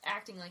is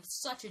acting like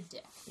such a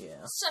dick.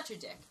 Yeah. Such a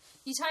dick.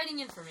 He's hiding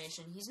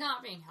information. He's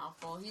not being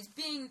helpful. He's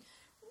being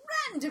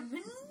random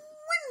and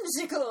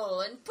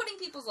whimsical and putting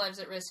people's lives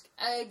at risk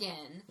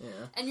again. Yeah.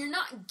 And you're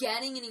not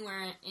getting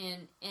anywhere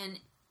in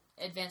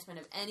advancement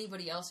of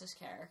anybody else's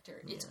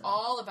character. It's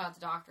all about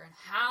the Doctor and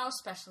how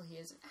special he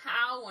is and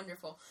how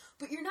wonderful.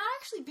 But you're not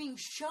actually being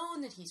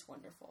shown that he's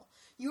wonderful.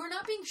 You are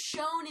not being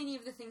shown any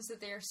of the things that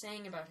they are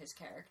saying about his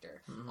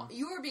character. Mm-hmm.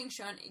 You are being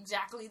shown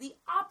exactly the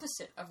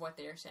opposite of what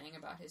they are saying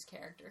about his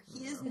character.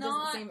 He is It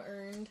not... doesn't seem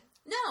earned.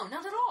 No,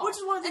 not at all. Which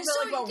is one of the things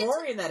I like about it gets-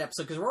 Rory in that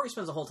episode, because Rory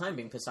spends the whole time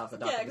being pissed off at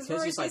the Doctor, Yeah, because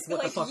Rory's he's like, basically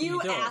what the fuck are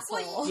you doing? asshole.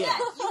 Well, Yeah.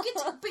 you get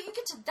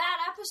to that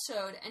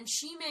episode, and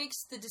she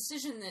makes the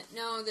decision that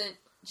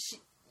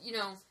she,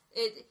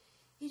 it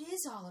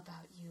is all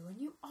about you, and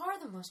you are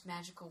the most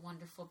magical,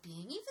 wonderful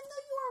being, even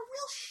though you are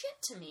real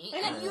shit to me,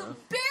 and you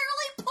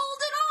barely pulled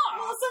it off.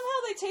 Well, somehow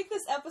they take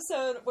this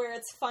episode where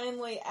it's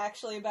finally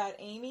actually about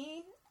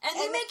Amy. And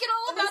they make it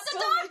all and about they the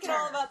still Doctor. Make it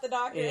all about the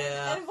Doctor.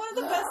 Yeah. And one of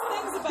the best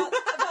things about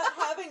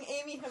having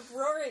Amy have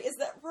Rory is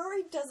that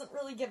Rory doesn't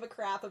really give a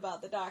crap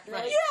about the Doctor.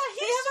 Right. Like, Yeah,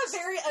 they have a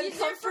very he's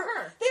there for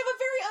uncomfortable. her. They have a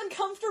very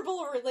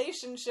uncomfortable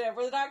relationship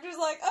where the Doctor's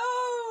like,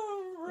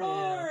 "Oh,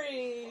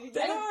 Rory."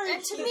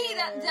 And to me,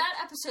 that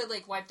episode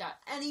wiped out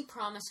any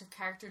promise of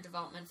character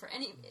development for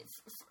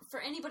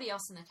anybody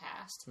else in the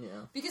cast. Yeah.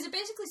 Because it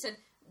basically said,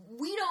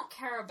 we don't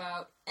care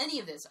about any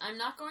of this. I'm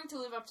not going to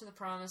live up to the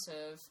promise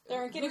of There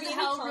aren't who gonna the be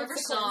hell any River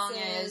Song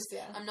consequences, is.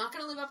 yeah. I'm not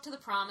going to live up to the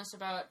promise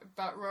about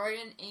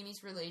Rory and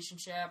Amy's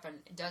relationship and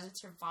does it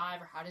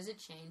survive or how does it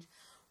change.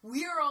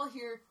 We're all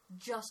here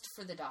just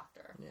for the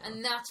Doctor,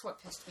 and that's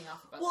what pissed me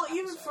off about. Well, that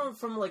even episode.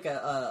 from like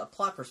a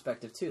plot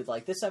perspective too,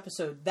 like this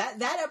episode, that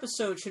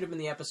episode should have been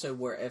the episode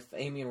where if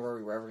Amy and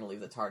Rory were ever going to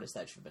leave the TARDIS,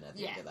 that should have been at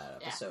the end of that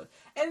episode.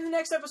 And in the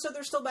next episode,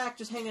 they're still back,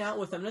 just hanging out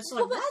with them. And it's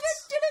like, what?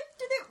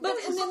 But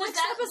in the next was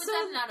episode,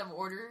 that an out of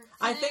order thing?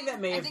 I think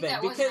that may have been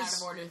that was an out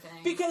of order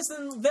thing. because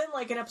then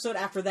like an episode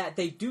after that,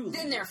 they do leave.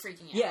 Then they're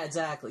freaking out. Yeah,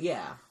 exactly.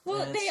 Yeah.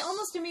 well, And they it's-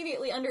 almost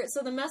immediately under it.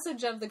 So the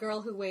message of the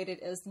girl who waited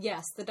is,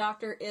 yes, the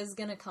Doctor is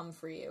going to come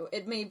for you.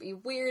 It may be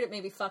weird, it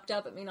may be fucked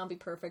up, it may not be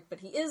perfect, but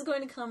he is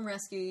going to come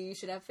rescue you. You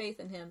should have faith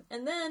in him.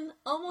 And then,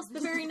 almost the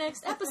very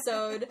next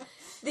episode,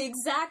 the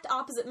exact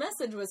opposite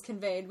message was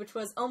conveyed, which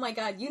was, oh my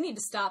god, you need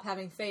to stop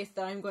having faith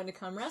that I'm going to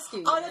come rescue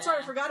you. Oh, that's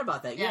right. I forgot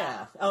about that.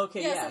 Yeah.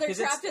 Okay. Yeah. so they're Because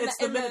trapped it's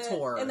the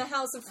Minotaur. in the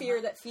house of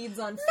fear that feeds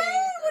on faith. No,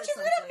 or but you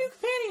forgot a something. new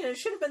companion. It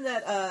should have been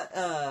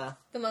that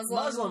The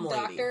Muslim lady.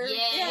 doctor.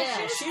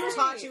 Yeah, she was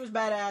hot. She was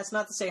badass.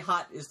 Not to say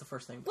hot is the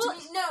first thing. Well,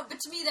 no, but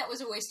to me that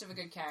was a waste of a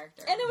good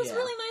character. And it was Yeah.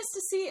 really nice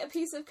to see a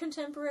piece of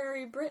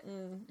contemporary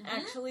Britain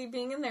actually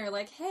being in there.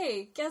 Like,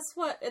 hey, guess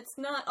what? It's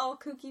not all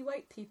kooky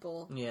white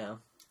people. Yeah.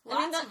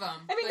 Lots of them,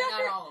 but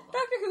not all of them.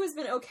 Doctor Who has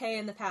been okay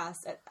in the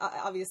past, at,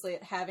 obviously,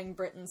 at having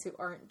Britons who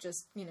aren't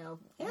just,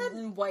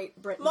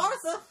 white Britons.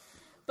 Martha.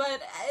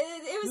 But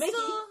it was Mickey.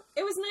 still,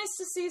 it was nice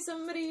to see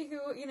somebody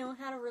who,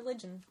 had a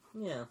religion.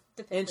 Yeah.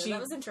 Depicted. And she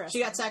That was interesting.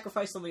 She got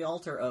sacrificed on the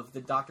altar of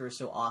the Doctor is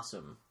so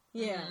awesome.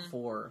 Yeah.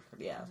 For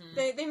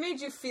They made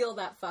you feel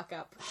that fuck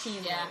up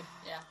keenly. Yeah.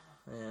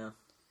 Yeah.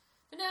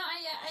 But no,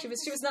 She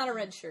was not a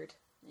red shirt.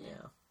 Yeah.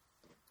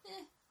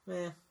 Eh.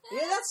 Yeah.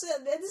 Yeah, that's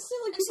it. This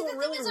seems like And see, people the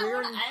really thing is,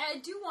 weird. I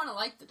do want to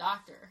like the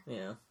Doctor.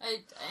 Yeah. I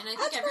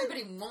think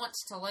everybody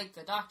wants to like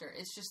the Doctor.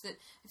 It's just that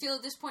I feel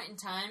at this point in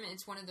time,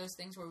 it's one of those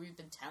things where we've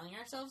been telling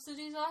ourselves that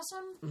he's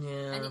awesome,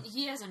 Yeah. and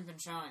he hasn't been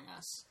showing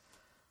us.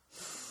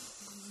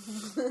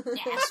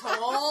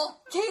 Asshole!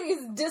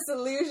 Katie's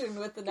disillusioned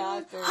with the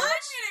Doctor. I'm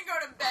gonna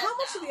go to bed. How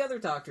much now. of the other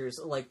Doctors,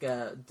 like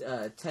Tennant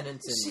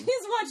and... She's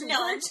watching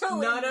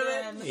Virtual None of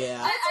again. it?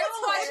 Yeah.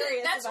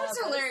 That's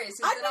what's hilarious.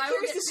 Is I'd that be I would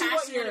curious get to see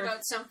what passionate your-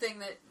 about something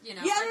that Yeah,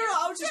 no,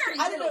 I was just... very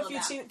I don't know little if you'd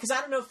about. seen... Because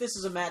I don't know if this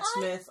is a Matt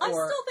Smith I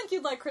or... still think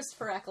you'd like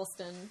Christopher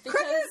Eccleston.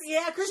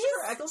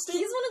 Christopher Eccleston.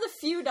 He's one of the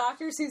few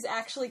Doctors who's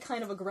actually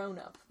kind of a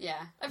grown-up. Yeah,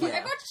 I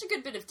Yeah. watched a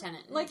good bit of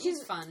Tenet. Like,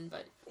 He's fun,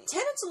 but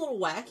Tennant's a little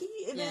wacky.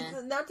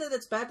 Yeah. Not that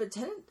it's bad, but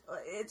Tennant...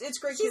 It's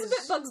great He's a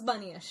because... bit Bugs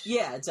Bunny-ish.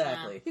 Yeah,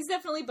 exactly. He's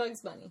definitely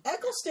Bugs Bunny.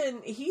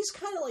 Eccleston, he's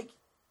kind of like...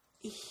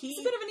 He's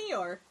a bit of an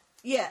Eeyore.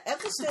 Yeah,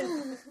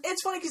 Eccleston...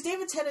 It's funny because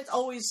David Tennant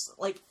always,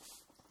 like...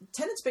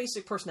 Tennant's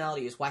basic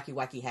personality is wacky,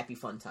 wacky, happy,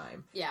 fun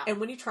time. Yeah. And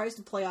when he tries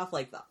to play off,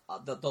 like,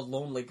 the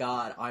lonely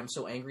god, I'm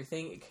so angry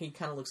thing, he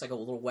kind of looks like a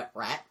little wet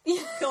rat.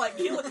 Like,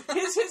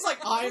 his his like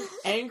I'm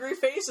angry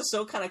face is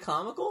so kind of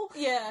comical.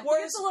 Yeah,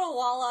 Whereas he's a little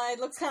wall-eyed,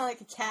 looks kind of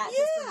like a cat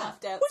just been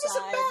left outside. which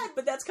isn't bad,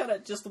 but that's kind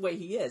of just the way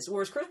he is.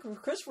 Whereas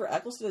Christopher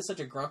Eccleston is such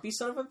a grumpy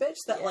son of a bitch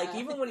that like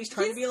even when he's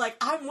trying to be like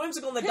I'm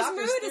whimsical in the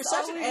doctor, there's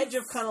such an edge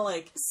of kind of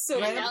like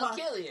I'll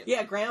kill you.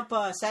 Yeah,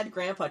 sad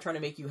grandpa trying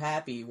to make you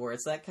happy, where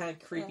it's that kind of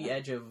creepy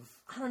edge of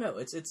I don't know.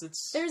 It's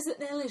there's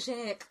an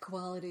elegiac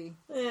quality.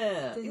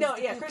 Yeah,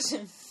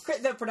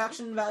 the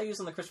production values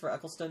on the Christopher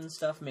Eccleston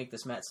stuff make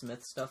this Matt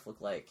Smith stuff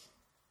look like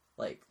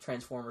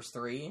Transformers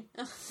 3.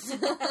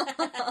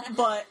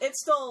 But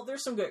it's still,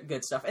 there's some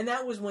good stuff. And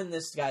that was when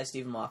this guy,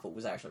 Stephen Moffat,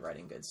 was actually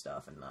writing good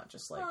stuff and not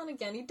just Well, and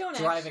again, you don't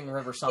driving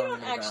River Song. You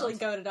don't actually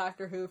go to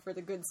Doctor Who for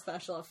the good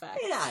special effects.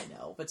 Yeah, I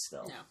know, but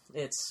still.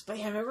 No. But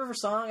yeah, River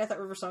Song, I thought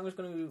River Song was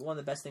going to be one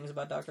of the best things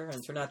about Doctor Who,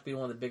 and it turned out to be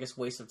one of the biggest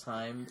wastes of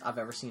time I've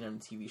ever seen on a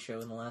TV show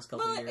in the last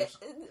couple of years.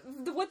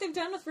 What they've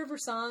done with River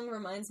Song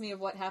reminds me of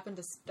what happened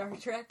to Star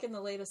Trek in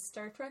the latest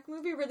Star Trek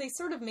movie, where they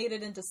sort of made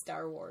it into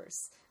Star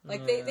Wars.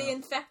 Like, they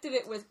infected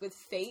it with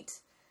fate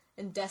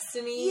and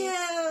destiny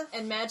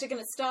and magic, and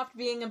it stopped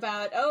being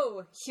about,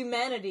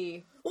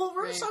 humanity. Well,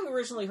 River Song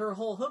originally, her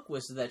whole hook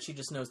was that she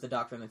just knows the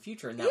Doctor in the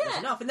future, and that was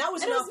enough. And that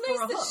was enough it was nice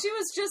for a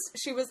that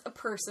she was a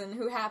person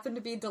who happened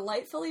to be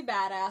delightfully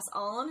badass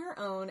all on her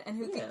own, and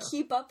who could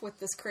keep up with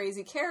this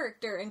crazy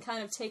character and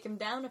kind of take him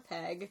down a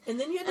peg. And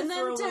then you had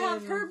to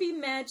have her be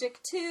magic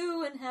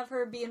too, and have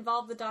her be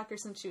involved with the Doctor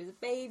since she was a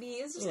baby.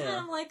 It's just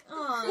kind of like,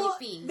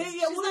 creepy.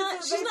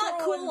 She's not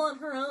cool on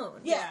her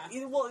own.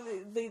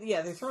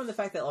 They're throwing the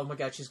fact that, oh my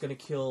god, she's going to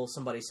kill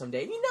somebody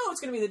someday. And you know it's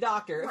going to be the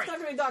Doctor. If it's not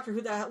going to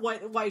be the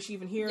Doctor, why is she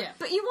even here? Yeah.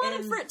 But you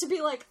wanted for it to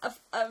be like a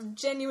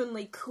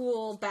genuinely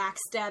cool,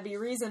 backstabby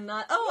reason,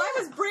 not, I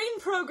was brain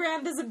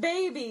programmed as a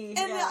baby.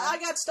 And I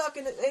got stuck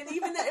in it. And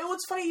even that,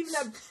 what's funny, even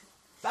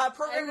that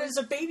programmed as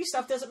a baby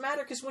stuff doesn't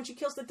matter, because when she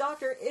kills the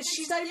Doctor,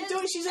 she's not even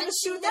doing it. She's in a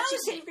suit that she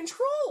can't even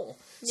control.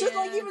 So,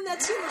 like, even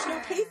that scene, there's no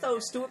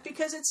pathos to it,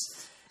 because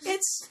it's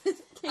again,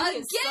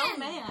 so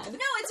mad.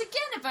 No, it's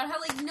again about how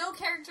like no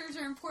characters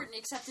are important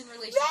except in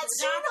relation that to the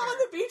scene Doctor. on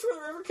the beach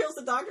where the river kills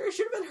the Doctor. It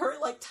should have been her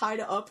like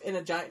tied up in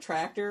a giant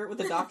tractor with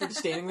the Doctor just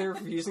standing there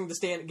refusing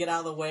to get out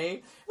of the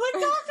way. Like,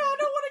 Doctor, I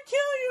don't want to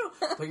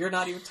kill you, but you're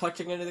not even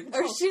touching any of the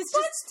controls.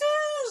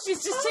 Or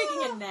she's just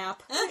taking a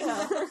nap.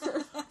 Yeah.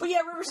 But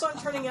yeah, River Song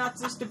turning out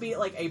just to be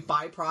like a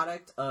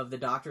byproduct of the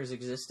Doctor's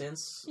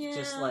existence. Yeah.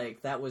 Just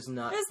like that was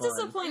not. It was fun.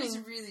 disappointing. It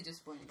was really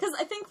disappointing. Because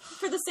I think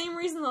for the same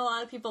reason that a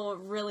lot of people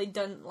really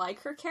didn't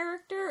like her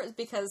character, is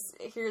because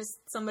here's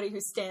somebody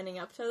who's standing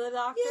up to the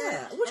Doctor.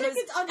 Yeah, which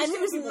and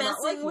who's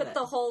messing with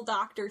the whole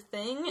Doctor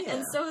thing,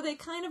 and so they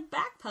kind of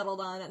backpedaled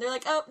on it. They're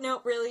like, oh,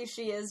 no, really,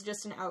 she is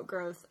just an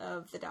outgrowth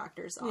of the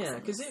Doctor's awesomeness. Yeah,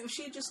 because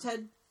she just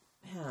had...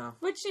 Yeah.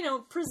 Which,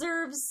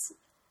 preserves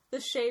the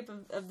shape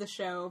of the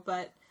show,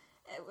 but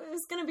it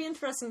was going to be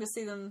interesting to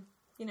see them,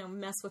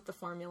 mess with the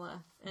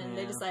formula, and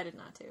they decided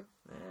not to.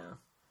 Yeah.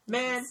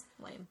 Man.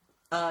 Lame.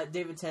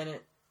 David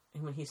Tennant,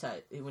 when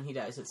he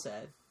dies, it's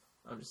sad.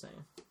 I'm just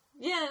saying.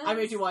 Yeah. I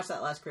made you watch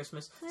that last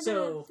Christmas.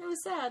 So it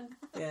was sad.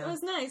 Yeah. It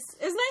was nice.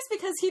 It was nice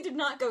because he did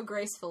not go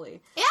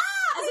gracefully. Yeah!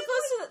 As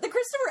opposed to the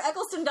Christopher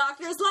Eccleston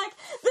Doctor is like,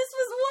 this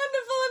was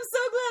wonderful, I'm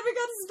so glad we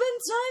got to spend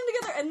time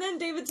together. And then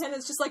David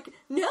Tennant's just like,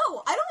 no,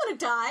 I don't want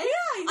to die.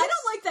 Yeah, I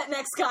don't like that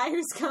next guy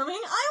who's coming.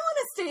 I want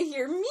to stay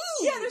here, me.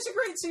 Yeah, there's a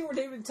great scene where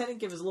David Tennant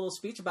gives his little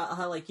speech about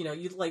how, like,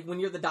 you like, when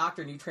you're the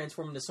Doctor and you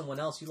transform into someone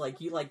else, you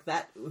like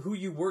that, who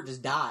you were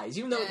just dies.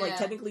 Even though,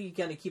 technically you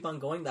kind of keep on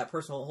going, that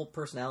whole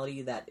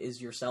personality that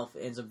is yourself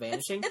ends up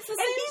vanishing. It's the and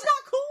same he's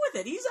not cool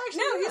with it. He's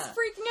actually... No, he's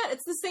freaking out.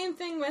 It's the same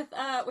thing with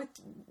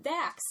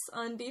Dax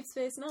on Deep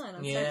Space Nine,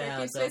 on Star Trek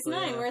Deep Space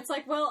Nine, where it's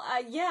like, well,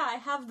 I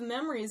have the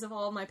memories of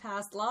all my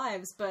past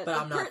lives, but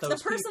I'm not those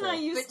the person people. I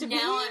used to be...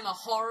 But now I'm a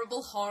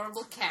horrible,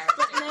 horrible character.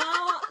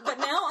 But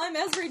now I'm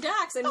Ezri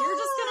Dax, and you're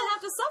just gonna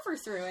have to suffer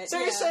through it. So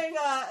you're saying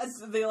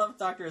the 11th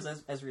Doctor is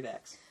Ezri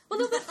Dax? Well,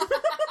 no, but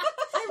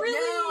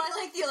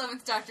I like the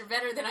 11th Doctor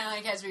better than I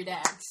like Ezri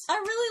Dax. I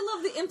really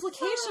love the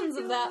implications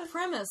of that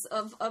premise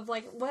of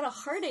like what a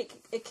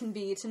heartache it can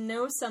be to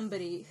know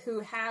somebody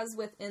who has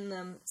within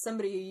them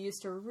somebody you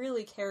used to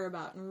really care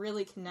about and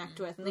really connect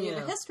with and that you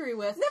have a history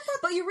with,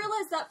 but you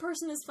realize that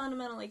person is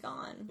fundamentally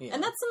gone. Yeah.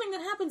 And that's something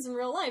that happens in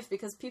real life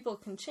because people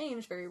can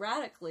change very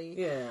radically.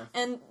 Yeah.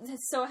 And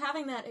so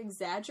having that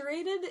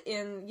exaggerated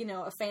in,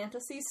 a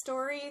fantasy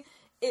story,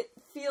 it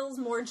feels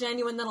more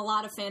genuine than a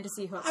lot of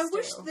fantasy hooks I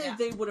wish do.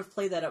 they would have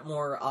played that up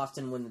more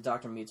often when the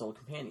Doctor meets old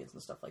companions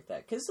and stuff like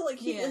that. Because, like,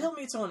 he'll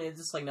meet someone and it's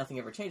just, like, nothing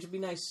ever changed. It'd be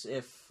nice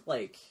if,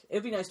 like,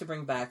 it'd be nice to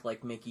bring back,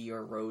 like, Mickey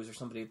or Rose or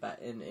somebody back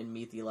and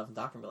meet the 11th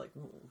Doctor and be like,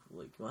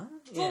 what?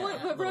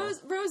 Well,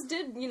 Rose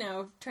did,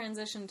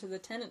 transition to the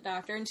Tennant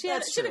Doctor, and she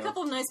had a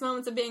couple of nice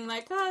moments of being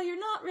like, oh, you're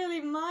not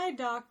really my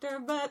Doctor,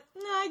 but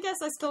I guess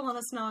I still want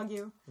to snog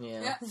you.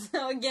 Yeah.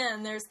 So,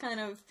 again, there's kind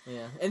of...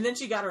 Yeah. And then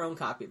she got her own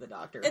copy of the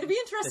Doctor. It'd be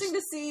interesting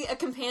to see a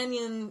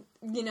companion,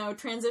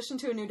 transition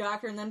to a new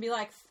Doctor and then be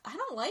like, I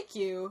don't like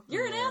you.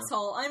 You're an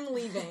asshole. I'm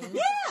leaving.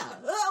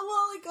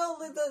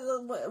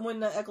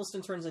 When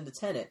Eccleston turns into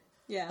Tennant.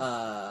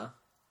 Yeah.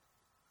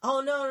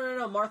 Oh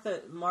no!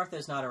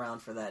 Martha's not around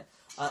for that.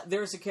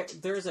 There's a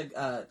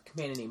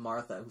companion named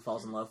Martha who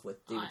falls in love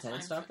with David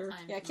Tennant's doctor.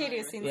 Yeah, Katie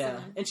has seen Yeah,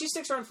 some. and she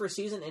sticks around for a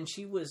season, and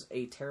she was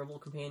a terrible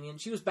companion.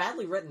 She was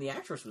badly written. The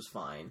actress was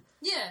fine.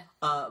 Yeah.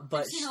 But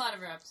I've seen a lot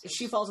of her episodes.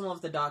 she falls in love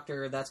with the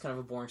doctor. That's kind of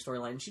a boring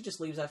storyline. She just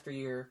leaves after a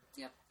year.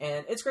 Yep.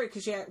 And it's great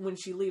because when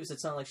she leaves,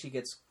 it's not like she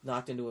gets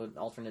knocked into an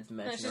alternate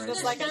dimension. she's or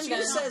just anything. like, I'm she done.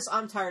 just says,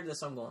 "I'm tired of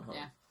this. I'm going home."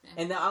 Yeah.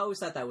 And I always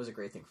thought that was a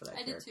great thing for that I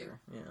did character.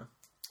 too. Yeah.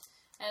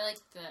 I like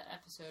the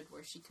episode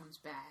where she comes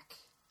back.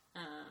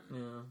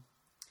 Yeah.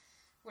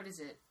 What is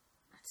it?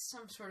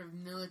 Some sort of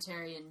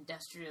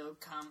military-industrial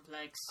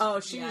complex. Oh,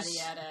 she's yada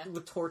yada.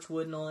 with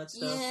Torchwood and all that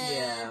stuff.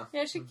 Yeah.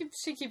 Yeah, she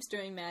keeps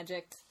doing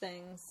magic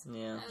things.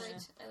 Yeah.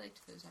 I liked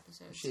those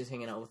episodes. She's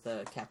hanging out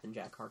with Captain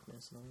Jack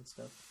Harkness and all that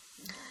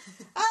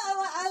stuff.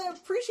 I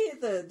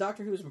appreciate the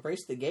Doctor Who's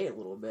embraced the gay a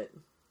little bit.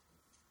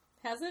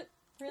 Has it?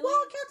 Really?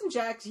 Well, Captain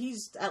Jack,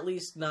 he's at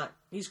least not...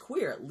 He's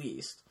queer, at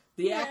least.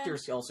 The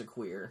actor's also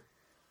queer.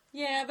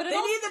 Yeah, but They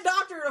need the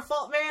Doctor to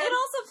fall, man! It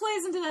also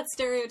plays into that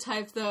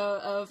stereotype, though,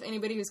 of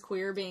anybody who's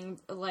queer being,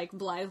 like,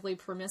 blithely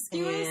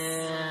promiscuous.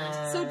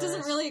 Yeah. So it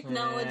doesn't really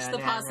acknowledge the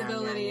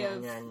possibility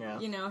of,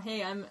 you know,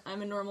 hey, I'm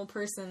a normal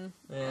person.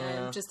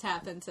 Yeah. I just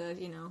happen to,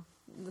 you know,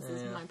 this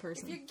is my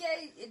person. If you're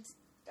gay, it's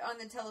on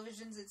the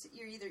televisions.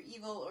 You're either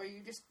evil or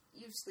you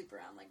sleep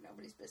around like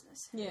nobody's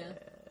business. Yeah.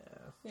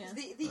 Yeah.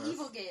 The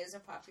evil gay is a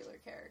popular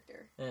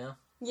character. Yeah.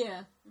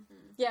 Yeah.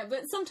 Mm-hmm. Yeah,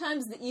 but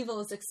sometimes the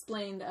evil is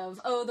explained of,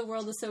 oh, the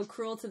world is so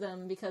cruel to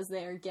them because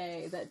they are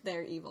gay that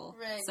they're evil.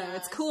 Right. So no,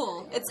 it's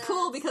cool. It's no,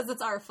 cool because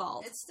it's our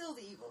fault. It's still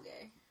the evil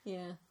gay.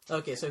 Yeah.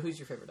 Okay, so who's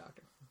your favorite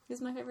Doctor?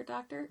 Who's my favorite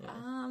Doctor? Yeah.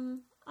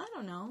 I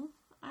don't know.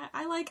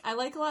 I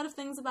like a lot of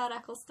things about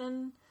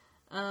Eccleston.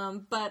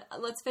 But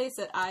let's face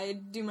it, I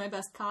do my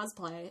best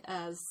cosplay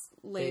as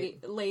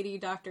Lady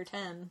Dr.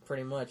 10.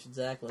 Pretty much,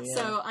 exactly. Yeah.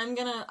 So I'm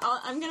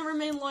gonna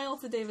remain loyal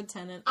to David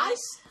Tennant.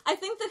 I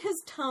think that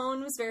his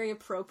tone was very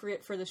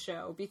appropriate for the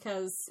show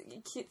because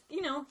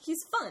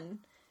he's fun.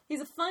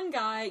 He's a fun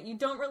guy. You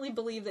don't really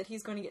believe that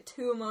he's going to get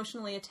too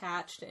emotionally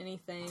attached to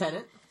anything.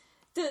 Tennant.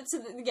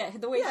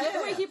 The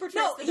way he portrays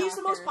no, the he's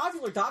Doctor. the most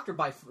popular Doctor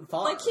by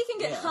far. Like, he can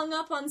get hung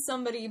up on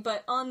somebody,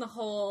 but on the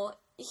whole,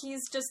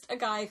 he's just a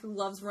guy who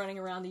loves running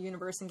around the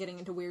universe and getting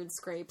into weird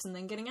scrapes and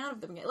then getting out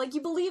of them again. Like,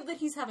 you believe that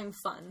he's having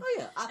fun. Oh,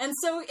 yeah. And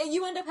so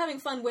you end up having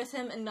fun with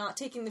him and not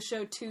taking the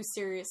show too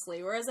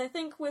seriously. Whereas I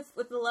think with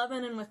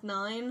 11 and with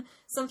 9,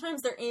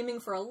 sometimes they're aiming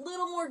for a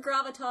little more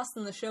gravitas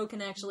than the show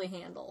can actually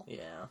handle.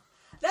 Yeah.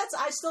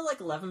 I still like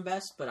 11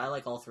 best, but I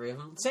like all three of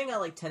them. Saying I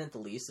like Tennant the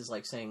least is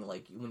like saying,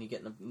 like, when you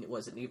get in the...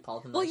 Was it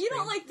Neapolitan Well, ice you cream?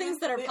 don't like things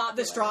that are popular.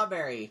 The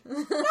strawberry. No,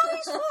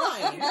 he's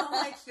fine. You don't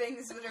like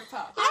things that are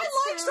popular.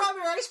 I like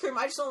strawberry ice cream.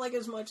 I just don't like it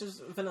as much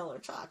as vanilla or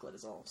chocolate,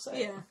 is all I'm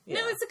saying. Yeah.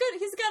 No,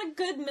 he's got a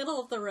good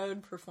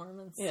middle-of-the-road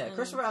performance. Yeah,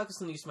 Christopher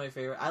Eccleston used to be my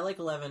favorite. I like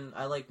 11.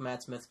 I like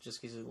Matt Smith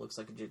just because he looks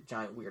like a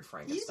giant weird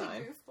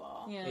Frankenstein. He's a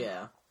goofball.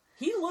 Yeah.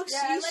 He looks...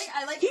 Yeah,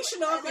 he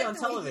should not be on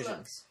the way he television.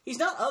 looks. He's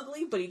not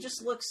ugly, but he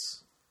just looks...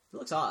 He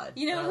looks odd.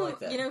 You know like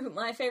that. You know who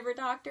my favorite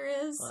Doctor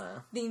is?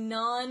 The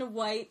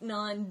non-white,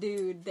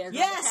 non-dude. They're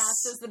going to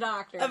cast as the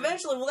Doctor.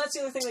 Eventually, well, that's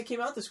the other thing that came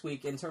out this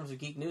week in terms of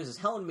geek news is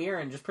Helen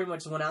Mirren just pretty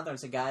much went out there and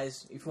said,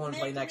 "Guys, if you want to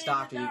play next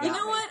Doctor, you got You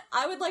know what?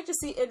 I would like to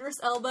see Idris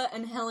Elba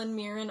and Helen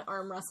Mirren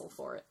arm wrestle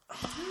for it.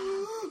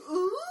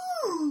 Ooh.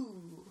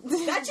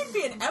 That should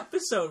be an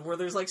episode where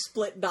there's like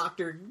split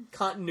Doctor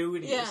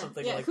continuity or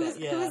something like that.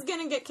 Yeah, who's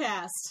going to get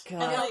cast?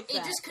 God. I like It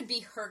that. just could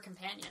be her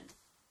companion.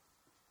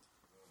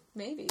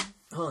 Maybe.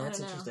 Oh,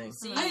 that's I don't know.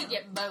 interesting. So you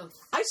get both.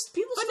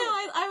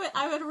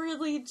 I would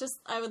really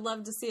I would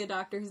love to see a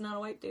Doctor who's not a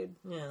white dude.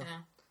 Yeah.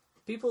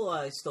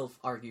 People still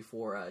argue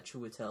for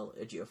Chiwetel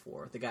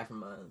Ejiofor, the guy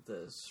from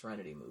the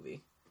Serenity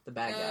movie. The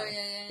bad guy.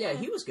 Yeah,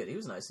 he was good. He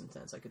was nice and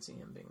intense. I could see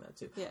him being that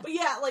too. Yeah. But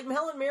yeah, like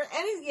Helen Mirren,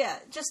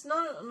 just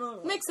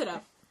no. Mix it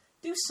up.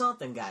 Do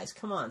something, guys.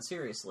 Come on,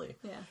 seriously.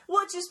 Yeah.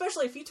 Well,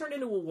 especially if he turned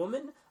into a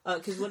woman,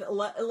 because when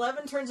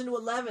 11 turns into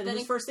 11,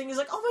 his first thing is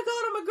like, "Oh my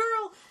god, I'm a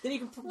girl." Then you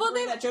can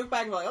bring that joke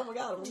back and be like, "Oh my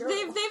god, I'm a girl."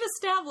 They've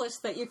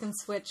established that you can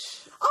switch.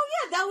 Oh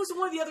yeah, that was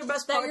one of the other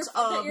best parts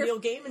of Neil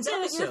Gaiman's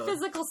episode. Your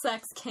physical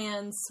sex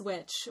can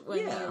switch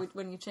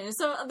when you change.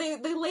 So they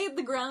laid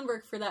the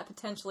groundwork for that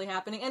potentially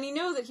happening, and you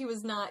know that he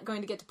was not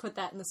going to get to put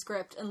that in the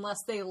script unless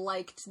they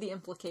liked the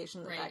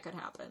implication that that could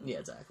happen. Yeah,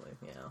 exactly.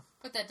 Yeah.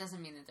 But that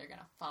doesn't mean that they're going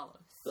to follow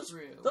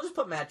through. They'll just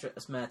put Matt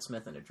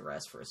Smith in a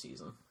dress for a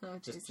season. Oh,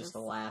 just a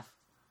laugh.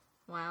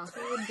 Wow,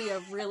 he would be a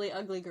really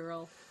ugly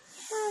girl.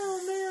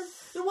 Oh,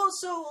 man. Well,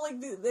 so, like,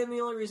 the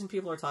only reason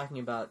people are talking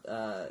about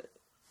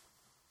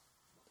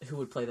who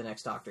would play the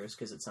next Doctor is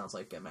because it sounds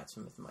like Matt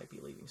Smith might be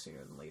leaving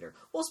sooner than later.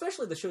 Well,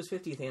 especially the show's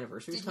 50th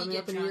anniversary is coming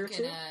up in a year or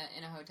two.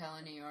 In a hotel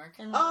in New York?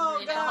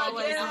 Oh, God,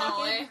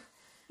 yeah.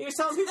 He was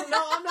telling people,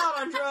 "No, I'm not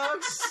on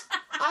drugs.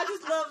 I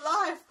just love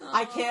life."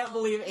 I can't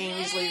believe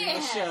Amy's leaving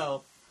the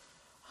show.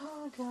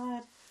 Oh,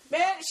 God.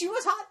 Man, she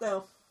was hot,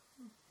 though.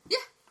 Yeah.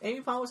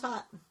 Amy Pond was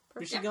hot.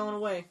 Is she going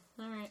away?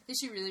 All right. Is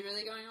she really,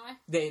 really going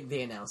away?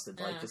 They announced it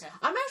like this. Okay.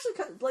 I'm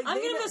actually like I'm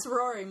gonna miss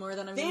Rory more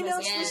than I'm they gonna miss.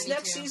 announced this me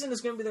next too. season is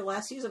going to be their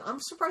last season. I'm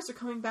surprised they're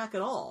coming back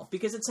at all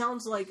because it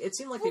seemed like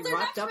Well, they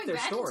wrapped up their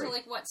back story. until,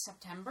 like, what,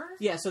 September?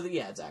 Yeah, so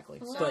exactly.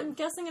 Well, But I'm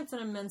guessing it's an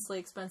immensely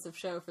expensive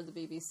show for the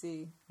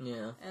BBC,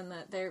 yeah. and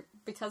that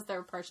because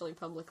they're partially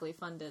publicly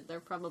funded, they're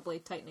probably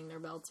tightening their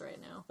belts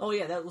right now. Oh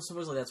yeah, that was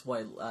supposedly that's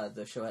why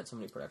the show had so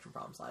many production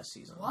problems last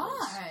season.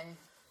 Why?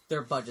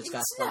 Their budgets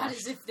got It's not slashed.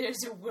 as if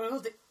there's a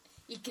world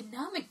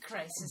economic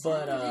crisis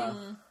But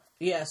happening.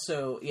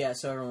 so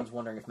everyone's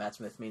wondering if Matt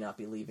Smith may not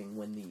be leaving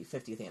when the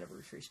 50th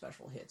anniversary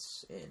special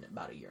hits in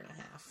about a year and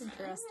a half.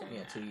 Interesting.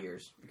 Yeah, 2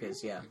 years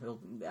because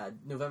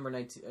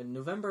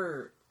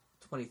November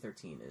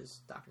 2013 is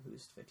Doctor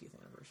Who's 50th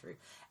anniversary,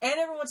 and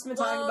everyone's been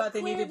talking about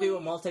they need to do a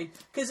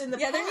because in the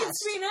there past needs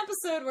to be an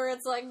episode where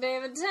it's like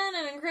David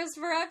Tennant and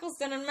Christopher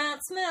Eccleston and Matt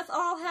Smith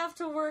all have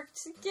to work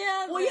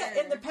together. Well,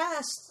 yeah, in the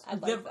past,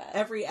 I'd like that.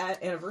 every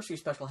anniversary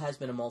special has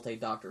been a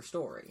multi-doctor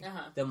story.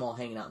 Uh-huh. Them all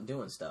hanging out and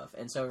doing stuff.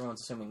 And so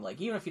everyone's assuming, like,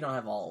 even if you don't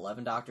have all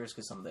 11 doctors,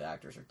 because some of the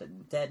actors are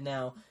dead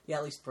now,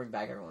 at least bring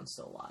back everyone's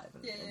still alive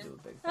and do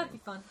a big That'd be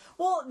thing. fun.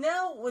 Well,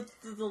 now with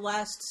the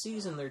last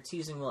season, they're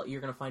teasing, well,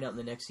 you're going to find out in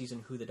the next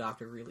season who the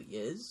Doctor really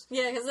is.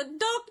 Yeah, because of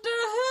Doctor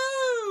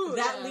Who!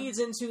 That leads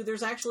into,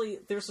 there's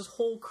this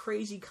whole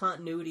crazy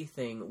continuity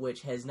thing,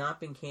 which has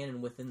not been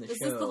canon within the show. Is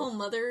this the whole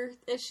Mother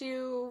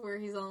issue, where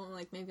he's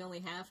maybe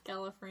only half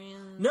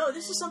Gallifreyan? No,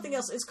 this is something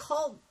else. It's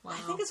called, Wow. I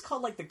think it's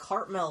called, like, the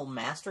Cartmel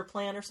Master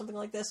Plan or something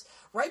like this.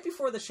 Right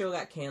before the show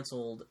got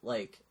canceled,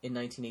 like, in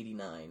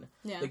 1989,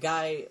 the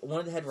guy, one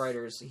of the head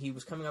writers, he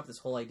was coming up with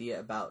this whole idea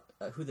about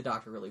who the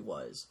Doctor really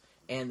was.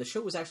 And the show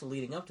was actually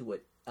leading up to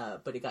it,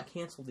 but it got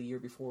canceled the year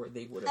before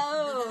they would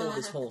have pulled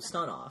this whole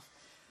stunt off.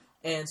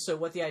 And so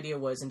what the idea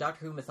was, in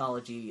Doctor Who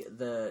mythology,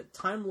 the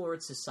Time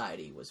Lord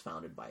Society was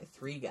founded by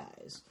 3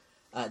 guys.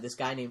 This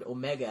guy named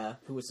Omega,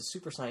 who was a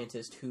super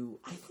scientist who,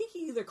 I think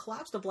he either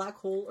collapsed a black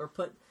hole or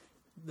put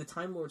the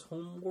Time Lord's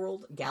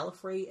homeworld,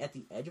 Gallifrey, at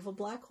the edge of a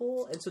black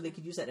hole, and so they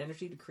could use that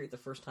energy to create the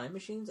first time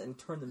machines and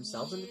turn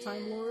themselves into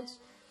Time Lords.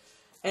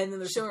 And then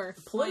there's a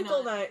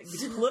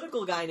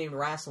political guy named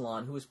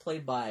Rassilon, who was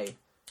played by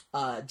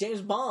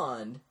James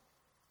Bond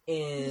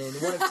in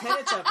one of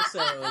Tennant's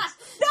episodes.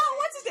 No,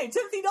 what's his name?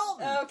 Timothy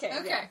Dalton. Okay.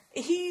 Okay.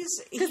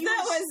 Because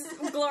that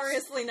was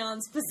gloriously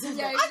non-specific.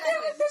 Yeah, exactly.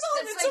 There's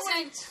only That's been like so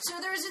many- saying,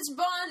 so there was this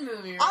Bond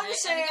movie, right? I'm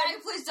just saying- And the guy who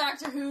plays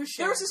Doctor Who shows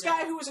There was this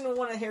guy up. who was in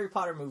one of the Harry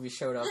Potter movies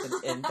showed up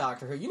in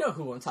Doctor Who. You know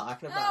who I'm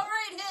talking Oh, about.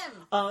 right,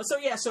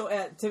 him!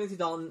 So Timothy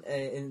Dalton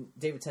in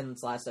David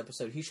Tennant's last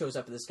episode, he shows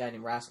up with this guy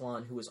named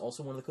Rassilon, who was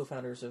also one of the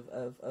co-founders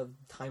of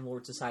Time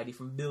Lord Society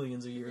from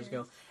billions of years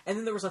ago. And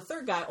then there was a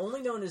third guy,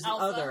 only known as the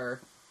Alpha.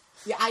 other.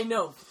 Yeah, I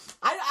know.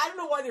 I don't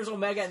know why there's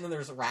Omega and then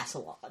there's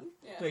Rassilon.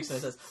 Yeah. Makes no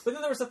sense. But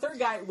then there was a third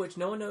guy, which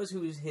no one knows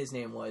who his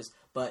name was,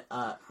 but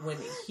when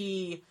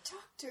he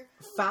Doctor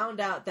found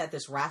out that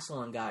this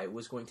Rassilon guy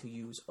was going to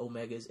use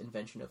Omega's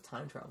invention of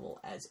time travel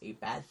as a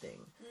bad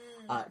thing,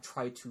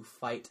 tried to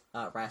fight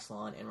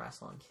Rassilon, and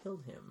Rassilon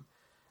killed him.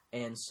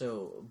 And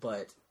so,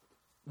 but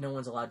no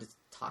one's allowed to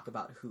talk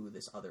about who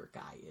this other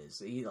guy is.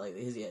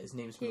 His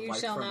name's been He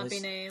wiped shall from not his... be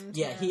named.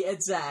 Yeah,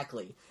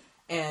 exactly.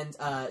 And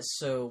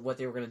so what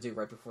they were going to do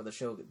right before the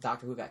show,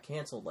 Doctor Who got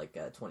canceled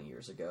 20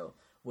 years ago,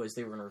 was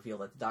they were going to reveal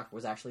that the Doctor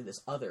was actually this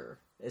other,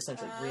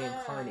 essentially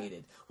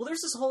reincarnated. Well,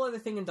 there's this whole other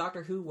thing in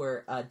Doctor Who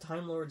where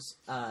Time Lords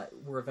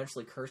were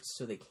eventually cursed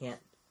so they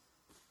can't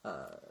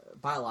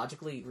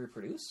biologically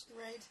reproduce.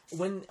 Right.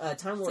 When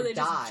Time Lord So they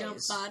dies...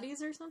 just jump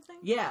bodies or something?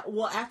 Yeah,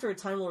 well, after a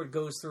Time Lord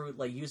goes through,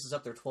 uses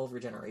up their 12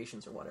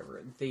 regenerations or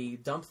whatever, they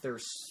dump their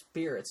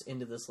spirits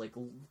into this,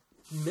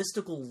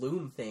 mystical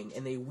loom thing,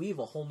 and they weave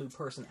a whole new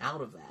person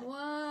out of that.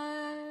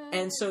 What?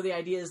 And so the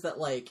idea is that,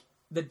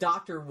 the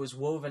Doctor was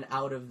woven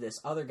out of this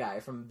other guy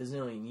from a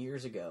bazillion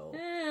years ago.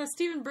 Yeah,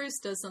 Stephen Bruce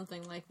does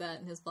something like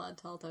that in his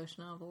Vlad Tolstoy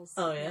novels.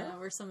 Oh, yeah?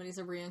 Where somebody's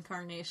a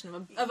reincarnation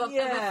of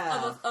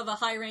a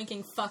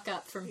high-ranking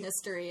fuck-up from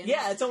history. And,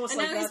 Yeah, it's almost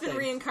and like now that he's been thing.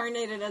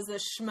 reincarnated as a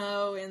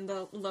schmo in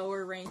the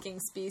lower-ranking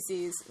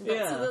species.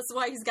 Yeah. So that's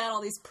why he's got all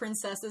these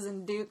princesses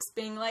and dukes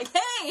being like, hey,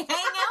 hang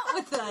out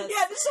with us!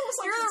 Yeah, this is almost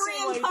like You're the a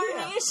same idea.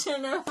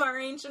 reincarnation of our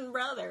ancient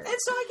brother. And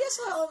so I guess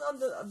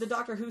on the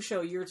Doctor Who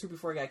show a year or two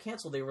before it got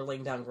canceled, they were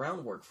laying down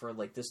groundwork for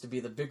this to be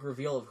the big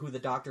reveal of who the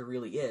Doctor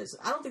really is.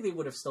 I don't think they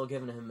would have still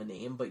given him a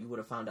name, but you would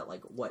have found out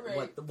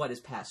what his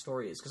past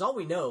story is. Because all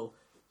we know,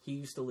 he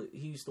used to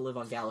live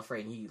on Gallifrey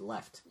and he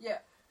left. Yeah.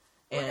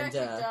 And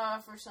got kicked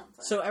off or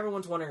something. so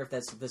everyone's wondering if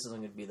this isn't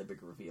going to be the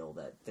big reveal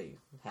that they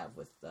have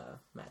with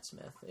Matt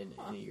Smith in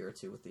a year or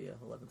two with the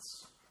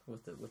 11th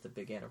with the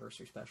big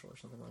anniversary special or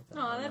something like that.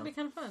 Oh, that'd be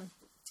kind of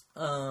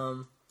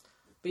fun.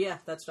 But yeah,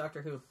 that's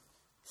Doctor Who.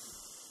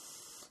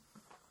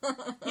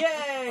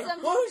 Yay!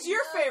 Well, who's your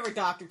favorite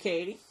Doctor,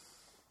 Katie?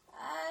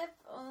 I've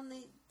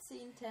only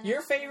seen 10.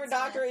 Your favorite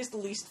Doctor is the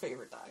least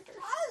favorite Doctor.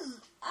 I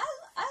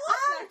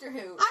love Doctor Who.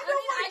 I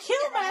don't want to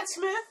kill Matt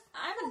Smith.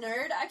 I'm a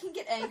nerd. I can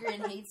get angry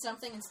and hate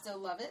something and still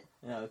love it.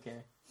 Yeah, okay.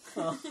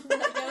 Oh. Yeah,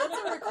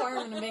 that's a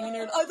requirement of being a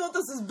nerd. I thought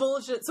this was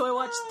bullshit, so I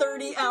watched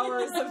 30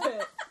 hours of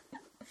it.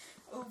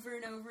 Over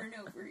and over and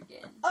over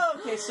again.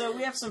 Okay, so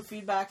we have some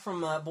feedback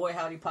from Boy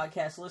Howdy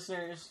podcast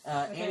listeners.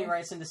 Annie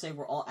writes in to say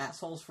we're all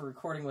assholes for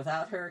recording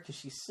without her because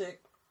she's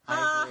sick.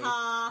 I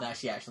agree. No,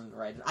 she actually didn't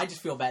write it. I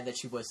just feel bad that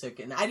she was sick,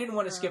 and I didn't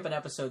want to skip an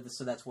episode,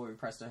 so that's why we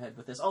pressed ahead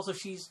with this. Also,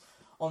 she's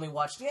only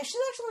watched... Yeah, she's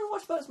actually only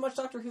watched about as much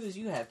Doctor Who as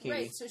you have, Katie.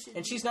 Right, so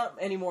she's not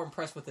any more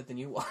impressed with it than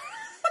you are.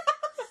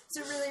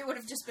 So really it would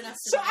have just been us.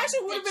 So actually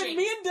it would have been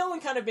me and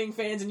Dylan kind of being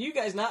fans, and you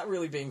guys not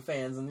really being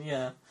fans, and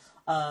yeah.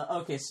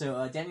 Okay,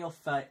 so Daniel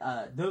Fight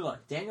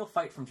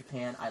from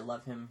Japan. I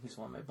love him. He's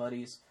one of my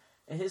buddies.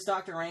 His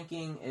Doctor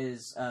ranking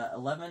is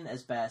 11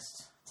 as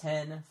best,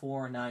 10,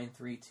 4, 9,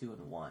 3, 2,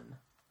 and 1.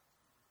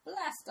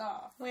 Blast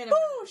off. Wait a minute.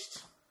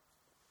 Boost!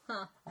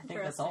 Huh. I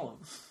think that's all of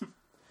them.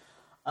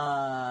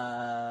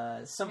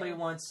 Somebody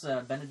wants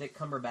Benedict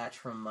Cumberbatch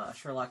from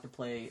Sherlock to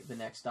play the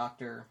next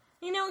Doctor.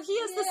 You know, he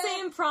has the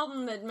same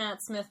problem that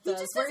Matt Smith does.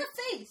 He just has a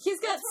face.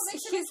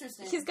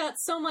 He's got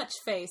so much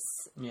face,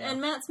 and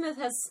Matt Smith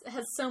has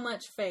so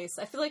much face.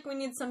 I feel like we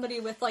need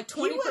somebody with like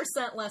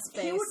 20% less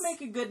face. He would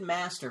make a good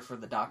Master for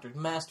the Doctor.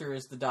 Master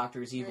is the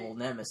Doctor's evil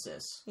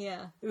nemesis.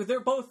 Yeah, they're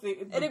both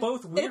weird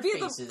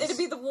faces. It'd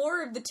be the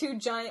war of the two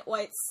giant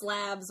white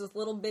slabs with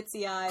little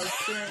bitsy eyes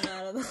peering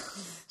out of them.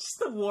 Just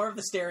the war of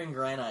the staring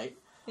granite.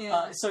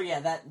 Yeah.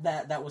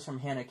 That was from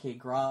Hannah K.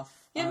 Groff.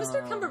 Yeah,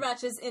 Mr.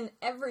 Cumberbatch is in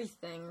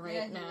everything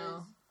right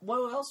now.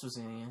 What else was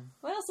he in?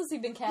 What else has he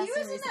been casting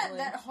recently? He was in recently?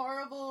 that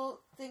horrible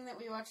thing that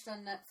we watched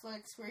on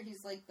Netflix where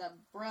he's like the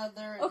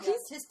brother, the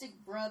autistic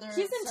brother.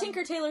 He's in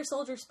Tinker Tailor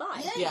Soldier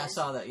Spy. Yeah, I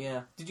saw that,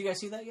 yeah. Did you guys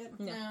see that yet?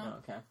 No. Oh,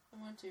 okay. I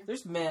want to.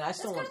 There's, man, I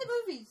still want to. Let's go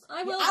to the movies.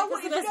 I will,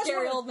 because it has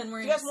Gary Oldman wearing a suit. If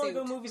you guys want to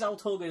go to movies, I will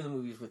totally go to the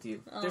movies with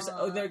you.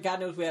 God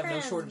knows we have no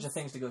shortage of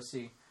things to go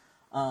see.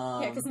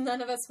 Yeah, because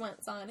none of us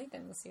saw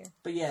anything this year.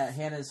 But yeah,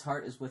 Hannah's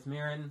heart is with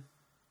Mirren.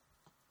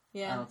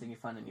 Yeah. I don't think you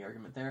find any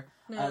argument there.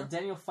 No.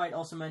 Daniel Fight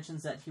also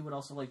mentions that he would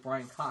also like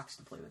Brian Cox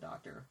to play the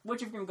Doctor.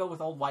 Which, if you're going to go with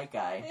old white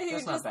guy,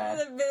 that's not bad.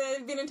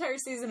 It'd be an entire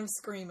season of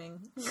screaming.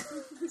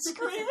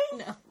 Screaming?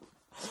 No.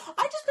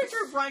 I just picture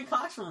Brian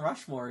Cox from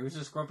Rushmore. He was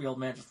this grumpy old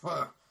man just,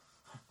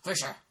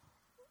 Fisher,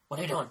 what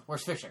are you doing?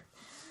 Where's Fisher?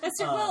 That's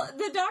true. Well,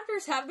 the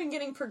Doctors have been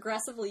getting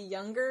progressively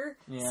younger,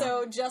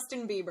 so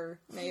Justin Bieber,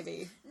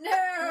 maybe.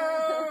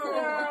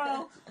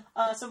 No!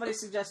 Somebody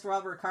suggests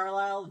Robert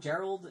Carlyle,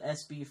 Gerald,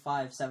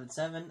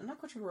 SB577. I'm not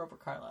quite sure who Robert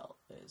Carlyle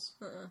is.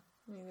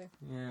 Neither.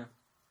 Yeah.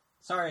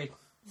 Sorry.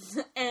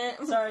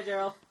 Sorry,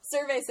 Gerald.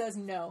 Survey says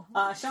no.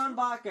 Sean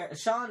Baca,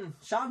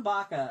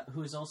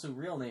 whose also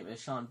real name is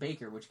Sean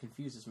Baker, which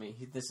confuses me.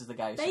 This is the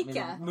guy who sent me the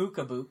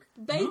Mookabook.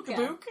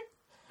 Mookabook?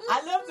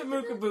 I love the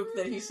Mookabook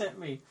that he sent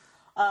me.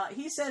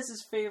 He says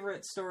his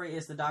favorite story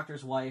is The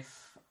Doctor's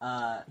Wife.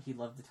 He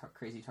loved the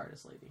crazy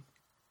TARDIS lady.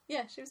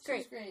 Yeah, she was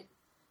great.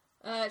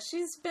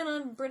 She's been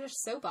on British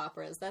soap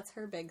operas. That's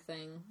her big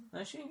thing.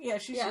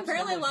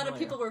 Apparently a lot of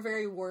people were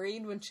very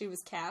worried when she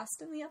was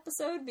cast in the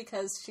episode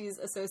because she's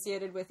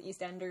associated with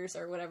EastEnders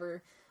or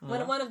whatever.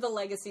 One of the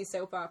legacy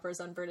soap operas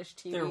on British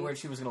TV. They were worried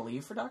she was going to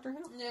leave for Doctor Who?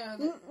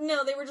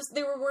 No, they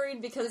were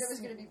worried because it was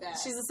going to be bad.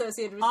 She's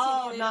associated with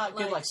TV. Oh, not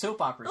good like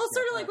soap operas. Well,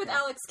 sort of like with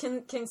Alex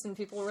Kingston.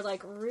 People were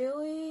like,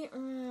 really?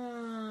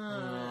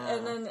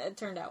 And then it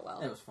turned out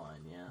well. It was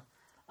fine, yeah.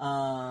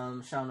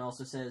 Sean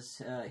also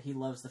says he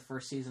loves the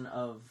first season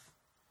of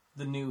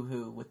The New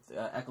Who with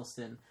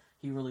Eccleston.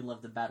 He really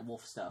loved the Bad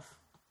Wolf stuff.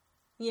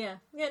 Yeah.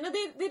 No,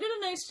 they did a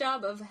nice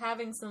job of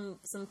having some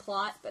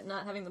plot, but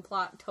not having the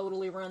plot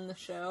totally run the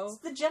show.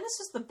 The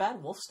genesis of the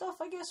Bad Wolf stuff,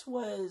 I guess,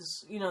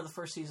 was, the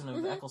first season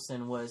of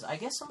Eccleston was, I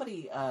guess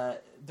somebody,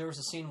 there was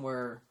a scene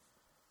where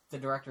the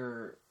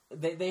director...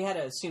 They had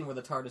a scene where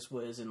the TARDIS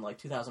was in,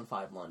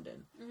 2005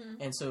 London.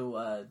 Mm-hmm. And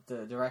so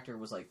the director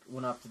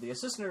went up to the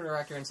assistant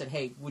director and said,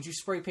 hey, would you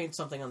spray paint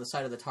something on the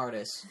side of the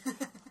TARDIS?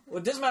 Well,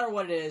 it doesn't matter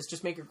what it is,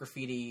 just make it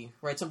graffiti,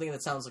 write something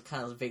that sounds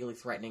kind of vaguely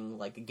threatening,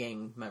 like a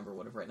gang member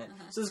would have written it.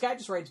 So this guy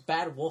just writes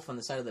Bad Wolf on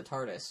the side of the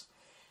TARDIS.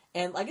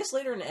 And I guess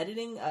later in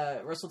editing,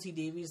 Russell T.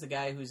 Davies, the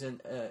guy who's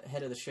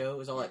head of the show,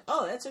 is all like,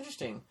 oh, that's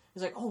interesting.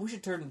 He's like, oh, we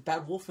should turn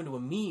Bad Wolf into a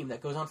meme that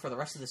goes on for the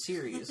rest of the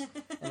series.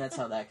 And that's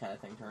how that kind of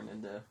thing turned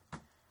into...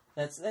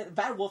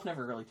 Bad Wolf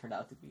never really turned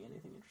out to be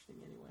anything interesting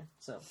anyway.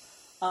 So,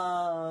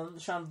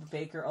 Sean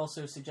Baker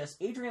also suggests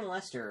Adrian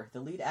Lester,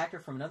 the lead actor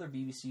from another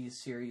BBC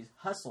series,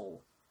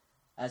 Hustle,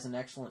 as an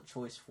excellent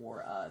choice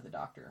for the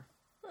Doctor.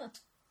 Huh.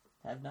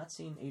 Have not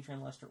seen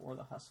Adrian Lester or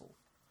The Hustle.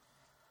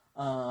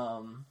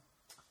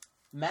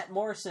 Matt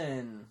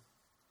Morrison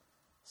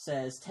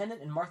says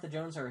Tennant and Martha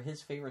Jones are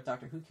his favorite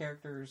Doctor Who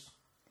characters.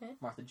 Okay.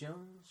 Martha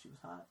Jones, she was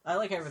hot. I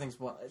like everything's...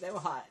 They were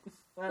hot.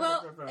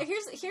 Well,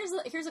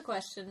 here's a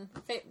question.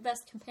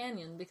 Best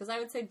companion, because I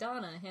would say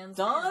Donna, hands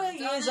down. Donna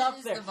is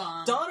up there.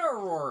 Donna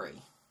or Rory?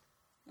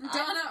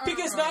 Donna or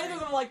because Rory. neither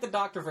of them like the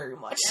Doctor very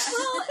much.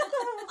 Well,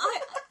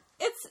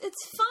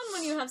 it's fun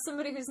when you have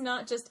somebody who's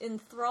not just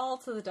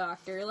enthralled to the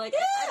Doctor. Like,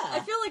 Yeah. I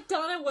feel like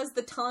Donna was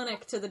the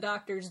tonic to the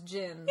Doctor's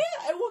gin. Yeah,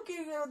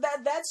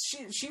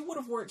 she would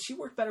have worked. She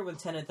worked better with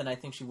Tennant than I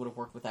think she would have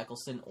worked with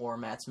Eccleston or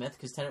Matt Smith,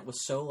 because Tennant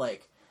was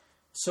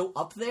so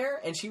up there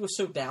and she was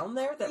so down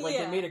there that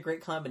they made a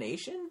great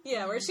combination.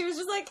 Yeah, where she was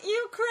just like,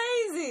 "You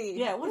crazy."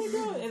 Yeah, what are you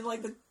doing? And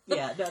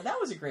that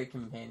was a great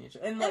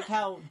companionship. And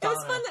how Donna, it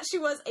was fun that she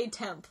was a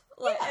temp.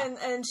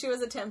 And she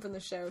was a temp in the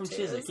show from too.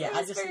 Chiswick. I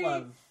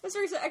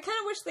kind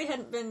of wish they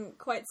hadn't been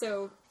quite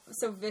so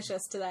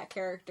vicious to that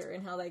character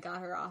and how they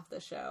got her off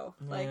the show.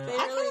 Yeah. Like, they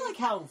I really, kind of like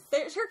how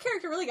her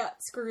character really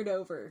got screwed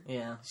over.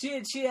 Yeah,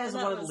 she has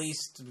one of the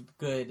least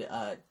good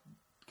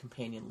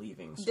companion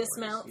leaving stories.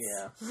 Dismounts.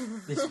 Yeah,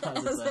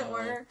 as it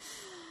were.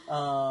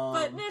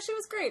 But no, she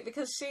was great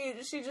because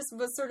she just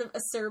was sort of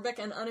acerbic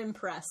and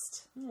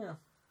unimpressed. Yeah,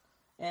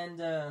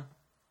 and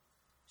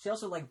she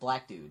also liked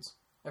black dudes.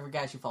 Every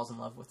guy she falls in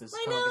love with is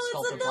kind of like a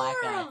sculpted black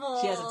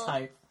guy. She has a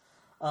type.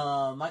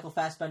 Michael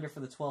Fassbender for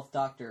the 12th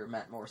Doctor,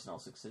 Matt Morrison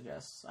also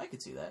suggests. I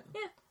could see that.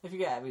 Yeah. If you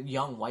got a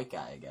young white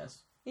guy, I guess.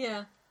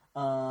 Yeah.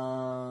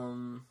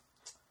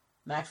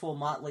 Maxwell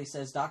Motley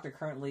says Doctor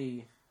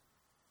currently...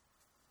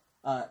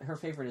 her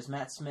favorite is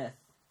Matt Smith,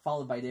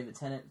 followed by David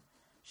Tennant.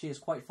 She is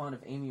quite fond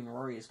of Amy and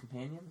Rory as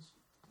companions.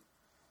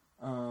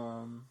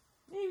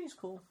 Amy's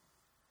cool.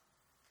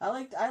 I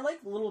like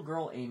little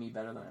girl Amy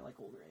better than I like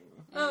older Amy.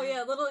 Oh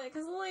yeah,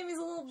 because little Amy's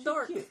a little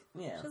dork. Cute.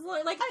 Yeah, she's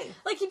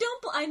you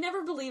don't. I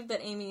never believed that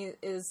Amy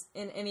is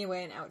in any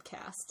way an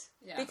outcast.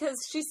 Yeah. Because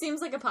she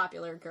seems like a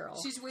popular girl.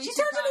 She turns into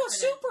a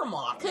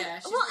supermodel. Yeah,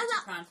 she's too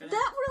confident.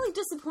 That really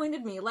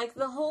disappointed me. Like,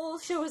 the whole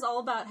show is all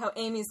about how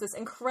Amy's this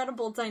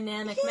incredible,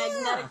 dynamic,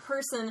 magnetic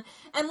person,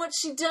 and what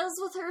she does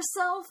with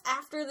herself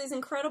after these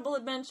incredible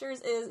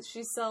adventures is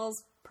she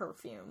sells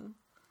perfume.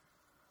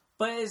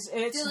 But it's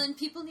Dylan,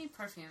 people need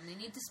perfume. They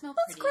need to smell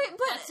That's pretty. Great,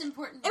 but that's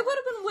important. It would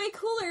have been way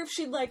cooler if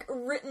she'd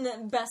written a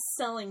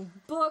best-selling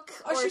book,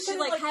 or she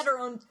had her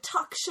own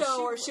talk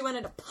show, or she went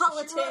into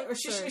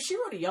politics. She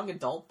wrote a young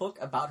adult book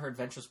about her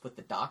adventures with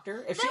the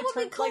Doctor. If that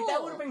would be cool.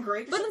 that would have been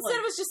great. But instead,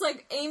 it was just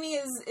Amy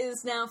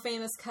is now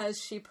famous because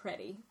she's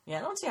pretty. Yeah,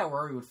 I don't see how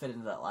Rory would fit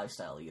into that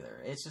lifestyle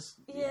either. It's just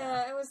it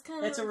was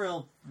kind of. It's a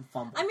real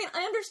fumble. I mean,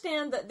 I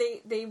understand that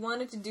they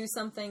wanted to do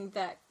something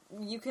that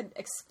you could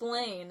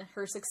explain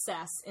her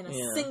success in a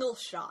single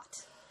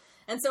shot.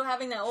 And so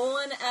having that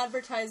one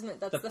advertisement,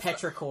 that's the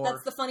petrichor.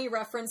 That's the funny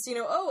reference,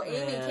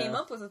 Amy came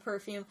up with a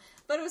perfume.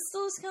 But it was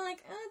still just kind of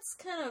it's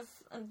kind of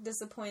a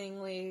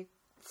disappointingly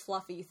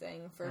fluffy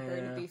thing for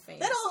her to be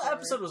famous. That whole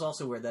episode was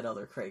also weird, that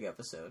other Craig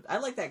episode. I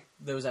like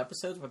those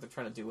episodes where they're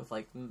trying to do with,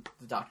 the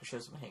Doctor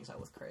shows up and hangs out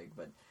with Craig,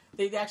 but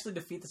they actually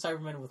defeat the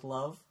Cybermen with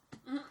love.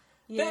 Mm-hmm.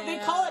 Yeah, they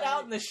call it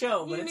out in the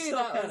show, but it's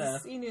still kind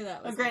of... You knew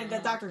that was... Granted,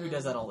 that Doctor Who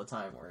does that all the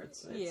time, where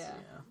it's No,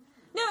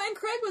 and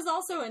Craig was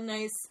also a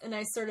nice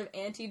sort of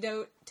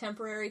antidote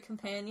temporary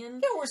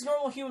companion. Yeah, whereas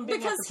normal human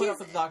beings have to put up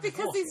with the Doctor's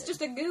because bullshit. He's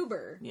just a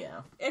goober.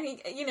 Yeah. And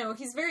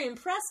he's very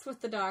impressed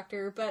with the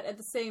Doctor, but at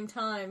the same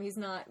time, he's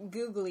not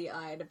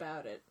googly-eyed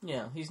about it.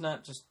 Yeah, he's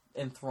not just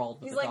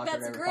enthralled with the Doctor. He's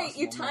like, that's great,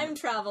 you time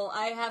travel,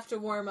 I have to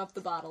warm up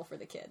the bottle for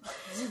the kid.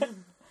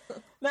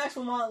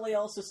 Maxwell Motley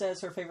also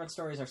says her favorite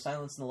stories are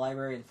Silence in the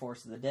Library and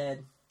Forest of the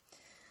Dead.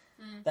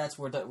 That's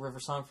where the River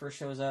Song first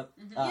shows up.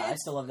 I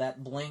still love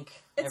that. Blink.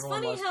 It's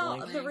funny how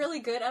Blink. the really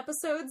good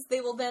episodes,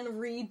 they will then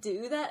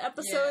redo that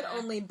episode,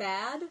 only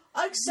bad.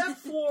 Except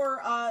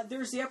for,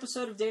 there's the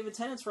episode of David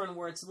Tennant's run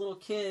where it's a little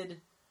kid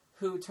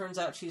who turns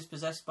out she's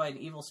possessed by an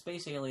evil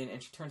space alien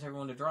and she turns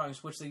everyone into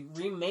drawings, which they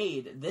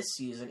remade this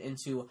season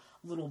into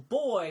little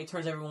boy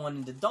turns everyone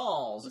into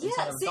dolls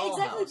instead of dollhouse.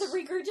 Exactly. The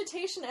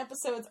regurgitation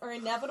episodes are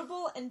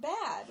inevitable and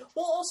bad.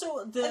 Well,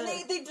 also and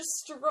they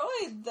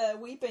destroyed the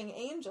Weeping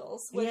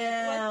Angels with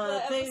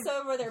the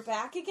episode where they're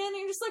back again. And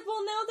you're just like,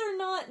 well, now they're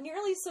not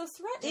nearly so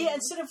threatening. Yeah,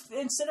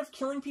 instead of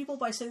killing people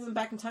by sending them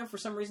back in time, for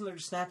some reason they're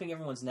just snapping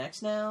everyone's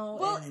necks now.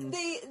 Well,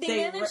 they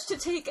managed to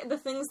take the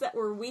things that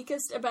were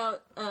weakest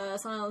about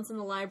Silence in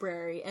the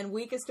Library and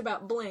weakest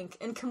about Blink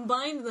and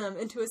combined them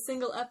into a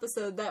single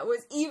episode that was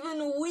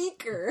even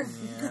weaker.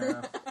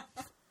 Yeah.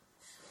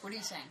 What are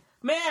you saying?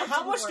 Man,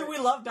 how much do we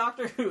love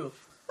Doctor Who? Okay.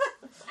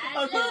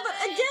 Well,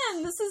 but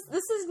again, this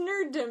is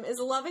nerddom, is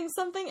loving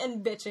something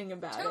and bitching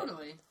about it.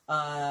 Totally.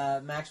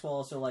 Maxwell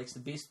also likes The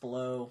Beast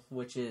Below,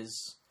 which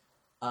is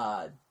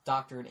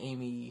Doctor and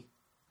Amy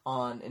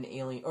on an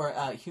alien, or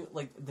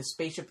the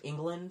spaceship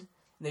England.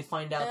 They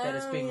find out that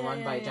it's being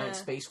run by a giant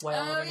space whale.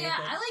 Oh, yeah,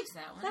 I liked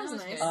that one. That was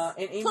nice.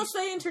 Good. Plus,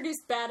 they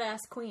introduced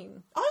Badass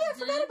Queen. Oh, yeah, I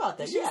forgot about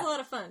that. She was a lot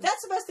of fun.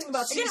 That's the best thing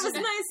about season.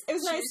 Again, it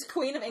was nice.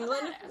 Queen of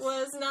England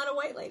was not a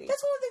white lady.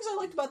 That's one of the things I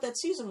liked about that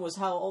season was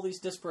how all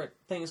these disparate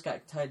things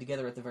got tied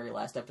together at the very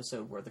last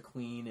episode, where the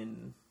Queen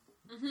and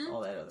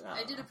all that other...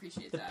 I did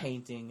appreciate the that. The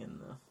painting and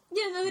the...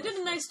 Yeah, no, they did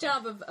a nice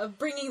job of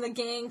bringing the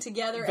gang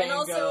together and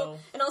also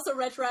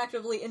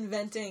retroactively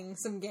inventing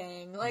some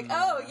gang.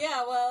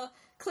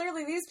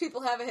 clearly these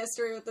people have a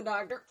history with the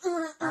Doctor.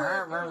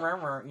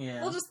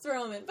 Yeah. We'll just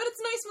throw them in. But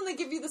it's nice when they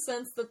give you the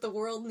sense that the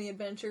world and the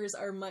adventures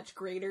are much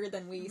greater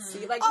than we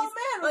see. Like,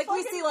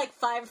 we see like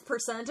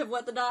 5% of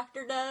what the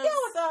Doctor does. Yeah,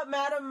 with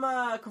Madame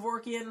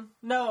Kevorkian.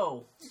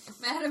 No.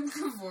 Madame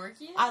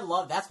Kevorkian? I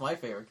love, that's my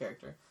favorite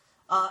character.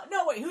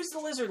 No, wait, who's the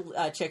lizard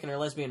chick and her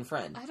lesbian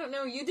friend? I don't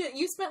know.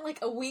 You spent like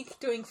a week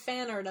doing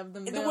fan art of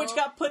them, Bill. Which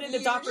got put into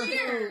Doctor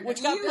Who.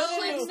 Which got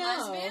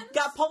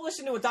got published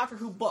into a Doctor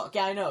Who book.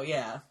 Yeah, I know,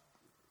 yeah.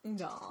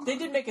 No. They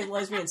did make a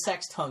lesbian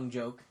sex tongue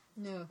joke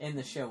in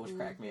the show, which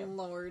cracked me up.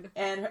 Lord.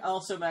 And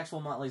also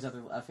Maxwell Motley's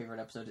other favorite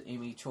episode,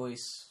 Amy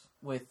Choice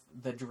with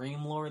the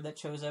Dream Lord that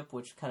shows up,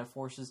 which kind of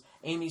forces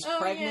Amy's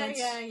pregnant.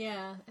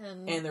 Yeah.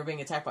 And they're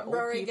being attacked by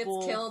Rory old people.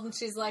 Gets killed, and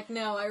she's like,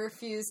 "No, I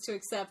refuse to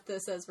accept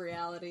this as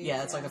reality."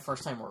 Yeah, it's like the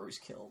first time Rory's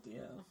killed.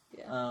 Yeah.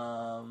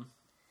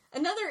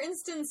 Another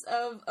instance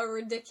of a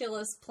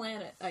ridiculous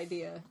planet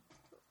idea.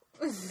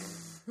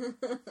 It's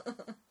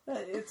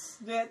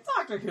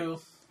Doctor Who.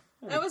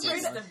 That was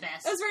It's the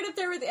best. I was right up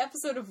there with the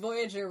episode of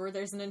Voyager where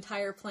there's an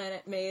entire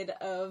planet made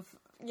of,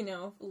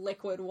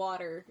 liquid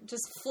water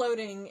just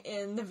floating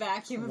in the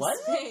vacuum of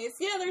space.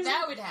 Yeah,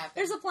 that would happen.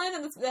 There's a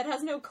planet that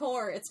has no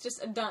core. It's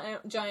just a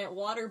giant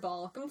water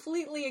ball,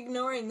 completely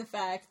ignoring the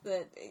fact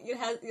that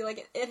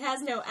it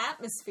has no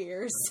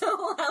atmosphere.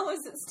 So how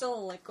is it still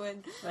a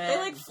liquid?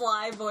 They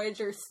fly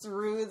Voyager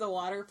through the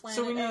water planet.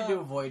 So we need to do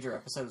a Voyager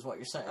episode, is what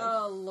you're saying.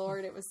 Oh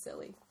Lord, it was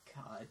silly.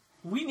 God.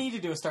 We need to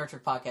do a Star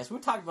Trek podcast. We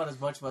talked about as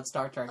much about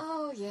Star Trek.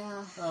 Oh,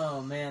 yeah.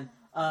 Oh, man.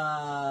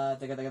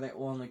 They got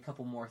only a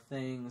couple more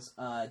things.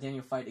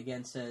 Daniel Fight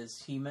again says,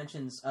 he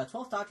mentions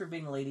 12th Doctor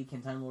being a lady,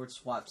 can Time Lords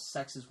swap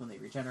sexes when they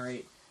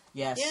regenerate?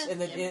 Yes. Yeah.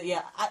 And then,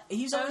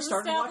 he's already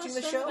started watching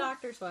the show. The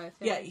Doctor's wife.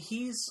 Yeah,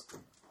 he's...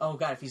 Oh,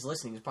 God, if he's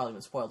listening, he's probably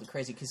been spoiled and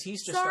crazy, because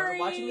he's just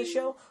started watching the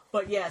show.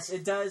 But yes,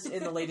 it does,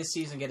 in the latest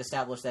season, get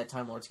established that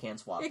Time Lords can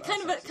swap.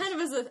 Kind of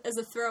as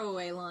a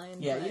throwaway line.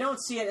 Yeah, you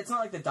don't see it. It's not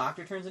like the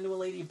Doctor turns into a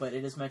lady, but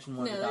it is mentioned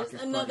one of the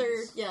Doctor's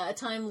buddies. A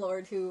Time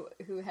Lord who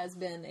has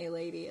been a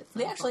lady at some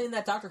They actually, in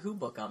that Doctor Who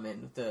book I'm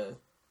in,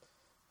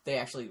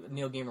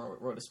 Neil Gaiman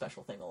wrote a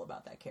special thing all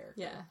about that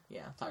character.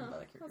 Yeah, talking about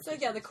that character. It's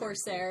like, the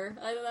Corsair.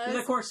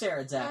 The Corsair,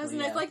 exactly.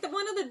 It's like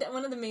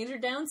one of the major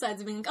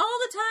downsides of being like, all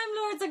the Time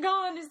Lords are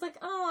gone. It's like,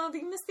 oh,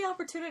 you missed the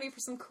opportunity for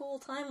some cool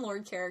Time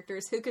Lord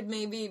characters who could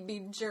maybe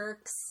be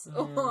jerks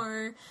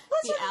or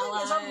be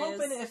allies. I'm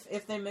hoping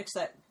if they mix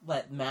that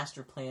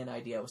master plan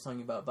idea I was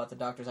talking about the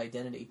Doctor's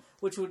identity,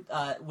 which would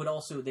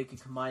also, they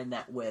could combine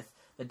that with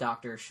the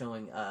Doctor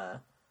showing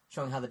how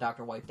the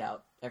Doctor wiped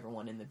out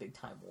everyone in the Big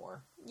Time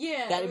War.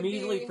 Yeah, that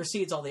immediately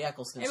precedes all the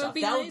Eccleston stuff.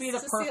 That would be the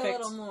perfect. See a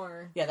little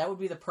more. Yeah, that would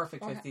be the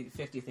perfect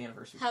 50th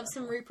anniversary. Have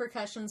some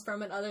repercussions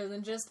from it other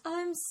than just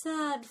I'm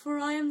sad for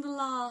I am the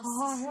last.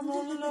 I am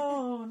all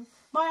alone.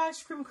 My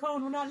ice cream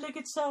cone will not lick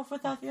itself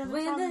without the other.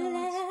 When the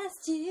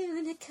last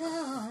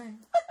unicorn.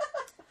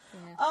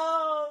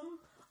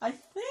 I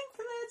think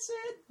that's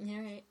it. Yeah,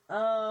 right.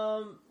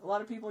 A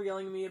lot of people are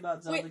yelling at me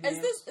about Zelda games.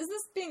 Is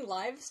this being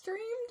live streamed?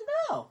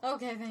 No.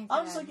 Okay, thank you.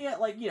 I was looking at,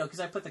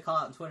 because I put the call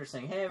out on Twitter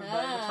saying, hey,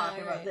 everybody, we're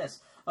talking about this.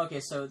 Okay,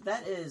 so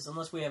that is,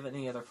 unless we have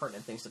any other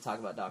pertinent things to talk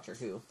about Doctor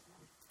Who.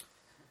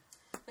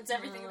 That's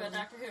everything about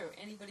Doctor Who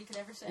anybody could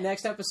ever say.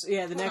 Next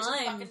episode, the next...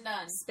 fucking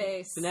done.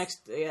 Space. The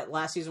next,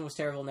 last season was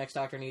terrible. Next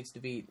Doctor needs to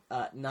be,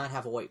 not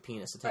have a white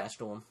penis attached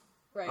to him.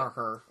 Right. Or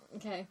her.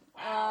 Okay.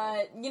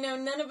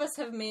 None of us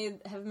have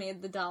made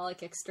the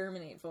Dalek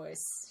exterminate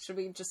voice. Should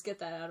we just get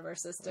that out of our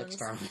systems?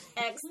 Exterminate.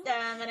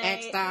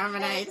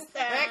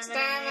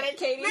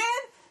 Katie. Man,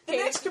 the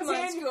next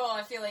companion. Cool.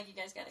 I feel like you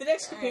guys got it. The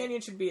next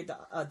companion should be a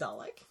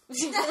Dalek.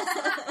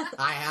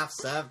 I have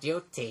served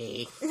you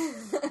tea.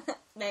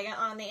 They got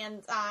on the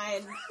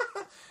inside.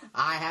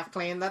 I have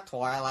cleaned the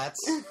toilets.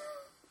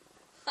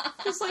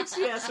 It's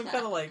some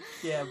kind of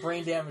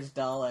brain damaged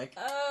Dalek.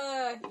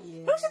 Yeah. Who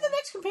should the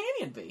next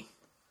companion be?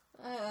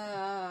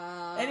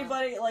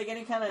 Anybody,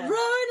 any kind of...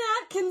 Rowan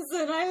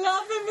Atkinson! I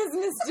love him as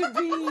Mr.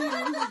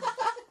 Bean!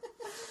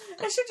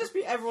 It should just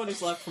be everyone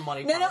who's left from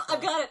Money. No,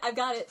 I've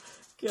got it.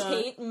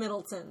 Kate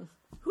Middleton.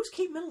 Who's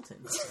Kate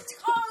Middleton?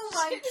 Oh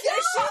my god! Is she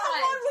the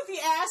one with the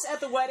ass at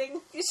the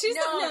wedding?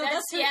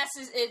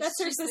 That's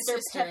her sister,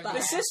 Peppa.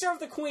 The sister of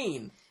the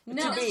queen.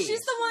 No, she's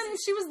the one.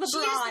 She was the bride. She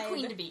is the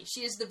queen to be.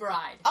 She is the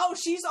bride. Oh,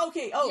 she's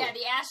okay. Oh, yeah.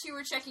 The ass you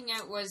were checking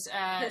out was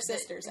her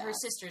sister's ass. Her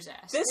sister's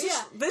ass. This is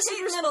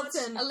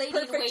Middleton, a lady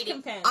in waiting.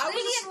 Companion. Lady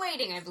in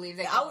waiting, I believe.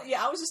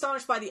 I was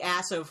astonished by the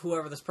ass of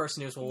whoever this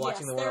person is while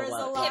watching the World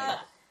Cup.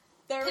 Pippa.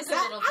 I'm just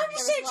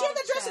saying, she had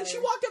that dress and she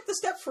walked up the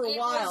steps for a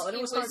while, and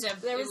it was a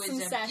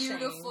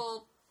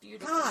beautiful.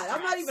 God,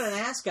 I'm not even an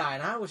ass guy,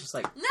 and I was just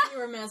like, you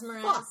were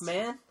mesmerized. Fuck,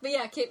 man. But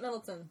yeah, Kate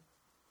Middleton.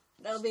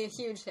 That'll be a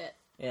huge hit.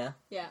 Yeah.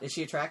 Yeah. Is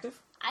she attractive?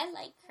 I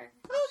like her.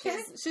 Okay.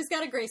 She's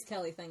got a Grace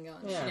Kelly thing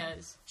going. Yeah. She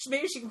does.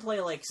 Maybe she can play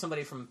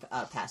somebody from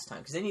past time,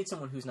 because they need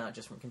someone who's not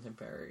just from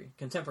contemporary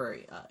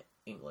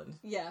England.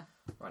 Yeah.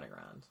 Running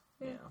around.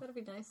 Yeah, that'd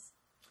be nice.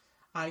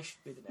 I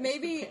should be the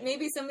next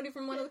Maybe somebody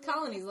from one of the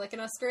colonies, like an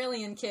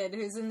Australian kid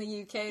who's in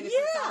the UK to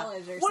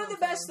college or something. One of the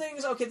best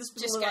things. Okay, this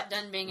just got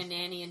done being a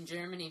nanny in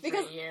Germany for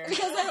a year.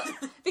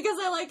 Because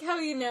I like how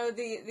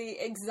the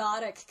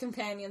exotic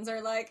companions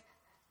are like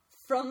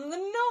from the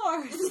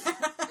north.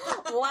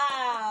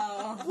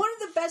 Wow. One of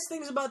the best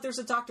things about there's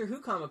a Doctor Who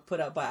comic put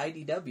out by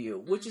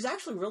IDW, which is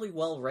actually really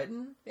well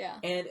written. Yeah.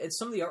 And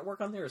some of the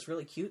artwork on there is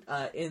really cute.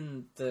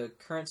 In the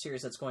current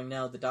series that's going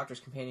now, the Doctor's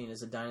companion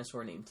is a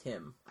dinosaur named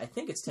Tim. I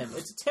think it's Tim.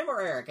 It's Tim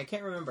or Eric. I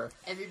can't remember.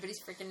 Everybody's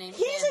freaking named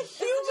He's Tim. a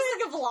human.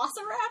 Like a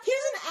velociraptor?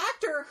 He's an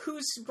actor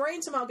whose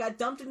brain somehow got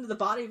dumped into the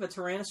body of a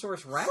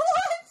Tyrannosaurus Rex.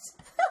 What?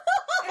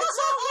 And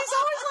so he's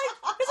always like,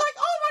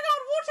 oh my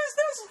god, what is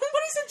this?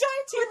 But he's a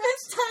giant T-Rex. With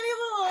this tiny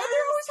little And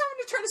they're always having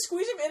to try to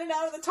squeeze him in and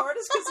out of the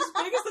TARDIS because as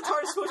big as the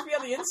TARDIS is supposed to be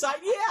on the inside.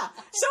 Yeah.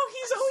 So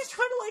he's always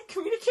trying to,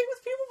 communicate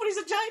with people, but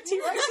he's a giant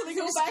T-Rex, so they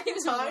go back in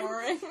time.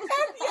 And,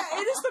 yeah,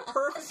 it is the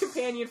perfect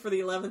companion for the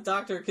 11th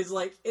Doctor because,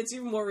 it's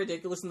even more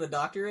ridiculous than the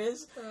Doctor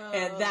is.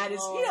 And that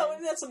is,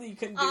 that's something you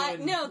couldn't do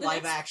in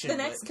live action. The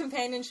next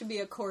companion should be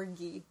a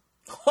corgi.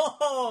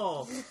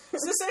 Oh! So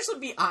this actually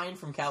be Ein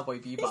from Cowboy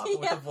Bebop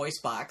with a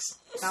voice box.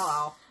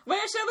 Hello.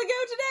 Where shall we go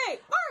today?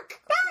 Mark!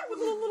 With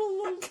a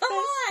little Come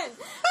on!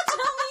 Tell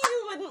me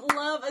you wouldn't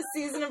love a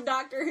season of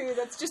Doctor Who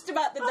that's just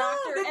about the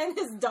Doctor and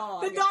his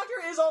dog. The Doctor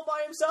is all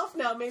by himself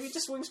now. Maybe he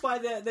just swings by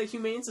the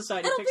Humane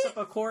Society and picks up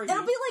a corgi.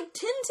 It'll be like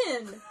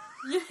Tintin.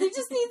 He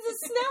just needs a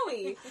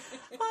Snowy.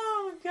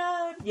 Oh,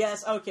 God.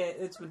 Yes, okay,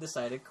 it's been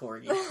decided.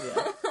 Corgi. Yeah.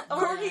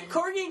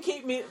 Corgi and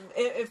Kate,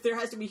 if there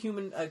has to be a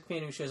human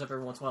companion who shows up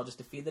every once in a while just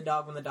to feed the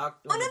dog when the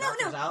doctor's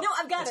out. No,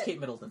 I've got that's it. Kate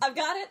Middleton. I've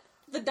got it.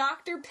 The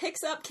Doctor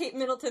picks up Kate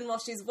Middleton while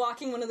she's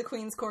walking one of the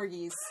Queen's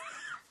corgis.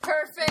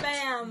 Perfect.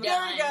 Bam.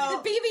 There we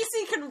go. The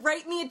BBC can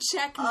write me a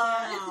check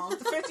now. The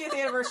 50th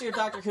anniversary of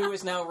Doctor Who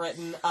is now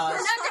written. We're not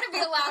going to be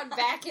allowed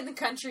back in the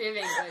country of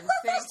England.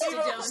 Thanks to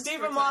Dylan.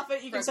 Stephen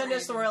Moffat, you can send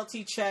us the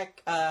royalty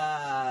check.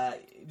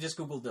 Just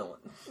Google Dylan.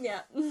 Yeah.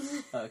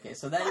 Okay,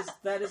 so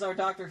that is our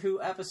Doctor Who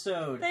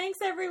episode. Thanks,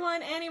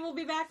 everyone. Annie will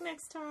be back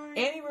next time.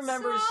 Annie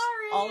remembers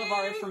all of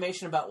our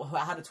information about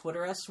how to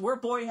Twitter us. We're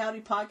Boy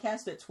Howdy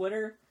Podcast at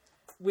Twitter.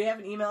 We have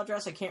an email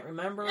address I can't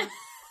remember.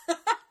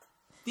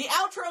 The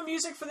outro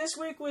music for this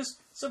week was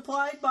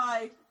supplied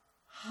by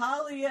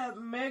Halia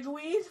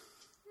Megweed.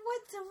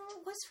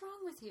 What's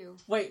wrong with you?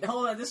 Wait,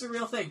 hold on. This is a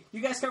real thing.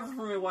 You guys cover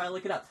for me while I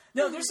look it up.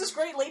 No, there's this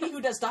great lady who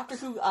does Doctor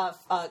Who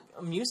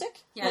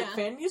music,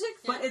 fan music,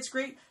 but it's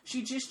great.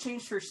 She just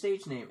changed her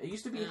stage name. It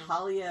used to be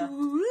Halia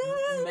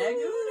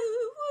Megwood.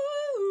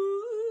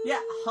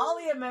 Yeah,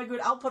 Halia Megwood.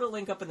 I'll put a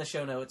link up in the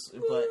show notes,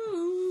 but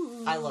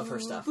I love her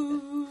stuff. Yeah,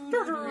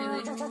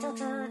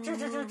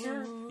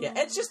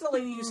 it's just the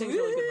lady who sings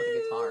really good with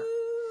the guitar.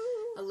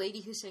 A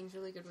lady who sings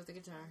really good with the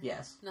guitar.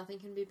 Yes. Nothing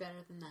can be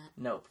better than that.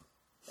 Nope.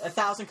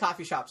 1,000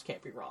 coffee shops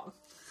can't be wrong.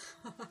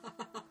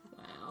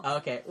 Wow.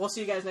 Okay, we'll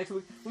see you guys next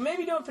week. We'll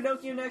maybe doing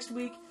Pinocchio next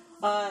week.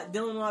 Dylan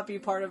will not be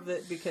part of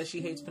it because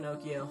she hates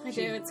Pinocchio. I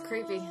do, it's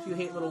creepy. You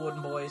hate little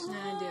wooden boys. Yeah,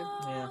 I do.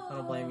 Yeah, I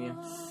don't blame you.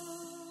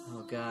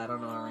 Oh, God, I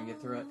don't know how we're going to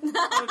get through it.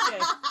 Okay.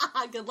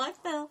 Good luck,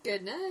 Phil.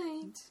 Good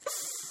night.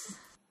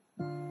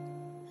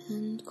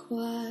 And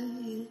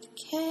quiet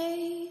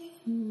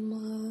came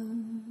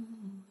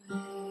my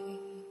way.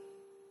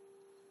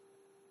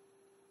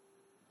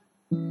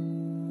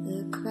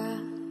 The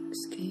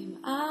cracks came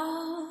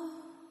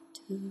out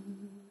to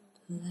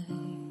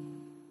play.